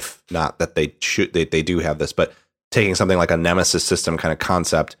saying if not that they do have this, but taking something like a Nemesis system kind of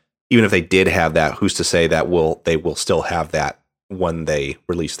concept, even if they did have that, who's to say that they will still have that when they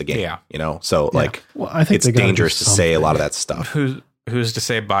release the game? Yeah. So like, I think it's dangerous to say a lot of that stuff. Who's to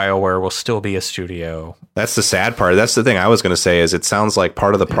say BioWare will still be a studio? That's the sad part. That's the thing I was going to say is it sounds like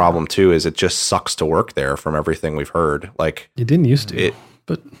part of the problem too is it just sucks to work there from everything we've heard. Like it didn't used to,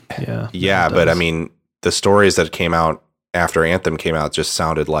 but but I mean the stories that came out after Anthem came out just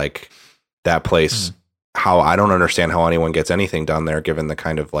sounded like that place. How I don't understand how anyone gets anything done there, given the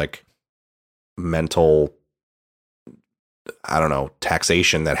kind of like mental, I don't know,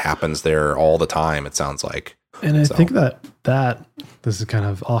 taxation that happens there all the time. It sounds like. And I think that this is kind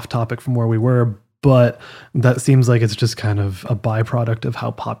of off topic from where we were, but that seems like it's just kind of a byproduct of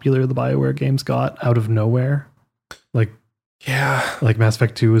how popular the BioWare games got out of nowhere. Like Mass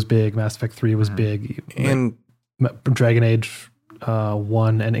Effect 2 was big, Mass Effect 3 was big, and Dragon Age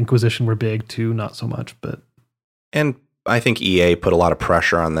 1 and Inquisition were big, 2 not so much, but and I think EA put a lot of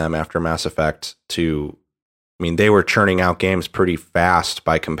pressure on them after Mass Effect to, I mean, they were churning out games pretty fast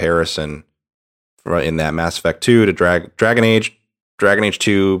by comparison in that Mass Effect 2 to Dragon Age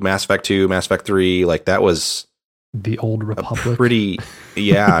 2, Mass Effect 2, Mass Effect 3, like that was the old Republic. Pretty,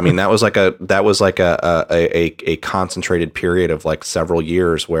 yeah. I mean, that was like a concentrated period of like several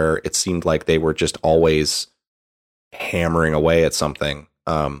years where it seemed like they were just always hammering away at something.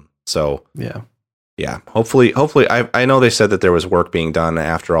 So yeah. Hopefully, I know they said that there was work being done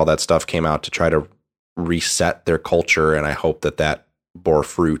after all that stuff came out to try to reset their culture, and I hope that bore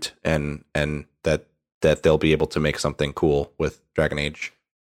fruit and that they'll be able to make something cool with Dragon Age.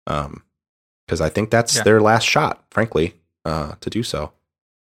 Because I think that's their last shot, frankly, to do so.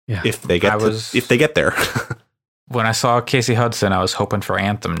 Yeah, if they get there. When I saw Casey Hudson, I was hoping for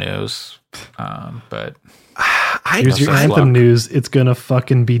Anthem news, but here's your Anthem news. It's gonna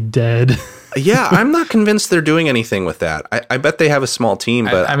fucking be dead. Yeah, I'm not convinced they're doing anything with that. I bet they have a small team,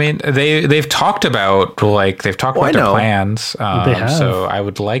 but I mean, they've talked about their plans. They have. So I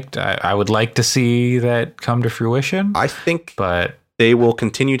would like to see that come to fruition. I think, but they will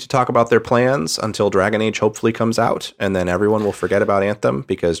continue to talk about their plans until Dragon Age hopefully comes out, and then everyone will forget about Anthem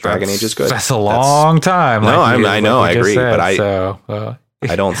because Dragon Age is good. That's a long time. No, I know, I agree, but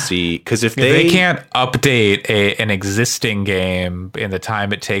I don't see, because if they can't update an existing game in the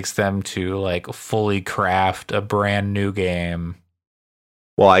time it takes them to like fully craft a brand new game.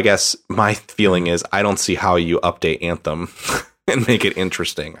 Well, I guess my feeling is I don't see how you update Anthem and make it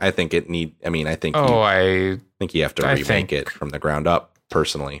interesting. I think I think you have to remake it from the ground up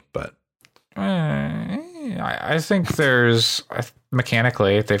personally, but I think there's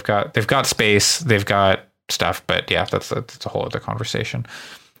mechanically they've got space, they've got stuff, but yeah, that's a whole other conversation.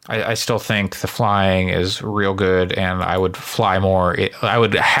 I still think the flying is real good, and I would fly more. I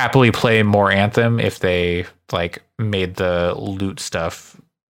would happily play more Anthem if they like made the loot stuff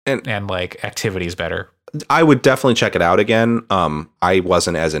and like activities better. I would definitely check it out again. I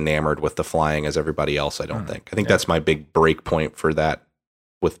wasn't as enamored with the flying as everybody else, I don't think. I think that's my big break point for that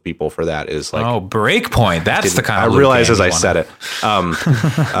with people for that is like, Breakpoint. That's the kind of I realize as I said it.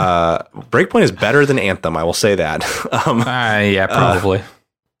 Breakpoint is better than Anthem. I will say that. Yeah, probably.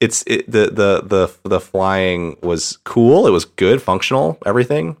 The flying was cool. It was good, functional,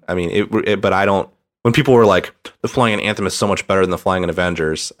 everything. I mean, but I don't. When people were like, the flying in Anthem is so much better than the flying in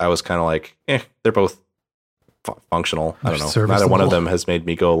Avengers, I was kind of like, they're both functional. I don't know. Serviceable. Neither one of them has made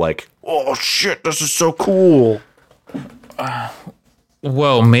me go like, oh shit, this is so cool.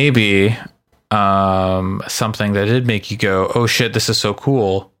 Well, maybe something that did make you go, oh shit, this is so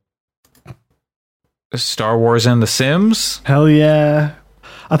cool. Star Wars and The Sims? Hell yeah.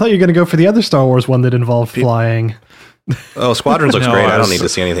 I thought you were going to go for the other Star Wars one that involved flying. Oh, Squadrons looks great. I don't need to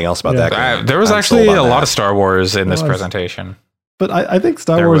see anything else about that game. There was actually a lot of Star Wars in this presentation. But I think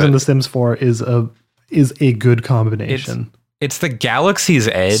Star Wars and The Sims 4 is a good combination. It's the Galaxy's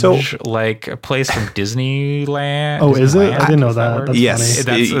Edge, like a place from Disneyland. Oh, is it? I didn't know that. That's yes,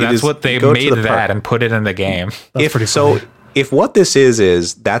 funny. That's what they made that and put it in the game. That's pretty funny. If what this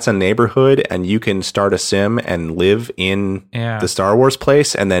is that's a neighborhood and you can start a sim and live in the Star Wars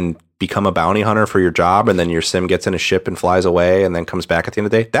place and then become a bounty hunter for your job, and then your sim gets in a ship and flies away and then comes back at the end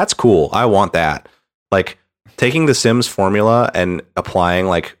of the day, that's cool. I want that. Like taking the Sims formula and applying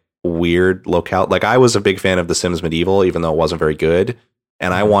like weird locale. Like I was a big fan of The Sims Medieval, even though it wasn't very good,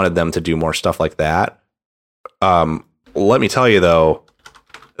 and I wanted them to do more stuff like that. Let me tell you though,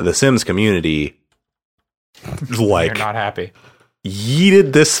 the Sims community, like, you're not happy,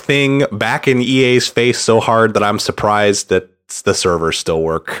 yeeted this thing back in EA's face so hard that I'm surprised that the servers still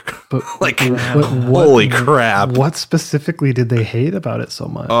work. But like, holy crap! What specifically did they hate about it so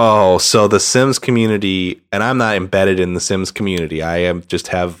much? Oh, so the Sims community, and I'm not embedded in the Sims community. I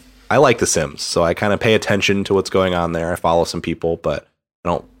like the Sims, so I kind of pay attention to what's going on there. I follow some people, but I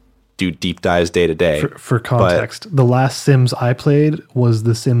don't do deep dives day to day. For context, the last Sims I played was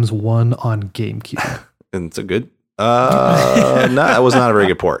The Sims 1 on GameCube. And it's a good no, that was not a very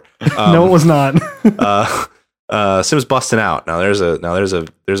good port. No, it was not. Sims busting out. Now there's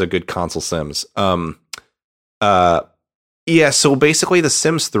a good console Sims. Yeah, so basically The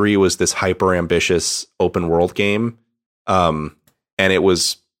Sims 3 was this hyper ambitious open world game. And it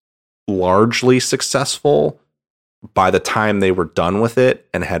was largely successful. By the time they were done with it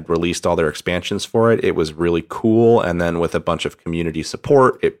and had released all their expansions for it, it was really cool. And then with a bunch of community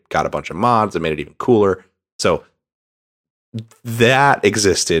support, it got a bunch of mods that made it even cooler. So that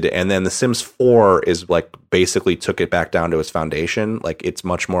existed. And then The Sims 4 is like basically took it back down to its foundation. Like it's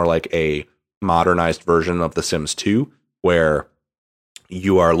much more like a modernized version of The Sims 2, where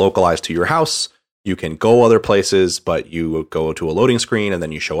you are localized to your house. You can go other places, but you go to a loading screen and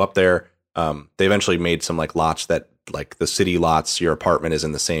then you show up there. They eventually made some like lots that like the city lots, your apartment is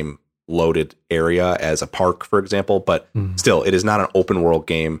in the same loaded area as a park, for example. But still, it is not an open world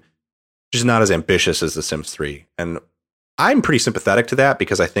game, just not as ambitious as The Sims 3. And I'm pretty sympathetic to that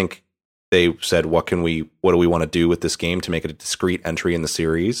because I think they said, what do we want to do with this game to make it a discrete entry in the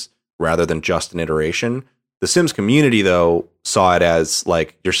series rather than just an iteration? The Sims community, though, saw it as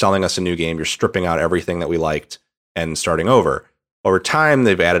like, you're selling us a new game, you're stripping out everything that we liked and starting over. Over time,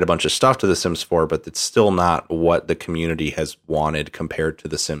 they've added a bunch of stuff to The Sims 4, but it's still not what the community has wanted compared to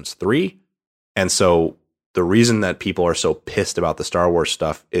The Sims 3. And so the reason that people are so pissed about the Star Wars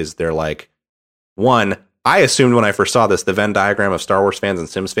stuff is they're like, one, I assumed when I first saw this, the Venn diagram of Star Wars fans and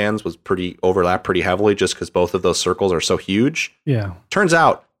Sims fans was overlapped pretty heavily just because both of those circles are so huge. Yeah. Turns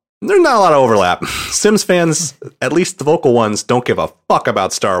out there's not a lot of overlap. Sims fans, at least the vocal ones, don't give a fuck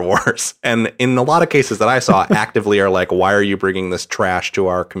about Star Wars. And in a lot of cases that I saw, actively are like, why are you bringing this trash to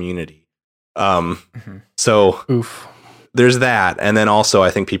our community? So Oof. There's that. And then also I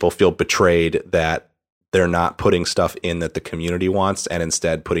think people feel betrayed that they're not putting stuff in that the community wants and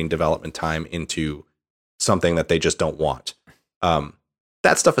instead putting development time into something that they just don't want.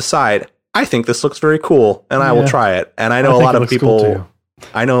 That stuff aside, I think this looks very cool and I will try it. And I know a lot of people... Cool,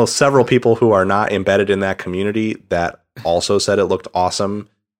 I know several people who are not embedded in that community that also said it looked awesome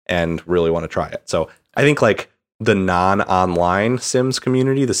and really want to try it. So I think like the non-online Sims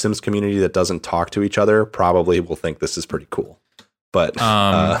community, the Sims community that doesn't talk to each other, probably will think this is pretty cool. But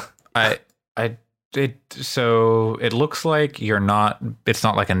so it looks like it's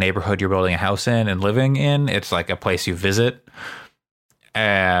not like a neighborhood you're building a house in and living in. It's like a place you visit.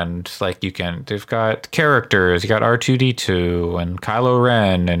 And like they've got characters, you got R2D2 and Kylo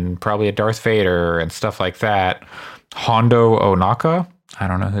Ren and probably a Darth Vader and stuff like that. Hondo Onaka, I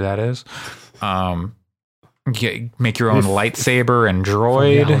don't know who that is. Make your own lightsaber and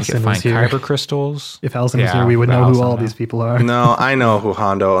droid. You can find kyber crystals. If Allison was here, we would know who all these people are. No, I know who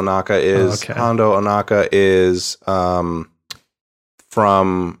Hondo Onaka is. Okay. Hondo Onaka is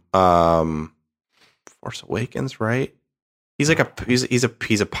from Force Awakens, right? He's like he's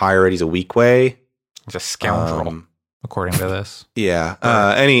a pirate. He's a weequay. He's a scoundrel, according to this. Yeah.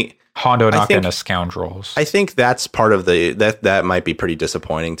 Hondo Onaka and a scoundrels. I think that's part of that might be pretty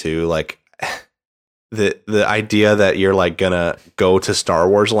disappointing too. Like the idea that you're like gonna go to Star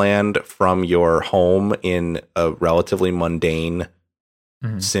Wars land from your home in a relatively mundane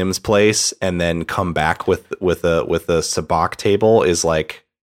Sims place and then come back with a sabacc table is like,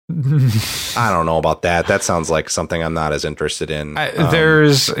 I don't know about that. That sounds like something I'm not as interested in.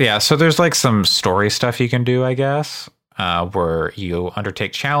 There's like some story stuff you can do, I guess, where you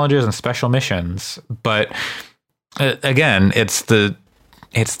undertake challenges and special missions. But again, it's the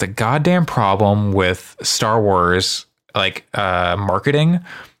goddamn problem with Star Wars, like marketing,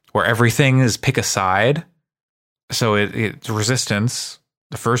 where everything is pick a side. So it's Resistance,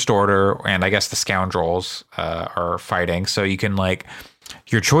 the First Order, and I guess the Scoundrels are fighting. So you can like,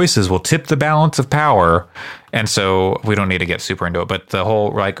 your choices will tip the balance of power. And so we don't need to get super into it, but the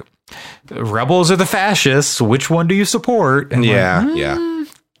whole like rebels are the fascists. Which one do you support? And yeah. No,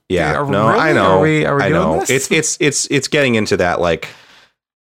 really? I know. Are we doing this? It's getting into that. Like,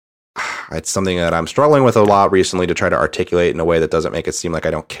 it's something that I'm struggling with a lot recently to try to articulate in a way that doesn't make it seem like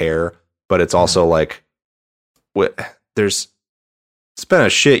I don't care. But it's also like, it's been a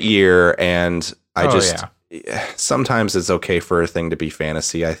shit year, and sometimes it's okay for a thing to be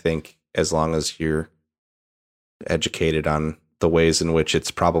fantasy, I think, as long as you're educated on the ways in which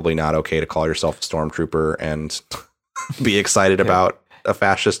it's probably not okay to call yourself a stormtrooper and be excited about a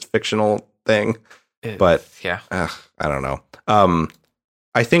fascist fictional thing. But I don't know.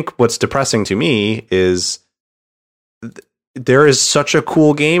 I think what's depressing to me is there is such a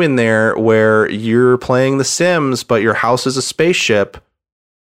cool game in there where you're playing The Sims, but your house is a spaceship.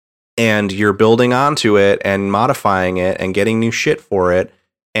 And you're building onto it and modifying it and getting new shit for it.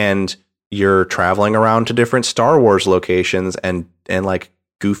 And you're traveling around to different Star Wars locations and like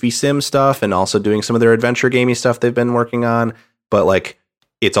goofy sim stuff and also doing some of their adventure gamey stuff they've been working on. But like,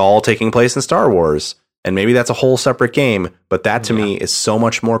 it's all taking place in Star Wars. And maybe that's a whole separate game, but that to me is so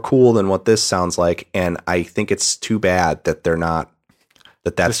much more cool than what this sounds like. And I think it's too bad that they're not,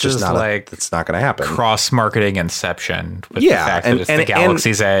 that's just not like it's not going to happen. Cross-marketing Inception with the fact that it's the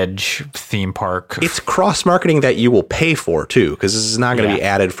Galaxy's Edge theme park. It's cross-marketing that you will pay for too, because this is not going to be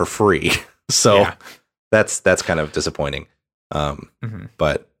added for free. So that's kind of disappointing.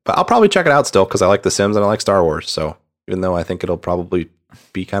 But I'll probably check it out still because I like The Sims and I like Star Wars. So even though I think it'll probably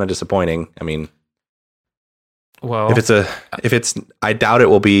be kind of disappointing, I mean, well, if it's, I doubt it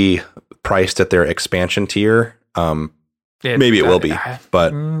will be priced at their expansion tier. Maybe it will be,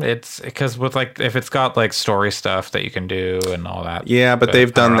 but it's because with like if it's got like story stuff that you can do and all that. Yeah, but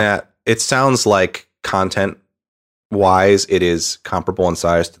they've done that. It sounds like content wise, it is comparable in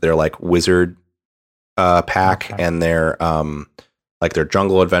size to their like Wizard pack and their like their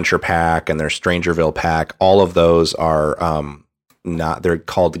Jungle Adventure pack and their Strangerville pack. All of those are they're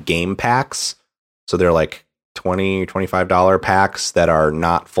called game packs, so they're like $20-$25 packs that are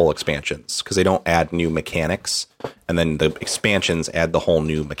not full expansions because they don't add new mechanics, and then the expansions add the whole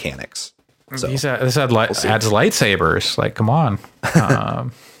new mechanics. So this adds lightsabers. Like, come on.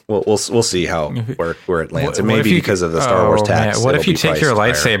 We'll see where it lands. It may be because of the Star Wars tax. What if you take your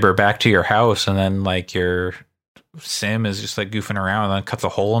lightsaber back to your house and then like your sim is just like goofing around and then cuts a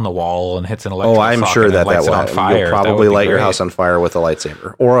hole in the wall and hits an electric socket? I'm sure that will on fire. You'll probably light your house on fire with a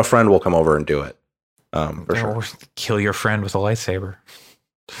lightsaber, or a friend will come over and do it. For sure. Or kill your friend with a lightsaber.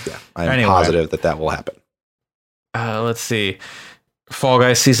 Yeah, I'm positive that will happen. Let's see. Fall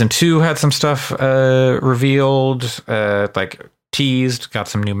Guys Season 2 had some stuff revealed, like teased, got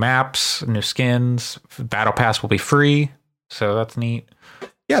some new maps, new skins. Battle Pass will be free, so that's neat.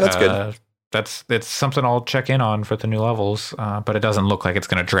 Yeah, that's good. It's something I'll check in on for the new levels, but it doesn't look like it's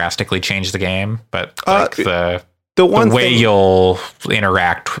going to drastically change the game. But like the way you'll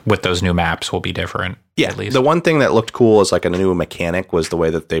interact with those new maps will be different. Yeah, at least. The one thing that looked cool as like a new mechanic was the way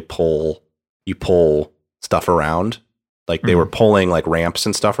that you pull stuff around. Like they were pulling like ramps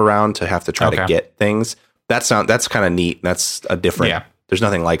and stuff around to have to try to get things. That's kind of neat. That's a different. Yeah. There's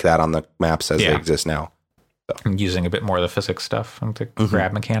nothing like that on the maps as they exist now. So. I'm using a bit more of the physics stuff and the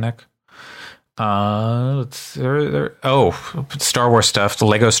grab mechanic. Star Wars stuff. The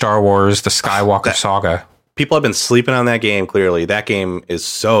Lego Star Wars, the Skywalker Saga. People have been sleeping on that game, clearly. That game is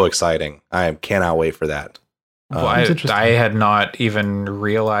so exciting. I cannot wait for that. Well, I had not even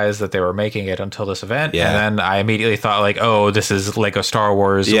realized that they were making it until this event. Yeah. And then I immediately thought, like, oh, this is Lego Star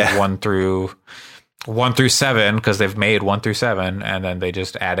Wars 1 through 7, because they've made 1 through 7, and then they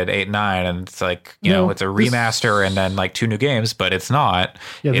just added 8 and 9. And it's like, you know, it's a remaster and then like 2 new games, but it's not.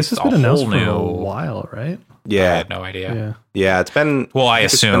 Yeah, this has been announced for a while, right? Yeah. I had no idea. Yeah, it's been. Well, I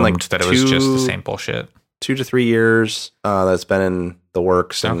assumed like that it was just the same bullshit. 2 to 3 years that's been in the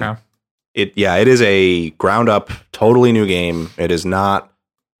works. And it is a ground up, totally new game. It is not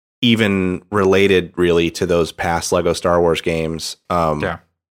even related really to those past Lego Star Wars games.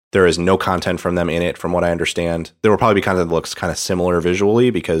 There is no content from them in it, from what I understand. There will probably be content that looks kind of similar visually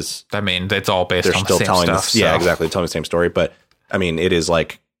because I mean, it's all based on the same stuff. Yeah, exactly. Telling the same story. But I mean, it is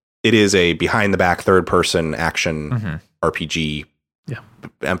a behind the back third person action RPG. Yeah.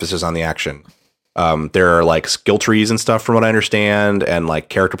 Emphasis on the action. There are like skill trees and stuff from what I understand, and like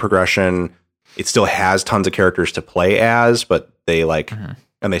character progression. It still has tons of characters to play as, but they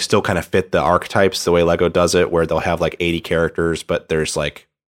and they still kind of fit the archetypes the way Lego does it, where they'll have like 80 characters, but there's like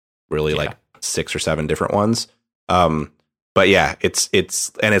really like 6 or 7 different ones. But yeah,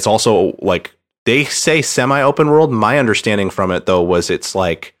 it's also like they say semi-open world. My understanding from it though was it's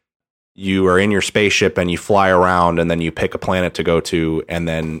like you are in your spaceship and you fly around and then you pick a planet to go to. And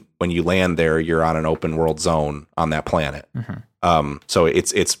then when you land there, you're on an open world zone on that planet. So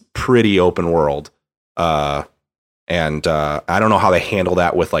it's pretty open world. And I don't know how they handle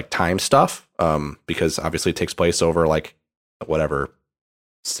that with like time stuff. Because obviously it takes place over like whatever,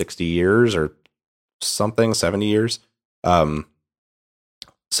 60 years or something, 70 years.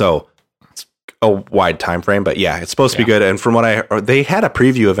 So it's a wide time frame, but yeah, it's supposed to be good. And from what they had a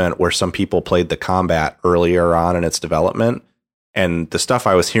preview event where some people played the combat earlier on in its development. And the stuff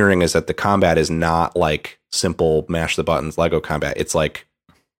I was hearing is that the combat is not like simple mash the buttons Lego combat. It's like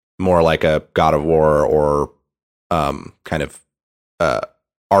more like a God of War or kind of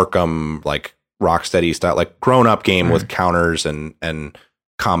Arkham, like Rocksteady style, like grown up game with counters and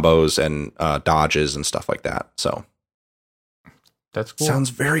combos and dodges and stuff like that. So that's cool. Sounds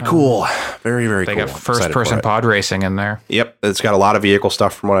very cool. Very, very cool. They got first person pod racing in there. Yep. It's got a lot of vehicle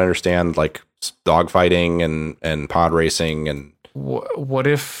stuff from what I understand, like dogfighting and pod racing. And what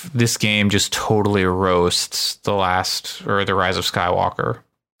if this game just totally roasts the Rise of Skywalker?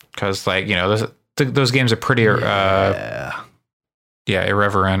 Because like, you know, those games are pretty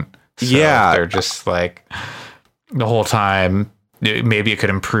irreverent. So they're just like the whole time. Maybe it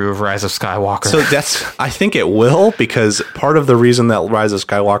could improve Rise of Skywalker. So I think it will, because part of the reason that Rise of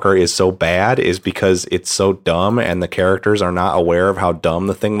Skywalker is so bad is because it's so dumb and the characters are not aware of how dumb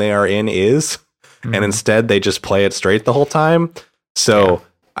the thing they are in is. Mm-hmm. And instead they just play it straight the whole time. So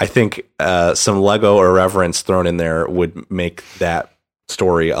I think some Lego irreverence thrown in there would make that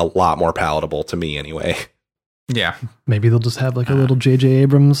story a lot more palatable to me anyway. Yeah. Maybe they'll just have like a little J.J.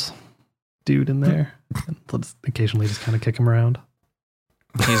 Abrams dude in there. And they'll just occasionally just kind of kick him around.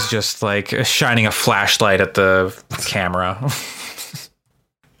 He's just like shining a flashlight at the camera.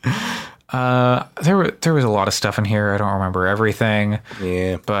 There was a lot of stuff in here. I don't remember everything.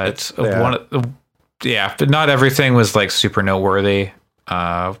 Yeah, but but not everything was like super noteworthy.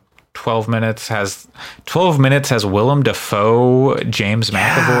 12 minutes has Willem Dafoe, James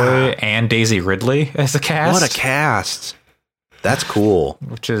McAvoy, and Daisy Ridley as a cast. What a cast! That's cool.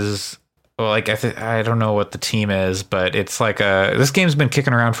 Which is. Well, like I don't know what the team is, but it's like this game's been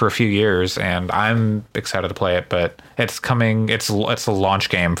kicking around for a few years, and I'm excited to play it. But it's coming. It's a launch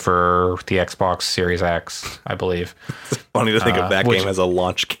game for the Xbox Series X, I believe. It's funny to think of that game as a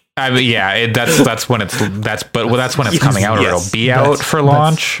launch game. I mean, yeah, that's when it's coming out, or it'll be out for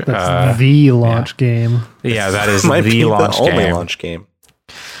launch. That's the launch game. Yeah, that is the launch game. Only launch game.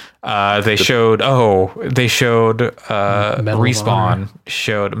 They showed Respawn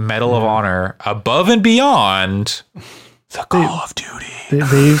showed Medal of Honor Above and Beyond the Call of Duty.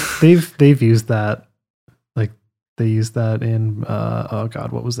 They've used that, like they used that in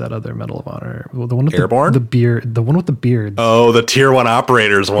what was that other Medal of Honor? Well, the one with Airborne? the beard, the one with the beard. Oh, the Tier 1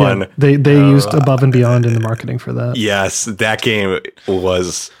 Operators one. Yeah, they used Above and Beyond in the marketing for that. Yes, that game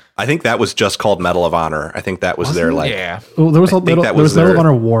was. I think that was just called Medal of Honor. I think that was their like. Yeah. Well, there was Medal of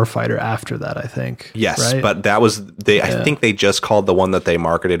Honor Warfighter after that, I think. Yes, right? but that was I think they just called the one that they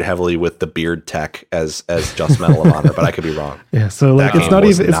marketed heavily with the beard tech as just Medal of Honor, but I could be wrong. Yeah, so like it's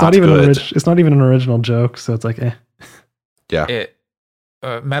not even an original joke, so it's like Yeah.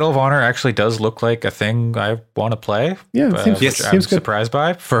 Medal of Honor actually does look like a thing I want to play. Yeah, which I'm surprised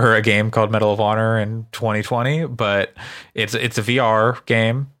by for a game called Medal of Honor in 2020. But it's a VR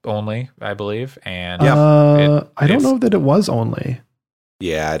game only, I believe. And I don't know that it was only.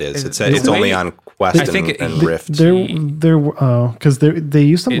 Yeah, it is. It's only on Quest and Rift. Because they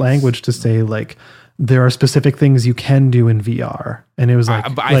used some language to say like there are specific things you can do in VR, and it was like.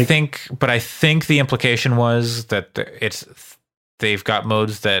 I think the implication was that they've got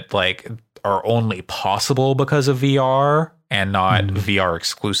modes that like are only possible because of VR and not VR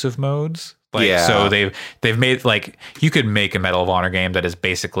exclusive modes. Like, so they've made like you could make a Medal of Honor game that is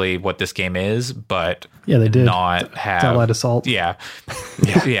basically what this game is, but they did not have Allied Assault. But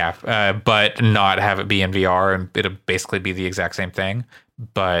not have it be in VR, and it'll basically be the exact same thing.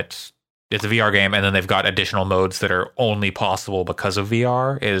 But it's a VR game, and then they've got additional modes that are only possible because of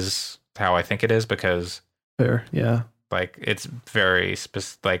VR. Is how I think it is, because fair, yeah. Like it's very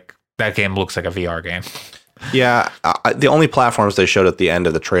like that game looks like a VR game. Yeah, the only platforms they showed at the end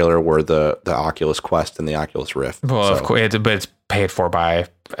of the trailer were the Oculus Quest and the Oculus Rift. Well, of course, but it's paid for by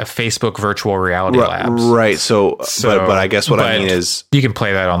a Facebook Virtual Reality Labs. Right. So but I guess what I mean is you can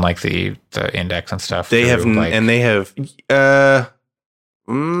play that on like the Index and stuff. They have through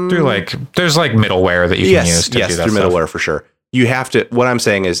like there's like middleware that you can use to do that through stuff. Middleware for sure. You have to. What I'm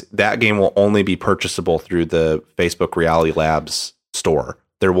saying is that game will only be purchasable through the Facebook Reality Labs store.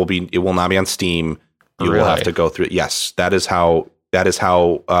 It will not be on Steam. You will have to go through it. Yes, that is how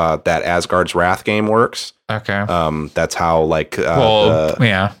that Asgard's Wrath game works. Okay. That's how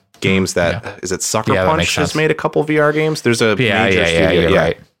games that is it Sucker Punch has made a couple VR games. There's a major studio.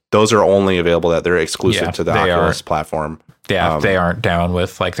 Right. Those are only available that they're exclusive to the Oculus platform. Yeah, they aren't down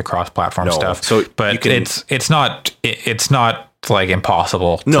with like the cross-platform stuff. So, but it's not like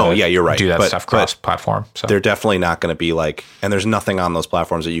impossible. You're right. Do that stuff cross-platform. So they're definitely not going to be like, and there's nothing on those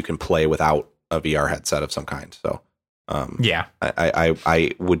platforms that you can play without a VR headset of some kind. So,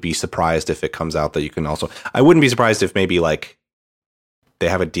 I would be surprised if it comes out that you can also. I wouldn't be surprised if maybe like they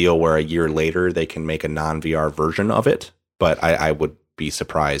have a deal where a year later they can make a non-VR version of it. But I would be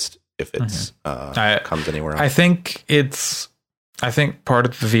surprised if it's comes anywhere else. I think part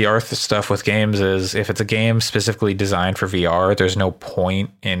of the VR stuff with games is if it's a game specifically designed for VR, there's no point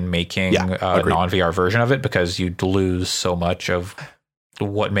in making a non-VR version of it because you'd lose so much of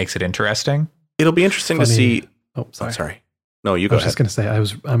what makes it interesting. It'll be interesting to see. Oh, sorry. No, you go ahead. I was just going to say,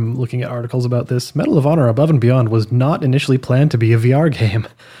 I'm looking at articles about this. Medal of Honor Above and Beyond was not initially planned to be a VR game.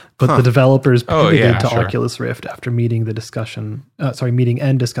 But the developers pivoted to sure. Oculus Rift after meeting and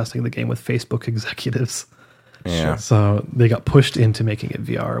discussing the game with Facebook executives. Yeah. So they got pushed into making it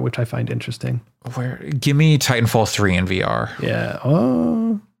VR, which I find interesting. Give me Titanfall 3 in VR. Yeah.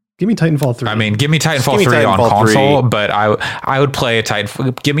 Oh, give me Titanfall 3. I mean, give me Titanfall 3 on console, but I would play a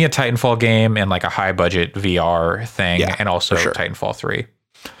Titanfall. Give me a Titanfall game in like a high budget VR thing, and also Titanfall 3.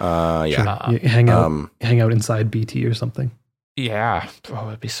 You hang out inside BT or something. Yeah. Oh,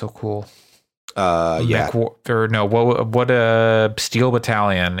 that'd be so cool. What Steel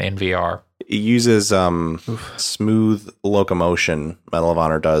Battalion in VR. It uses smooth locomotion. Medal of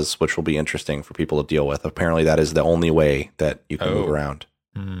Honor does, which will be interesting for people to deal with. Apparently, that is the only way that you can move around.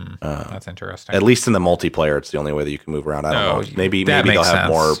 That's interesting. At least in the multiplayer, it's the only way that you can move around. I don't know. Maybe they'll have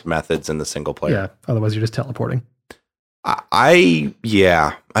more methods in the single player. Yeah. Otherwise, you're just teleporting. I'd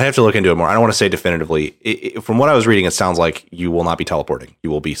have to look into it more. I don't want to say definitively. From what I was reading, it sounds like you will not be teleporting. You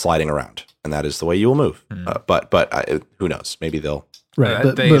will be sliding around, and that is the way you will move. But who knows? Maybe they'll.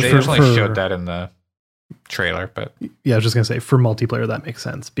 Right. They originally showed that in the trailer, but yeah, I was just gonna say for multiplayer that makes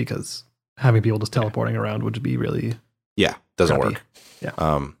sense because having people just teleporting around would be really doesn't crappy. work.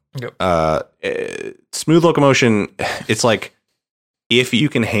 Yeah. Smooth locomotion. It's like if you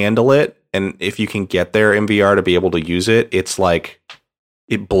can handle it. And if you can get there in VR to be able to use it, it's like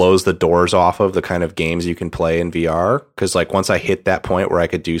it blows the doors off of the kind of games you can play in VR. Because like once I hit that point where I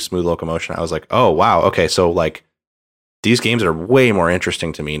could do smooth locomotion, I was like, oh wow, okay, so like these games are way more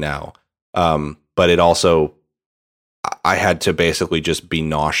interesting to me now. But it also, I had to basically just be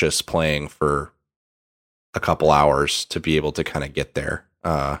nauseous playing for a couple hours to be able to kind of get there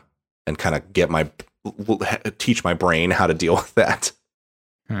and kind of teach my brain how to deal with that.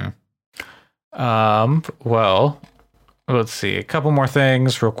 Well, let's see. A couple more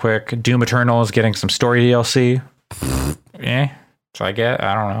things real quick. Doom Eternal is getting some story DLC. So I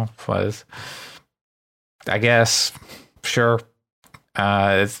don't know. I guess, sure.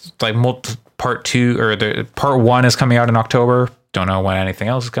 It's like part 2 or the part 1 is coming out in October. Don't know when anything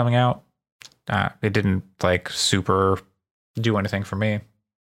else is coming out. It didn't like super do anything for me.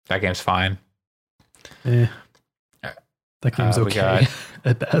 That game's fine. That game's okay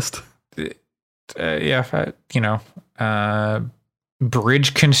at best.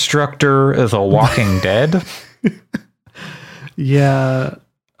 Bridge Constructor The Walking Dead. Yeah,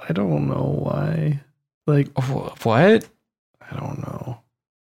 I don't know why. Like, what? I don't know.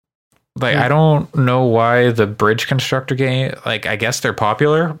 Like, I don't know why the Bridge Constructor game. Like, I guess they're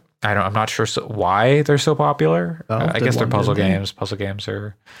popular. I'm not sure why they're so popular. I guess they're puzzle games. Puzzle games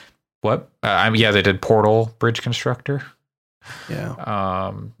are what? They did Portal Bridge Constructor.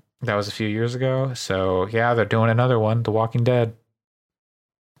 Yeah. That was a few years ago. So yeah, they're doing another one, The Walking Dead.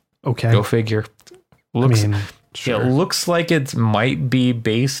 Okay. Go figure. Sure. It looks like it might be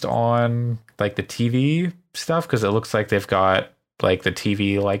based on like the TV stuff because it looks like they've got like the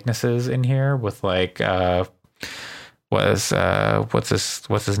TV likenesses in here with like what's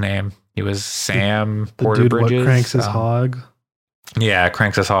his name? He was Sam the Porter dude Bridges. What cranks his hog. Yeah,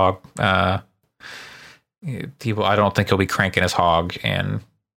 cranks his hog. I don't think he'll be cranking his hog in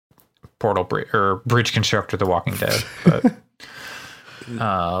Portal Bridge Constructor The Walking Dead. But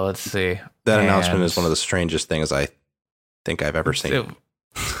let's see. That announcement is one of the strangest things I think I've ever seen.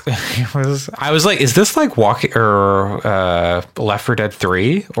 I was like, is this like Left 4 Dead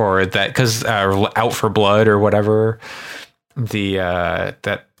 3 or that because Out for Blood or whatever the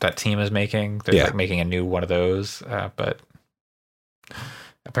that team is making? They're like making a new one of those, but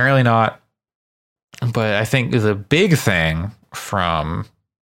apparently not. But I think the big thing from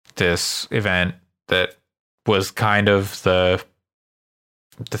this event that was kind of the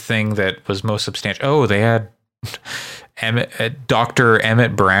thing that was most substantial. Oh, they had Dr.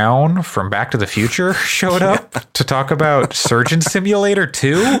 Emmett Brown from Back to the Future showed up to talk about Surgeon Simulator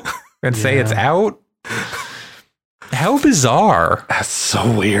 2 and say it's out. How bizarre. That's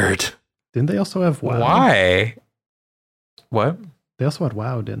so weird. Didn't they also have WoW? Why? What? They also had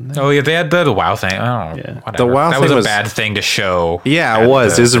WoW, didn't they? Oh, yeah, they had the WoW thing. I don't know. Yeah. The WoW that thing was a bad thing to show. Yeah, it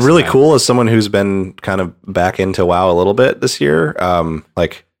was. It was really cool as someone who's been kind of back into WoW a little bit this year.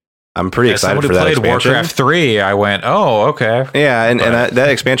 I'm pretty excited for that expansion. Warcraft 3, I went, oh, okay. Yeah, and that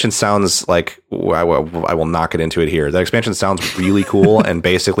expansion sounds like, I will not get into it here. That expansion sounds really cool and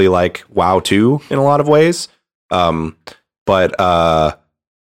basically like WoW 2 in a lot of ways. But that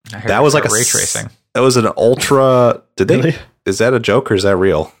was like ray tracing. That was an ultra. Did they? Really? Is that a joke or is that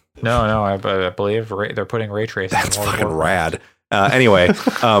real? No, I believe they're putting ray tracing. That's fucking rad. Anyway,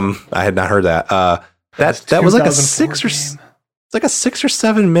 I had not heard that. That was like a 6 or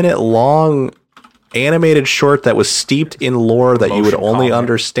 7 minute long animated short that was steeped in lore that you would Motion only comic.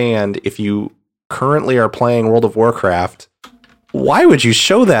 understand if you currently are playing World of Warcraft. Why would you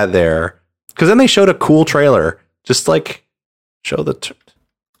show that there? Because then they showed a cool trailer. Just like show the.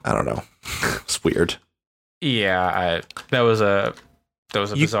 I don't know. It's weird. Yeah, that was a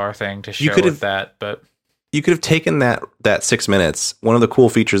bizarre thing to show could with have- that, but You could have taken that 6 minutes. One of the cool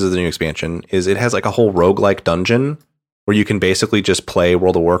features of the new expansion is it has like a whole roguelike dungeon where you can basically just play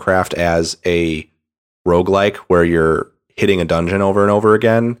World of Warcraft as a roguelike where you're hitting a dungeon over and over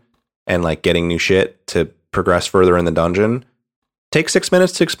again and like getting new shit to progress further in the dungeon. Take 6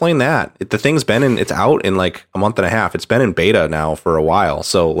 minutes to explain that. The thing's it's out in like a month and a half. It's been in beta now for a while.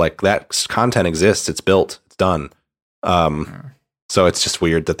 So like that content exists. It's built. It's done. So it's just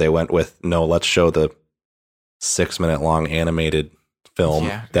weird that they went with, no, let's show the 6 minute long animated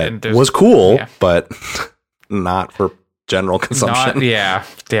film that was cool, but not for general consumption.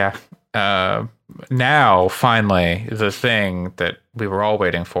 Now, finally, the thing that we were all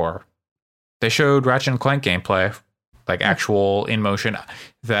waiting for. They showed Ratchet and Clank gameplay, like actual in motion.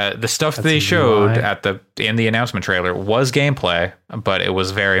 The stuff they showed in the announcement trailer was gameplay, but it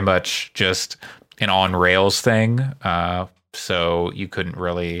was very much just an on rails thing. So you couldn't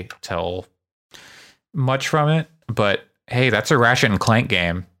really tell much from it. But hey, that's a Ratchet and Clank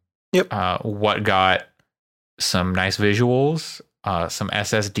game. Yep. What got some nice visuals, some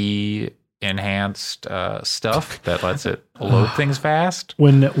SSD enhanced stuff that lets it load things fast.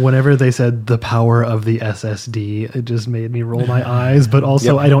 Whenever they said the power of the SSD, it just made me roll my eyes. But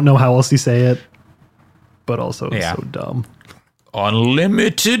also, I don't know how else you say it. But also, it's so dumb.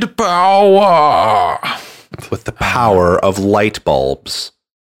 Unlimited power with the power of light bulbs.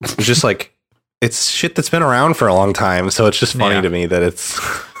 It's just like it's shit that's been around for a long time. So it's just funny to me that it's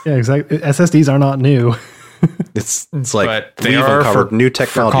exactly. SSDs are not new. It's like but we've uncovered new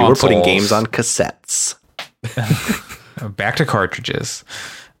technology. We're putting games on cassettes. Back to cartridges.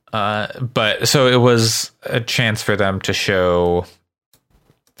 But so it was a chance for them to show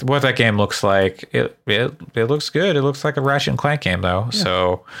what that game looks like. It looks good. It looks like a Ratchet and Clank game though. Yeah.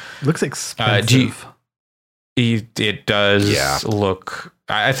 So it looks expensive. It does look.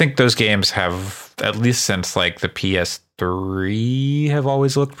 I think those games have, at least since like the PS3, have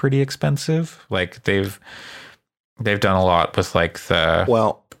always looked pretty expensive. Like they've done a lot with like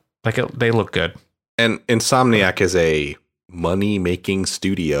they look good. And Insomniac is a money-making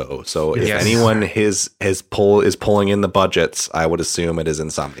studio, so if anyone is pulling in the budgets, I would assume it is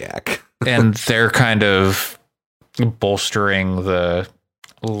Insomniac. And they're kind of bolstering the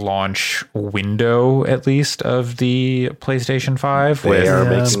launch window, at least, of the PlayStation 5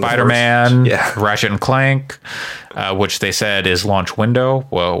 with Spider-Man, Ratchet and Clank, which they said is launch window.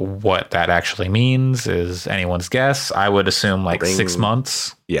 Well, what that actually means is anyone's guess. I would assume like 6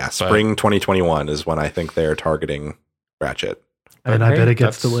 months. Yeah, spring 2021 is when I think they're targeting Ratchet. And I bet it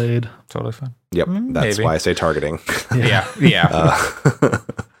gets delayed. Totally fine. Yep, that's why I say targeting.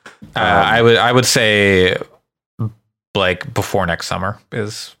 I would say like before next summer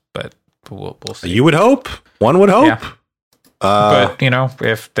but we'll see. You would hope. One would hope. Yeah. But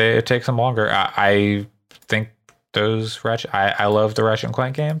if it takes them longer, I think those Ratchet. I love the Ratchet and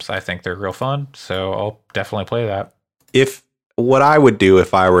Clank games. I think they're real fun. So I'll definitely play that. What I would do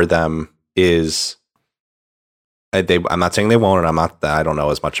if I were them is, I'm not saying they won't, and I don't know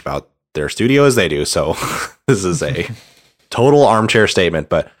as much about their studio as they do. So this is a total armchair statement,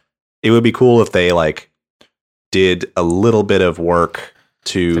 but it would be cool if they like did a little bit of work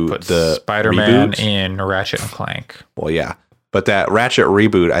to put the Spider-Man reboot in Ratchet and Clank. Well, yeah, but that Ratchet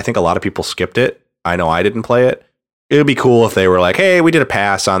reboot, I think a lot of people skipped it. I know I didn't play it. It would be cool if they were like, "Hey, we did a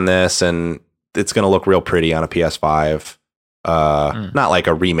pass on this, and it's going to look real pretty on a PS5." Not like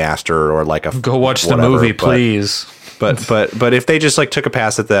a remaster or like a go watch the movie, please. But if they just like took a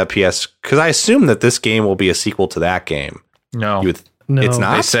pass at that because I assume that this game will be a sequel to that game. No, no, it's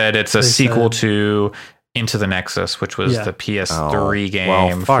not. They said it's a sequel to Into the Nexus, which was the PS3 game.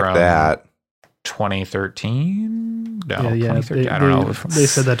 Well, fuck from that. 2013. No, yeah. 2013. I don't know. They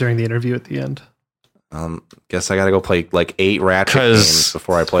said that during the interview at the end. Guess I got to go play like 8 Ratchet games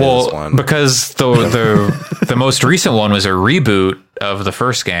before I play this one. Because the most recent one was a reboot of the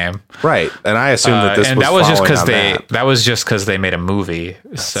first game, right? And I assume that this was just because that was just because they made a movie.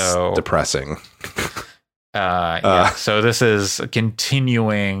 That's so depressing. So this is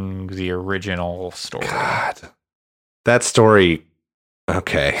continuing the original story. God, that story.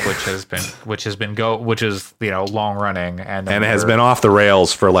 Okay, which is long running and has been off the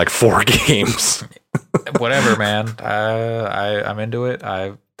rails for like 4 games. Whatever, man. I'm into it.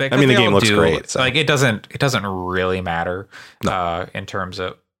 The game looks great. So. Like it doesn't really matter in terms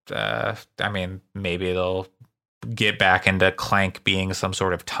of I mean, maybe they'll get back into Clank being some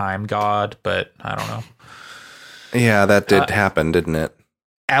sort of time god, but I don't know. Yeah, that did happen, didn't it?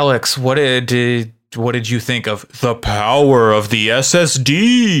 Alex, what did you think of the power of the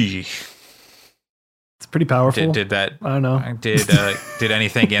SSD? It's pretty powerful. Did that? I don't know. Did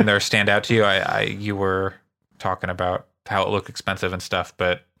anything in there stand out to you? You were talking about how it looked expensive and stuff,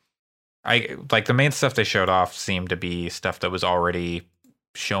 but I like the main stuff they showed off seemed to be stuff that was already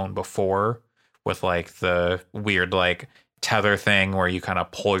shown before, with like the weird like tether thing where you kind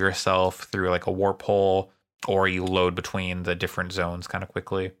of pull yourself through like a warp hole, or you load between the different zones kind of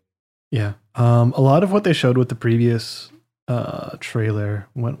quickly. Yeah. A lot of what they showed with the previous trailer.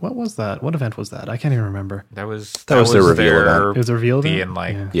 What was that? What event was that? I can't even remember. That was their reveal event. It was a reveal event? In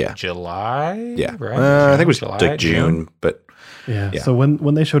like July. Yeah. Right? I think it was July, like June, but yeah. So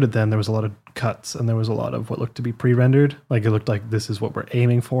when they showed it then, there was a lot of cuts and there was a lot of what looked to be pre-rendered. Like it looked like this is what we're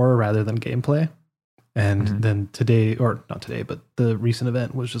aiming for rather than gameplay. And then today, or not today, but the recent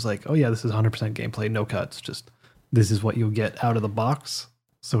event was just like, oh yeah, this is 100% gameplay, no cuts. Just this is what you'll get out of the box.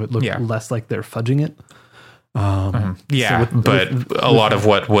 So it looked less like they're fudging it. Yeah, so but a lot of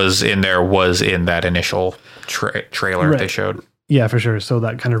what was in there was in that initial trailer they showed. Yeah, for sure. So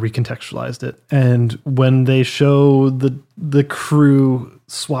that kind of recontextualized it. And when they show the crew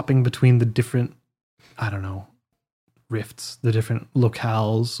swapping between the different, I don't know, rifts, the different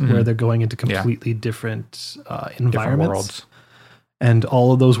locales where they're going into completely different environments. Different worlds. And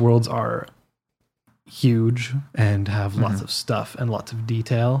all of those worlds are huge and have lots of stuff and lots of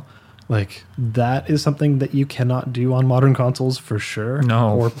detail. Like that is something that you cannot do on modern consoles for sure.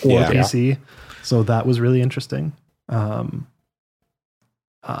 No. Or PC. So that was really interesting. Other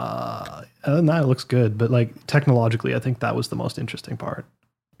than that, it looks good. But like technologically, I think that was the most interesting part.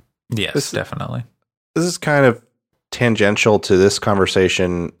 Yes, definitely. This is kind of tangential to this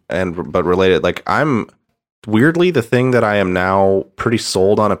conversation but related. Like I'm weirdly, the thing that I am now pretty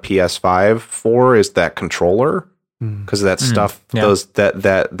sold on a PS5 for is that controller. Because of that stuff, those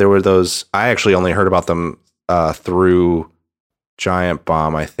that there were those. I actually only heard about them through Giant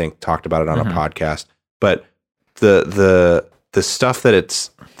Bomb. I think talked about it on a podcast. But the stuff that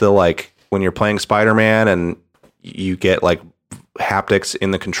it's the like when you're playing Spider-Man and you get like haptics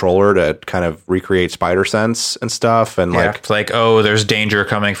in the controller to kind of recreate spider sense and stuff, and like it's like, oh, there's danger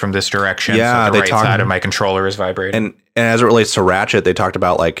coming from this direction. Yeah, so the right side of my controller is vibrating. And as it relates to Ratchet, they talked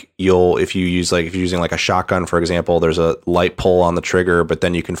about like if you're using like a shotgun, for example, there's a light pull on the trigger, but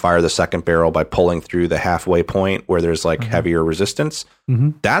then you can fire the second barrel by pulling through the halfway point where there's like heavier resistance.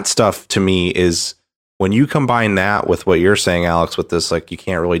 That stuff to me is when you combine that with what you're saying, Alex, with this, like you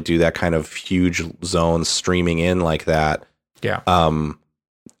can't really do that kind of huge zones streaming in like that. Yeah.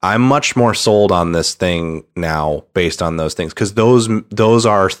 I'm much more sold on this thing now based on those things, because those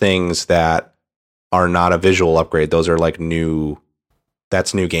are things that are not a visual upgrade. Those are like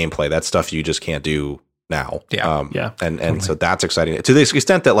that's new gameplay. That's stuff you just can't do now. Yeah. And so that's exciting to the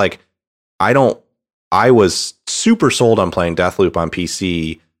extent that like I was super sold on playing Deathloop on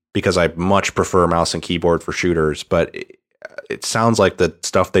PC because I much prefer mouse and keyboard for shooters, but it sounds like the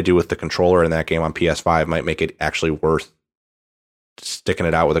stuff they do with the controller in that game on PS5 might make it actually worth sticking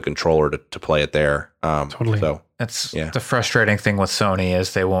it out with a controller to play it there. Totally. So that's the frustrating thing with Sony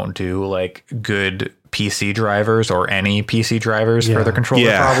is they won't do like good PC drivers or any PC drivers for the controller.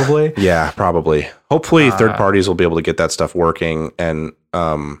 Probably. Yeah, probably. Hopefully third parties will be able to get that stuff working. And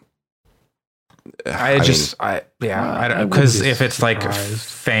because if it's like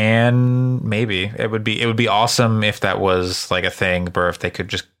fan, maybe it would be awesome if that was like a thing, or if they could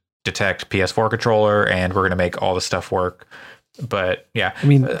just detect PS4 controller and we're going to make all the stuff work. But yeah, I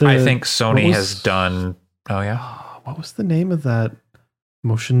mean, I think Sony has done. Oh yeah, what was the name of that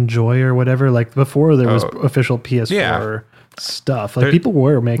Motion Joy or whatever? Like before there was official PS4 stuff. Like people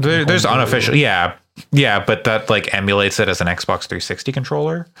were making. There's unofficial, yeah, but that like emulates it as an Xbox 360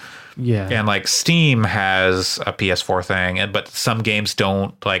 controller. Yeah, and like Steam has a PS4 thing, but some games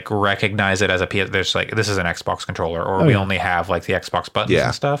don't like recognize it as a PS. There's like this is an Xbox controller, or we only have like the Xbox buttons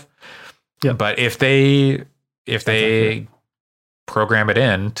and stuff. Yeah, but if they program it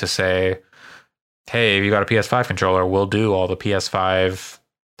in to say, hey, if you got a PS5 controller, we'll do all the PS5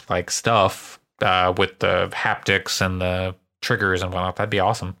 like stuff with the haptics and the triggers and whatnot. That'd be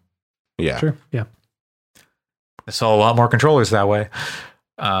awesome. Yeah, sure. Yeah, I saw a lot more controllers that way.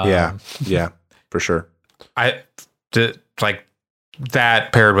 Yeah, for sure. Like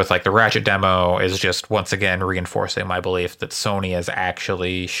that paired with like the Ratchet demo is just once again reinforcing my belief that Sony is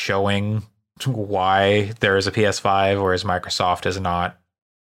actually showing why there is a PS5, whereas Microsoft has not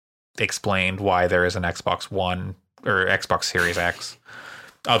explained why there is an Xbox One or Xbox Series X.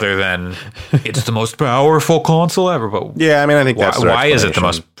 other than it's the most powerful console ever. But yeah, I mean, I think that's why is it the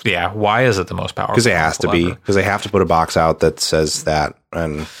most? Yeah, why is it the most powerful? Because it has to be. Because they have to put a box out that says that,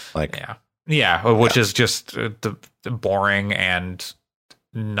 and like, which is just the boring and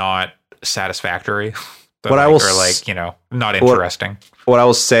not satisfactory. What I will not interesting. What I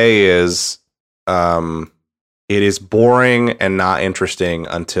will say is, it is boring and not interesting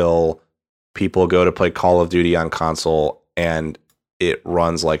until people go to play Call of Duty on console and it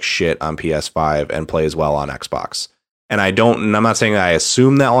runs like shit on PS5 and plays well on Xbox. And I'm not saying that I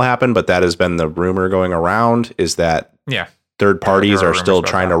assume that will happen, but that has been the rumor going around, is that third parties are still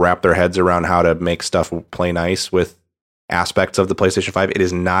trying to wrap their heads around how to make stuff play nice with aspects of the PlayStation 5. It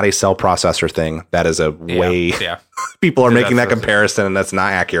is not a cell processor thing. That is a way people are making that comparison, and that's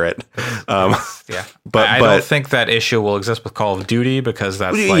not accurate. But I don't think that issue will exist with Call of Duty, because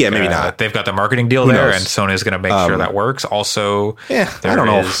that's maybe not. They've got the marketing deal there, and Sony's going to make sure that works. Also, I don't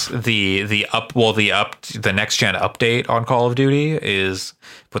know. The next gen update on Call of Duty is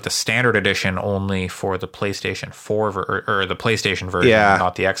with the standard edition only for the PlayStation 4 or the PlayStation version,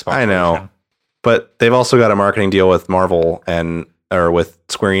 not the Xbox. I know. Version. But they've also got a marketing deal with Marvel or with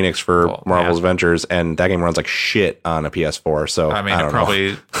Square Enix for Marvel's Avengers, and that game runs like shit on a PS4. So I mean,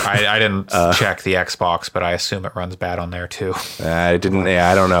 I didn't check the Xbox, but I assume it runs bad on there too. I didn't.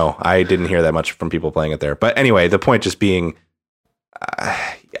 Yeah, I don't know. I didn't hear that much from people playing it there. But anyway, the point just being,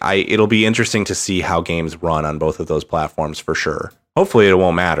 it'll be interesting to see how games run on both of those platforms for sure. Hopefully, it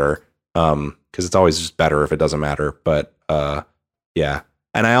won't matter, because it's always just better if it doesn't matter. But yeah,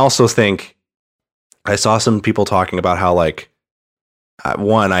 and I also think. I saw some people talking about how, like,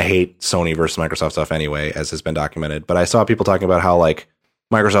 one, I hate Sony versus Microsoft stuff anyway, as has been documented. But I saw people talking about how, like,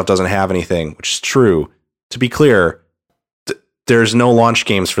 Microsoft doesn't have anything, which is true. To be clear, there's no launch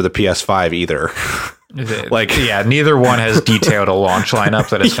games for the PS5 either. Neither one has detailed a launch lineup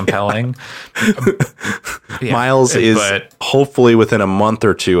that is compelling. Miles is hopefully within a month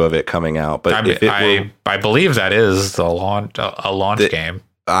or two of it coming out. But I believe that is a launch game.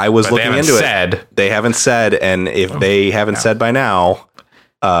 I was looking into it. They haven't said, and if they haven't said by now,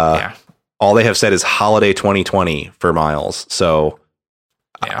 all they have said is holiday 2020 for Miles. So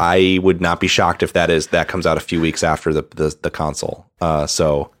I would not be shocked if that comes out a few weeks after the console. I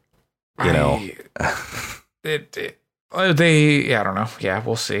don't know. Yeah,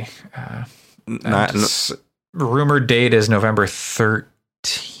 we'll see. Rumored date is November 13th.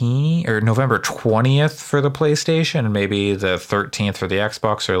 Or November 20th for the PlayStation, and maybe the 13th for the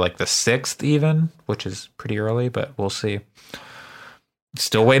Xbox, or like the 6th even, which is pretty early, but we'll see.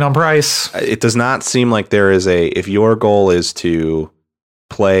 Still waiting on price. It does not seem like there is if your goal is to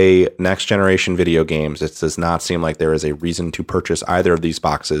play next generation video games, it does not seem like there is a reason to purchase either of these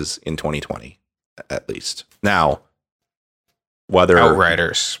boxes in 2020, at least. Now, whether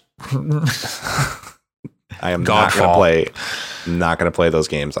Outriders. I am not going to play those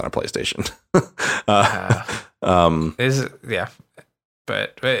games on a PlayStation.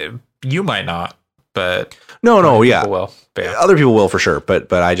 But you might not. But people will. But other people will for sure.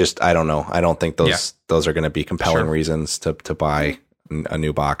 But I don't know. I don't think those are going to be compelling reasons to buy a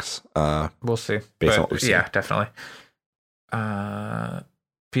new box. We'll see. Based on what we've seen. Yeah, definitely.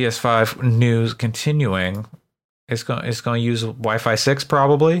 PS5 news continuing. It's going to use Wi-Fi 6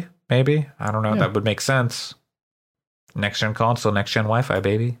 probably. Maybe. I don't know. That would make sense. Next gen console, next gen Wi-Fi,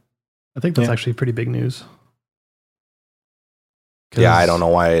 baby. I think that's actually pretty big news. Yeah, I don't know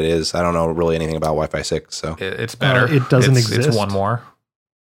why it is. I don't know really anything about Wi-Fi 6. So it's better. It doesn't exist. It's one more.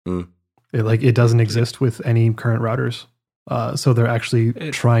 It doesn't exist with any current routers. So they're actually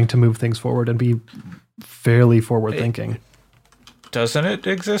trying to move things forward and be fairly forward thinking. Doesn't it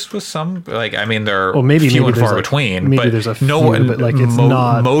exist with some? Like, I mean, there are maybe few and far between. Maybe there's a few, but like it's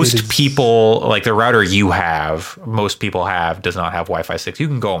not. Most people, like the router you have, most people does not have Wi-Fi 6. You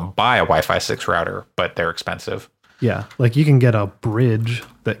can go and buy a Wi-Fi 6 router, but they're expensive. Yeah, like you can get a bridge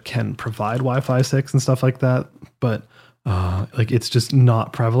that can provide Wi-Fi 6 and stuff like that, but like it's just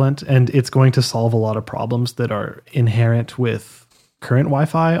not prevalent, and it's going to solve a lot of problems that are inherent with current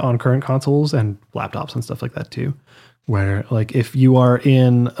Wi-Fi on current consoles and laptops and stuff like that too. Where like if you are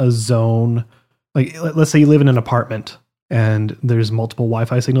in a zone, like let's say you live in an apartment and there's multiple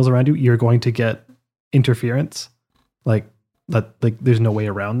Wi-Fi signals around you, you're going to get interference. Like there's no way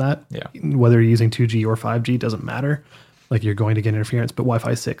around that. Yeah. Whether you're using 2G or 5G doesn't matter. Like you're going to get interference, but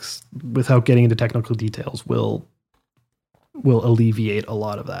Wi-Fi 6, without getting into technical details, will alleviate a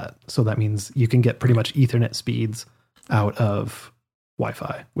lot of that. So that means you can get pretty much Ethernet speeds out of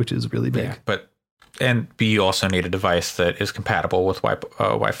Wi-Fi, which is really big. Yeah, and you also need a device that is compatible with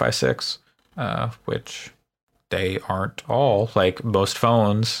Wi-Fi 6, which they aren't all. Like, most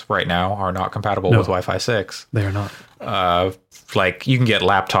phones right now are not compatible with Wi-Fi 6. They are not. Like, you can get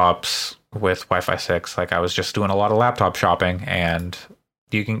laptops with Wi-Fi 6. Like, I was just doing a lot of laptop shopping, and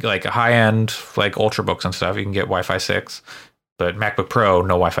you can, like, high-end, like, Ultrabooks and stuff, you can get Wi-Fi 6, but MacBook Pro,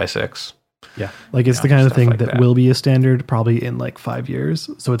 no Wi-Fi 6. Yeah, like, it's the kind of thing like that will be a standard probably in like 5 years.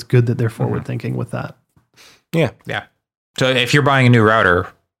 So it's good that they're forward thinking with that. Yeah. So if you're buying a new router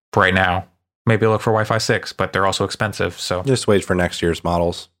right now, maybe look for Wi-Fi 6, but they're also expensive. So just wait for next year's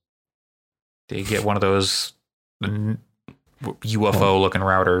models. Do you get one of those UFO looking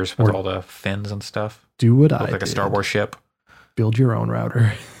routers with all the fins and stuff? Do what I like did. A Star Wars ship. Build your own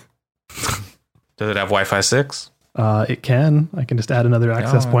router. Does it have Wi-Fi 6? It can. I can just add another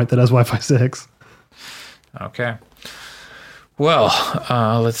access point that has Wi-Fi 6. Okay. Well,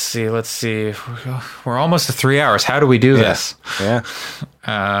 let's see. We're almost to 3 hours. How do we do this? Yeah.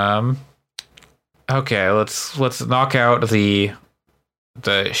 Okay, let's knock out the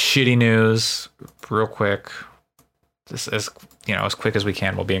shitty news real quick. This as quick as we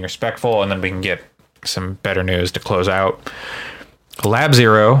can while being respectful, and then we can get some better news to close out. Lab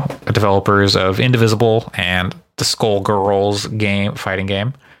Zero, developers of Indivisible and the Skullgirls fighting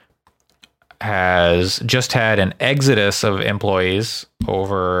game, has just had an exodus of employees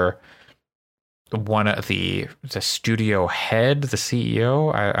over one of the studio head, the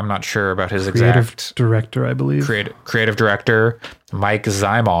CEO. I'm not sure about his exact director, I believe. Creative director, Mike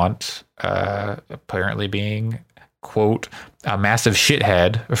Zymont, apparently being, quote, a massive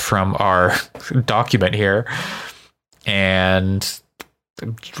shithead from our document here. And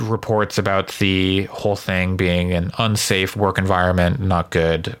reports about the whole thing being an unsafe work environment, not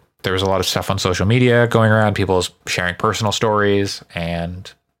good. There was a lot of stuff on social media going around, people sharing personal stories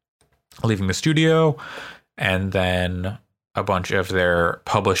and leaving the studio. And then a bunch of their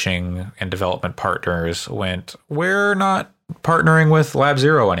publishing and development partners went, we're not partnering with Lab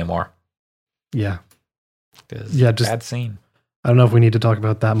Zero anymore. Yeah. Just bad scene. I don't know if we need to talk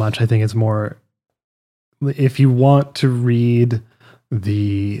about that much. I think it's more, if you want to read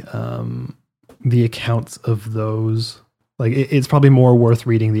the accounts of those, like, it's probably more worth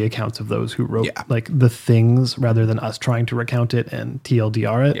reading the accounts of those who wrote like the things rather than us trying to recount it and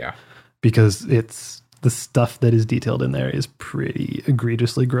TLDR it. Yeah. Because it's the stuff that is detailed in there is pretty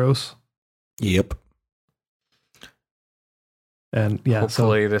egregiously gross. Yep. And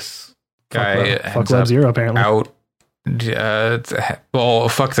hopefully this guy fuck Lab Zero apparently out. Well,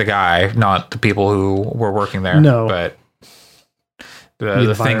 fuck the guy, not the people who were working there. No, but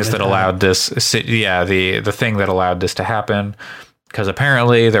the things that allowed this. The thing that allowed this to happen, because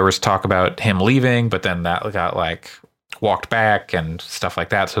apparently there was talk about him leaving, but then that got like walked back and stuff like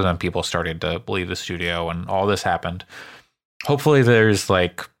that. So then people started to leave the studio, and all this happened. Hopefully, there's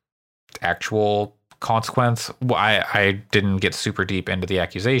like actual consequence. I didn't get super deep into the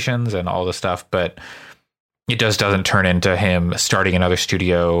accusations and all this stuff, but it doesn't turn into him starting another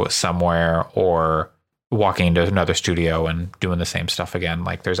studio somewhere or walking into another studio and doing the same stuff again.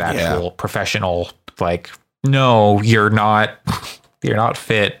 Like, there's actual professional, like, no, you're not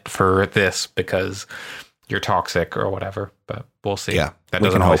fit for this because you're toxic or whatever, but we'll see. Yeah, that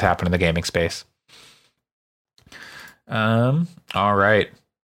doesn't always happen in the gaming space. All right.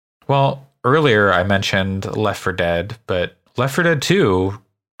 Well, earlier I mentioned Left 4 Dead, but Left 4 Dead 2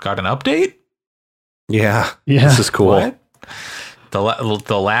 got an update? Yeah. This is cool. What?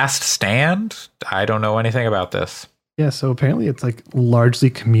 The Last Stand? I don't know anything about this. Yeah, so apparently it's like largely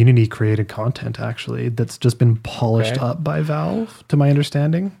community created content, actually, that's just been polished up by Valve, to my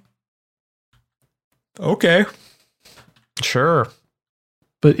understanding. Okay. Sure.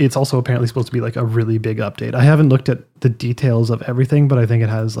 But it's also apparently supposed to be like a really big update. I haven't looked at the details of everything, but I think it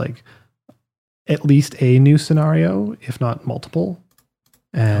has like at least a new scenario, if not multiple.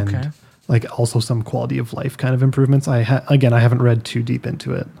 And like also some quality of life kind of improvements. I haven't read too deep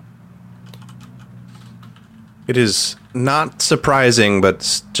into it. It is not surprising,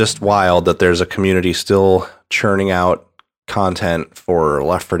 but just wild that there's a community still churning out content for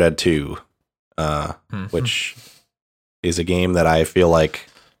Left 4 Dead 2, which is a game that I feel like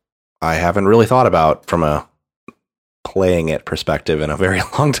I haven't really thought about from a playing it perspective in a very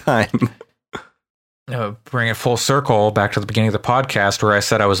long time. Bring it full circle back to the beginning of the podcast where I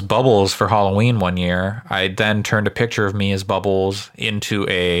said I was Bubbles for Halloween one year. I then turned a picture of me as Bubbles into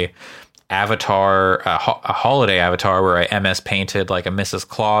a holiday avatar where I MS painted like a Mrs.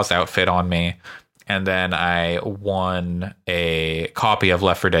 Claus outfit on me. And then I won a copy of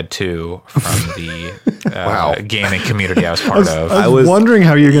Left 4 Dead 2 from the gaming community I was part of. I was wondering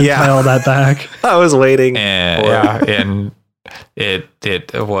how you're going to tie all that back. I was waiting. And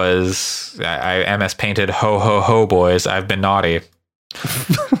It was I MS painted ho ho ho boys. I've been naughty.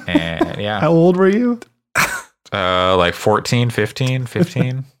 And yeah. How old were you? Like 14, 15.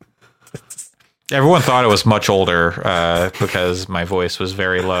 Everyone thought it was much older because my voice was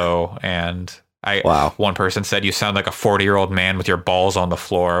very low, and one person said you sound like a 40-year-old man with your balls on the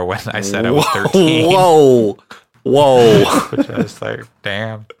floor when I said I was 13. Whoa. Which I was like,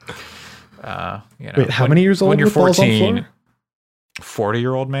 damn. Wait, how many years old when you're with balls on the 14?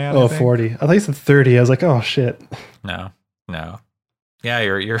 40-year-old man. Oh, 40. I thought you said 30. I was like, oh shit. No. Yeah,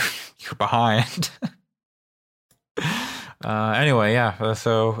 you're behind. Anyway, yeah.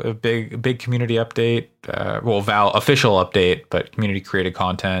 So a big community update. Val official update, but community created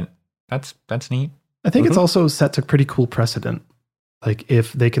content. That's neat. I think it's also set a pretty cool precedent. Like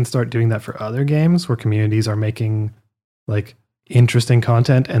if they can start doing that for other games where communities are making like interesting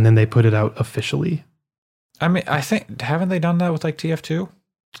content and then they put it out officially. I mean, I think haven't they done that with like TF2?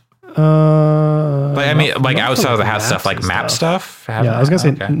 Like outside of the house stuff, like map stuff. Yeah, I was gonna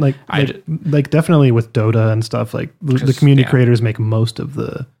say like definitely with Dota and stuff. Like the community creators make most of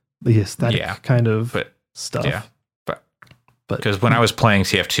the aesthetic kind of stuff. Yeah, but because when I was playing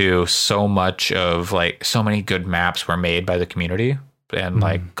TF2, so much of like so many good maps were made by the community and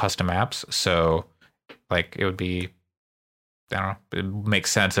like custom maps. So like it would be. I don't know. It makes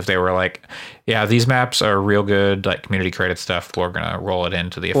sense if they were like, yeah, these maps are real good, like community created stuff. We're going to roll it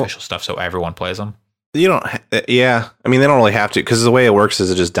into the official stuff so everyone plays them. You don't, yeah. I mean, they don't really have to, because the way it works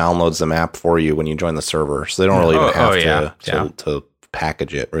is it just downloads the map for you when you join the server. So they don't really even have to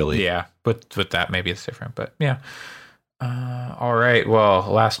package it, really. Yeah. But with that, maybe it's different. But yeah. All right. Well,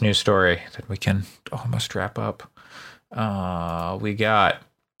 last news story that we can almost wrap up. We got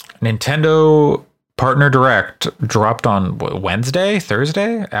Nintendo Partner Direct dropped on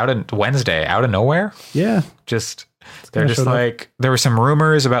Thursday, out of nowhere. Yeah, they're just like there were some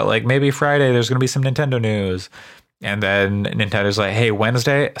rumors about like maybe Friday there's going to be some Nintendo news, and then Nintendo's like, hey,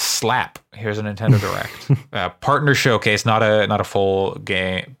 Wednesday, slap, here's a Nintendo Direct, partner showcase, not a full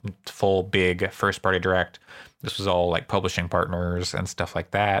big first party Direct. This was all like publishing partners and stuff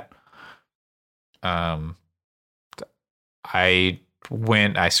like that. I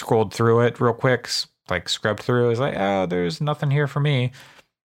scrolled through it real quick, like scrubbed through. I was like, oh, there's nothing here for me.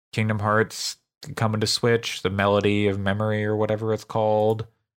 Kingdom Hearts coming to Switch, the Melody of Memory or whatever it's called.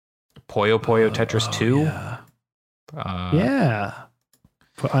 Puyo Tetris 2. Yeah.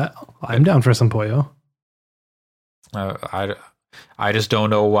 I'm down for some Puyo. I just don't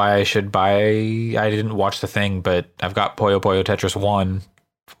know why I should buy. I didn't watch the thing, but I've got Puyo Tetris 1.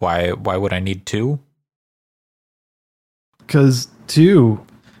 Why would I need 2? Because 2.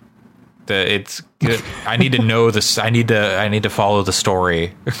 It's good. I need to know this. I need to follow the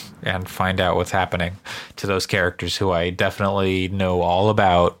story and find out what's happening to those characters who I definitely know all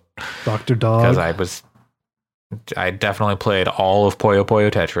about. Dr. Dog. Because I definitely played all of Puyo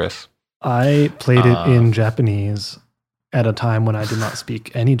Tetris. I played it in Japanese at a time when I did not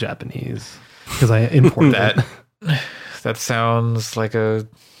speak any Japanese because I imported it. That sounds like a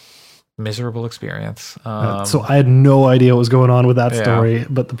miserable experience. So I had no idea what was going on with that story,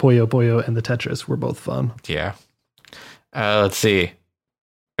 but the Puyo and the Tetris were both fun. Yeah. Let's see.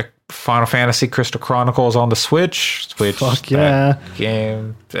 Final Fantasy Crystal Chronicles on the Switch. Fuck yeah.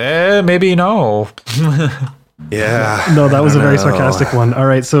 Game. Maybe no. Yeah. No, that was a very sarcastic one. All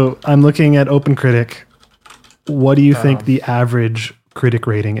right, so I'm looking at OpenCritic. What do you think the average critic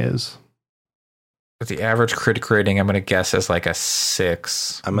rating is? The average critic rating, I'm going to guess, is like a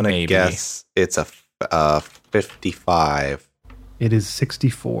 6. I'm going to guess it's a 55. It is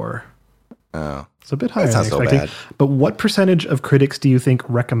 64. Oh. It's a bit higher than I expected. So bad. But what percentage of critics do you think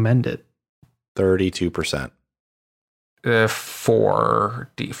recommend it? 32%.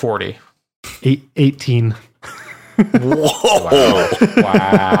 40. 18. Whoa.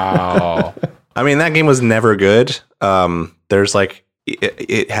 Wow. I mean, that game was never good. There's like,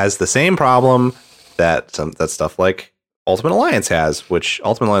 it has the same problem that stuff like Ultimate Alliance has, which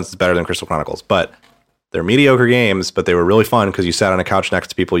Ultimate Alliance is better than Crystal Chronicles, but they're mediocre games, but they were really fun because you sat on a couch next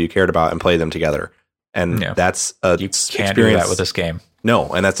to people you cared about and played them together. And that's a you can't do that with this game. No,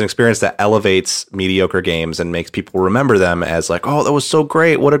 and that's an experience that elevates mediocre games and makes people remember them as like, oh, that was so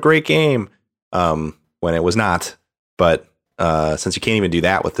great. What a great game. When it was not. But since you can't even do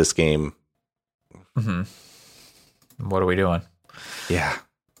that with this game. What are we doing? Yeah.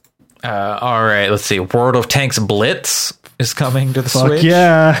 All right, let's see. World of Tanks Blitz is coming to the Switch.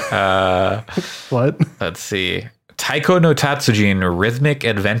 Yeah. What? Let's see. Taiko no Tatsujin Rhythmic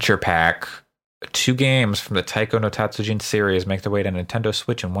Adventure Pack. 2 games from the Taiko no Tatsujin series make their way to Nintendo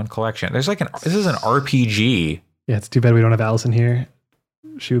Switch in one collection. There's like this is an RPG Yeah, it's too bad we don't have Allison here.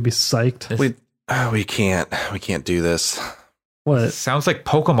 She would be psyched. We can't do this. What? Sounds like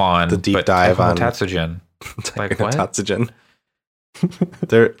Pokemon. The deep dive on Tatsujin. Like what? Tatsujin.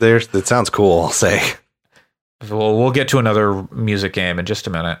 There's. It sounds cool. I'll say. Well, we'll get to another music game in just a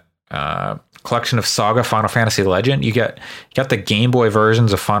minute. Collection of Saga Final Fantasy Legend. You got the Game Boy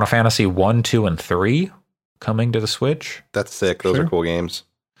versions of Final Fantasy 1, 2, and 3 coming to the Switch. That's sick. Those are cool games.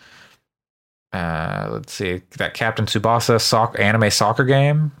 Let's see. That Captain Tsubasa anime soccer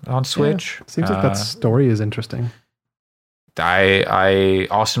game on Switch. Yeah, seems like that story is interesting.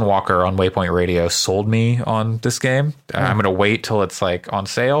 Austin Walker on Waypoint Radio sold me on this game. I'm going to wait till it's like on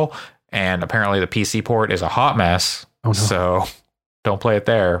sale. And apparently the PC port is a hot mess. Oh, no. So don't play it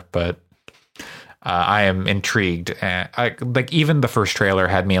there. But I am intrigued. Like even the first trailer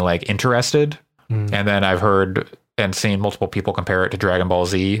had me like interested. And then I've heard and seen multiple people compare it to Dragon Ball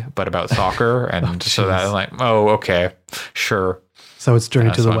Z, but about soccer. And so that I'm like, oh, okay, sure. So it's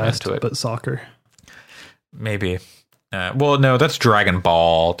Journey to the West, but soccer. Maybe. Well, no, that's Dragon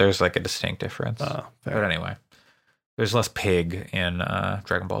Ball. There's like a distinct difference. But anyway, there's less pig in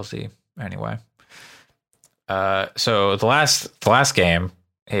Dragon Ball Z. Anyway, so the last game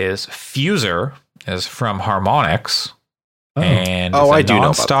is Fuser, is from Harmonix. And it's I do know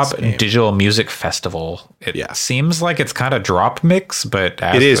about non-stop this game. digital music festival. It seems like it's kind of drop mix, but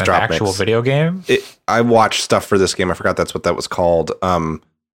as it is an drop actual mix. Video game. I watched stuff for this game. I forgot that's what that was called.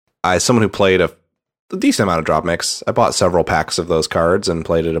 As someone who played a decent amount of drop mix, I bought several packs of those cards and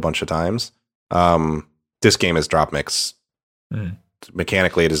played it a bunch of times. This game is drop mix.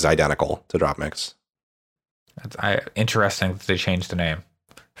 Mechanically, it is identical to drop mix. It's interesting that they changed the name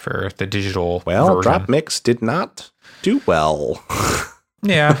for the digital version. Drop mix did not do well.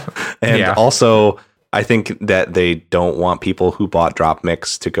 Yeah. And also, I think that they don't want people who bought drop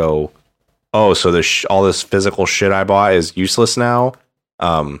mix to go, oh, so all this physical shit I bought is useless now.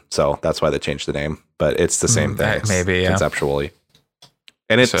 So that's why they changed the name, but it's the same thing. Maybe, conceptually.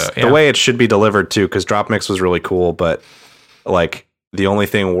 And it's the way it should be delivered too, because drop mix was really cool, but like the only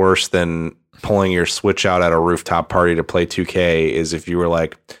thing worse than pulling your Switch out at a rooftop party to play 2K is if you were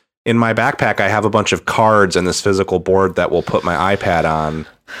like, in my backpack, I have a bunch of cards and this physical board that will put my iPad on.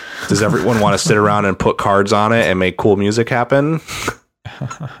 Does everyone want to sit around and put cards on it and make cool music happen?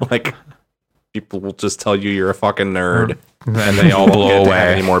 Like, people will just tell you you're a fucking nerd. And they all blow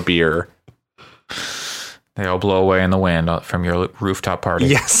away. Any more beer? They all blow away in the wind from your rooftop party.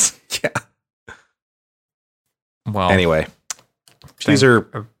 Yes. Yeah. Well, anyway,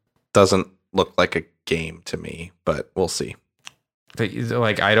 Teaser doesn't look like a game to me, but we'll see.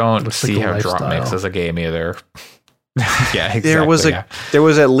 Like, I don't see how drop mix is a game either. Yeah, exactly. There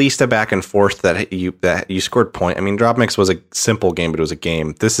was at least a back and forth that you scored point. I mean, drop mix was a simple game, but it was a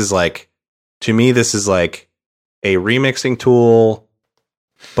game. This is like, to me, this is like a remixing tool,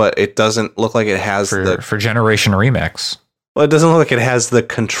 but it doesn't look like it has for Generation Remix. Well, it doesn't look like it has the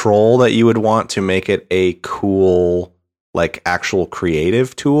control that you would want to make it a cool, like, actual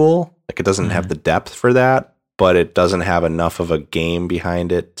creative tool. Like, it doesn't have the depth for that, but it doesn't have enough of a game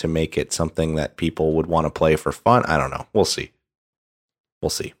behind it to make it something that people would want to play for fun. I don't know. We'll see.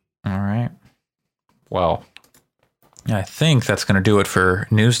 All right. Well, I think that's going to do it for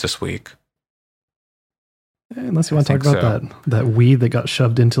news this week. Unless you want to talk about that Wii that got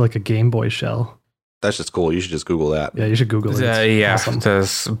shoved into like a Game Boy shell. That's just cool. You should just Google that. Yeah, you should Google it. Yeah, awesome.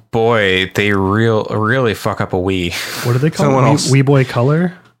 Because boy, they really fuck up a Wii. What do they call it? Wii Boy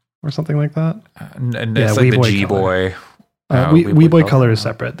Color or something like that? And it's like Wii the G Boy. Wii Boy Color is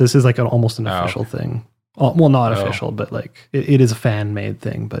separate. This is like almost an official thing. Well, not official, but like it is a fan made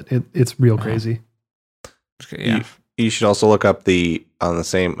thing. But it's real crazy. Yeah. You should also look up in the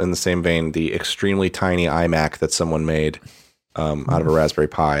same vein, the extremely tiny iMac that someone made out of a Raspberry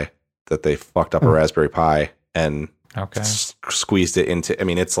Pi. That they fucked up a Raspberry Pi and squeezed it into. I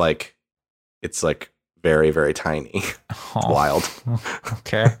mean, it's like very, very tiny. It's wild.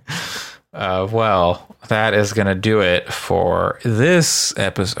 Okay. Well, that is going to do it for this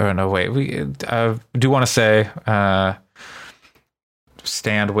episode. Oh, no, wait. We do want to say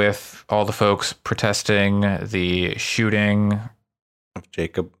stand with all the folks protesting the shooting of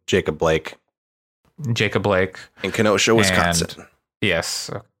Jacob Blake in Kenosha, Wisconsin. Yes.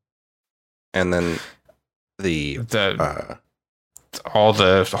 And then all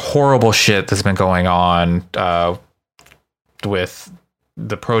the horrible shit that's been going on with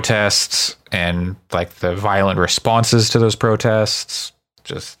the protests and like the violent responses to those protests.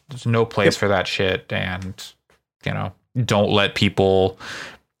 Just there's no place for that shit, and don't let people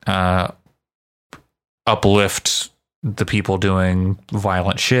uplift the people doing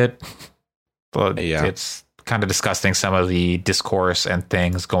violent shit. But it's kind of discussing some of the discourse and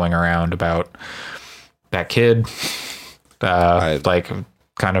things going around about that kid, like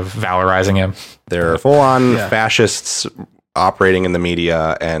kind of valorizing him. They're full-on fascists operating in the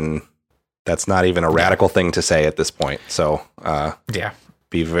media, and that's not even a radical thing to say at this point. So,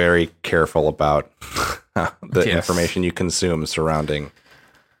 be very careful about the information you consume surrounding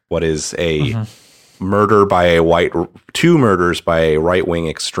what is a murder by two murders by a right-wing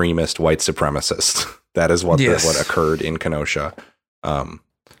extremist white supremacist. That is what occurred in Kenosha.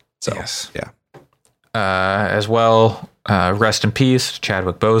 As well, rest in peace,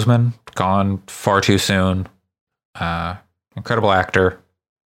 Chadwick Boseman, gone far too soon. Incredible actor.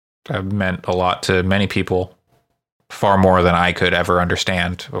 Meant a lot to many people, far more than I could ever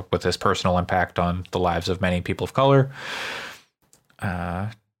understand, with his personal impact on the lives of many people of color.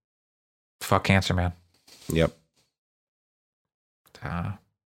 Fuck cancer, man. Yep.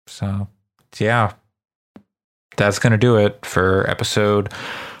 So, yeah. That's going to do it for episode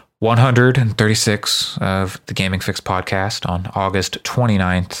 136 of the Gaming Fix podcast on August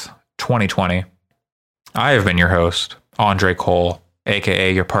 29th, 2020. I have been your host, Andre Cole,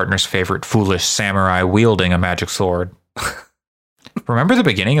 aka your partner's favorite foolish samurai wielding a magic sword. Remember the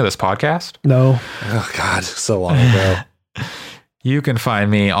beginning of this podcast? No. Oh, God, so long ago. You can find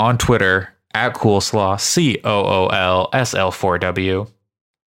me on Twitter at Coolslaw, COOLSL4W.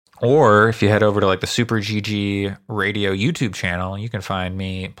 Or if you head over to like the Super GG Radio YouTube channel, you can find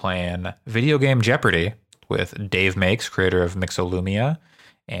me playing Video Game Jeopardy with Dave Makes, creator of Mixolumia,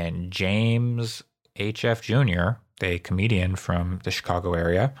 and James HF Jr., a comedian from the Chicago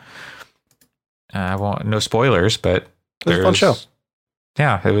area. No spoilers, but it was a fun show.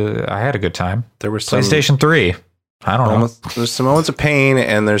 Yeah, I had a good time. There was PlayStation 3. I don't know. There's some moments of pain,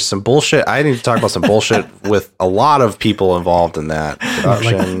 and there's some bullshit. I need to talk about some bullshit with a lot of people involved in that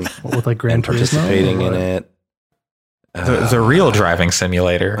production, with like Gran Turismo participating in it. The real driving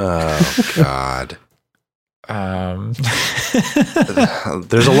simulator. Oh God.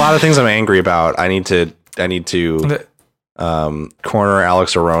 There's a lot of things I'm angry about. I need to corner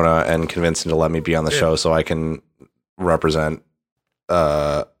Alex Arona and convince him to let me be on the show so I can represent.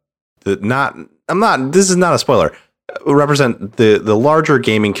 This is not a spoiler. Represent the larger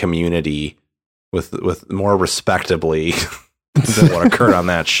gaming community with more respectably than what occurred on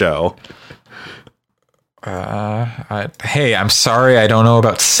that show. Hey, I'm sorry I don't know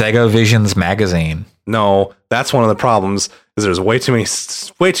about Sega Visions magazine. No, that's one of the problems. Is there's way too much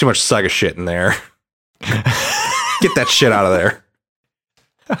Sega shit in there. Get that shit out of there.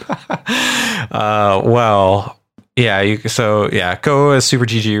 Well, yeah. Go to Super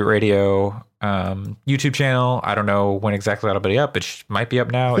GG Radio YouTube channel. I don't know when exactly that'll be up. It might be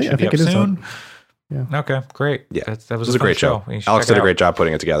up now. It should be up soon. Yeah. Okay, great. Yeah, that was a great show. Alex did a great job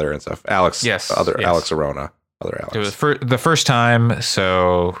putting it together and stuff. Alex, Alex Arona, other Alex. It was the first time,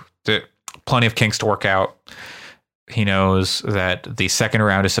 so plenty of kinks to work out. He knows that the second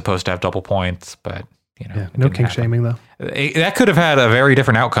round is supposed to have double points, but no kink shaming though. That could have had a very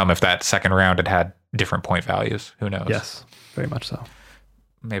different outcome if that second round had different point values. Who knows? Yes, very much so.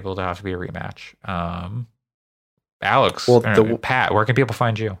 Maybe it'll have to be a rematch. Alex, Pat, where can people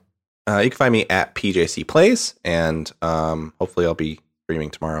find you? You can find me at PJC Plays, and hopefully I'll be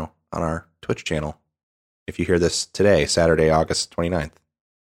streaming tomorrow on our Twitch channel. If you hear this today, Saturday, August 29th.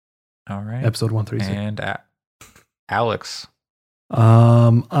 All right. Episode 136. And Alex.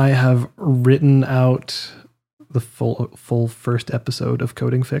 I have written out the full first episode of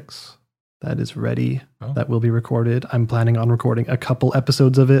Coding Fix. That is ready. Oh. That will be recorded. I'm planning on recording a couple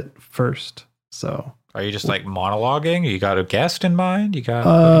episodes of it first. So are you just like monologuing? You got a guest in mind? You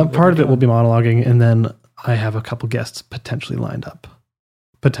got part of it will be monologuing, and then I have a couple guests potentially lined up.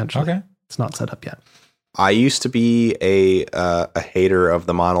 Potentially. Okay. It's not set up yet. I used to be a hater of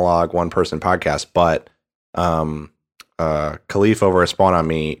the monologue one person podcast, but Khalif over at Spawn on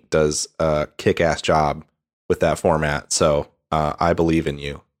Me does a kick-ass job with that format. So I believe in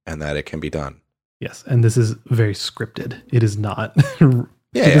you and that it can be done. Yes, and this is very scripted. It is not.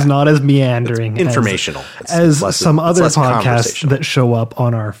 It is not as meandering, it's informational as some other podcasts that show up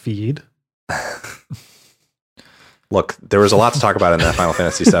on our feed. Look, there was a lot to talk about in that Final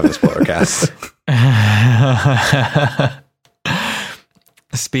Fantasy VII spoiler cast.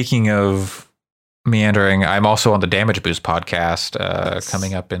 Speaking of meandering, I'm also on the Damage Boost podcast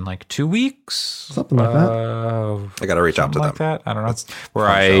coming up in like 2 weeks. Something like that. I got to reach out to them. That. I don't know. Where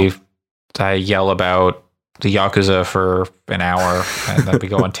I yell about the Yakuza for an hour and then we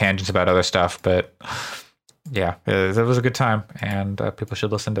go on tangents about other stuff. But yeah, it was a good time, and people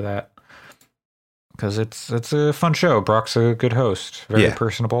should listen to that because it's a fun show. Brock's a good host, very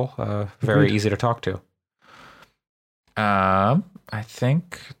personable, very easy to talk to. I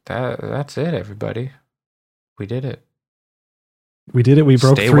think that's it, everybody. We did it. We did it. We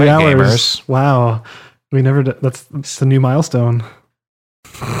broke Stay 3 wet, hours. gamers. Wow. We never did. That's the new milestone.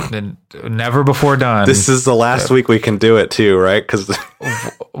 Then never before done. This is the last week we can do it too, right? Because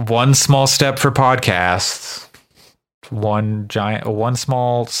one small step for podcasts, one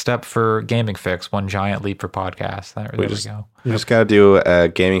small step for Gaming Fix, one giant leap for podcasts. There we go. we just got to do a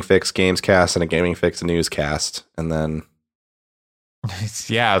Gaming Fix Games Cast and a Gaming Fix Newscast, and then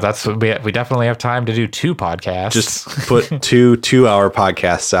Yeah, that's what we definitely have time to do 2 podcasts. just put 2-hour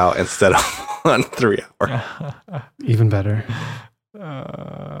podcasts out instead of 1 3-hour. Even better.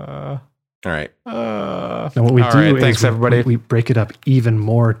 All right. And what we All do right, is thanks, everybody. we break it up even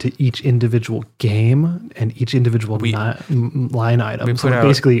more to each individual game and each individual line item. we So put out-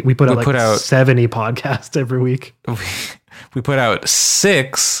 basically, we put we out put out- 70 podcasts every week. We put out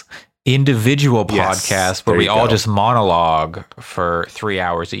 6 individual Yes, podcasts where there we you all go. just monologue for 3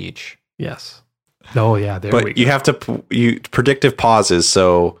 hours each. Yes. Oh yeah, there we But go. you have to predictive pauses.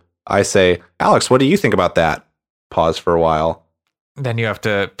 So I say, Alex, what do you think about that? Pause for a while. Then you have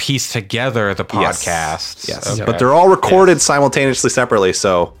to piece together the podcast. Yes. Okay. But they're all recorded simultaneously separately.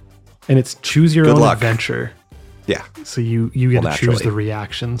 So And it's choose your Good own luck. adventure. yeah. So you get Well, to choose naturally. the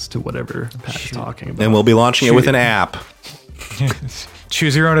reactions to whatever Pat's talking about. And we'll be launching it with an app.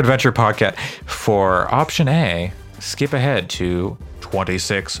 Choose your own adventure podcast. For option A, skip ahead to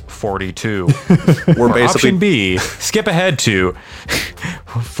 2642. We're For basically option B, skip ahead to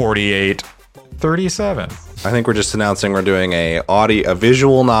 4837. I think we're just announcing we're doing a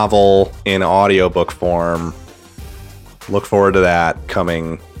visual novel in audiobook form. Look forward to that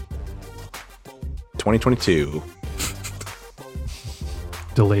coming 2022.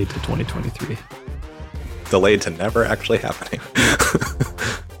 Delayed to 2023. Delayed to never actually happening.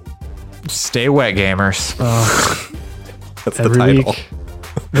 Stay wet, gamers. That's the Every title. week.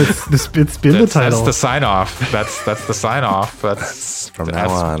 It's been the title. That's the sign off. That's the sign off. That's From now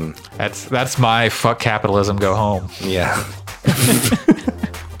on. That's my fuck capitalism. Go home. Yeah.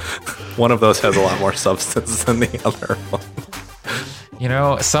 One of those has a lot more substance than the other one. You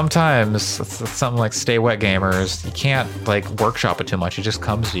know, sometimes it's something like stay wet, gamers. You can't like workshop it too much. It just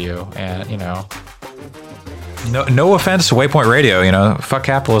comes to you, and you know. No offense to Waypoint Radio. You know, fuck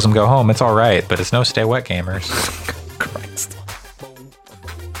capitalism. Go home. It's all right, but it's no stay wet, gamers. Christ.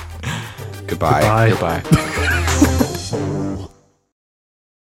 Goodbye. Bye. Goodbye.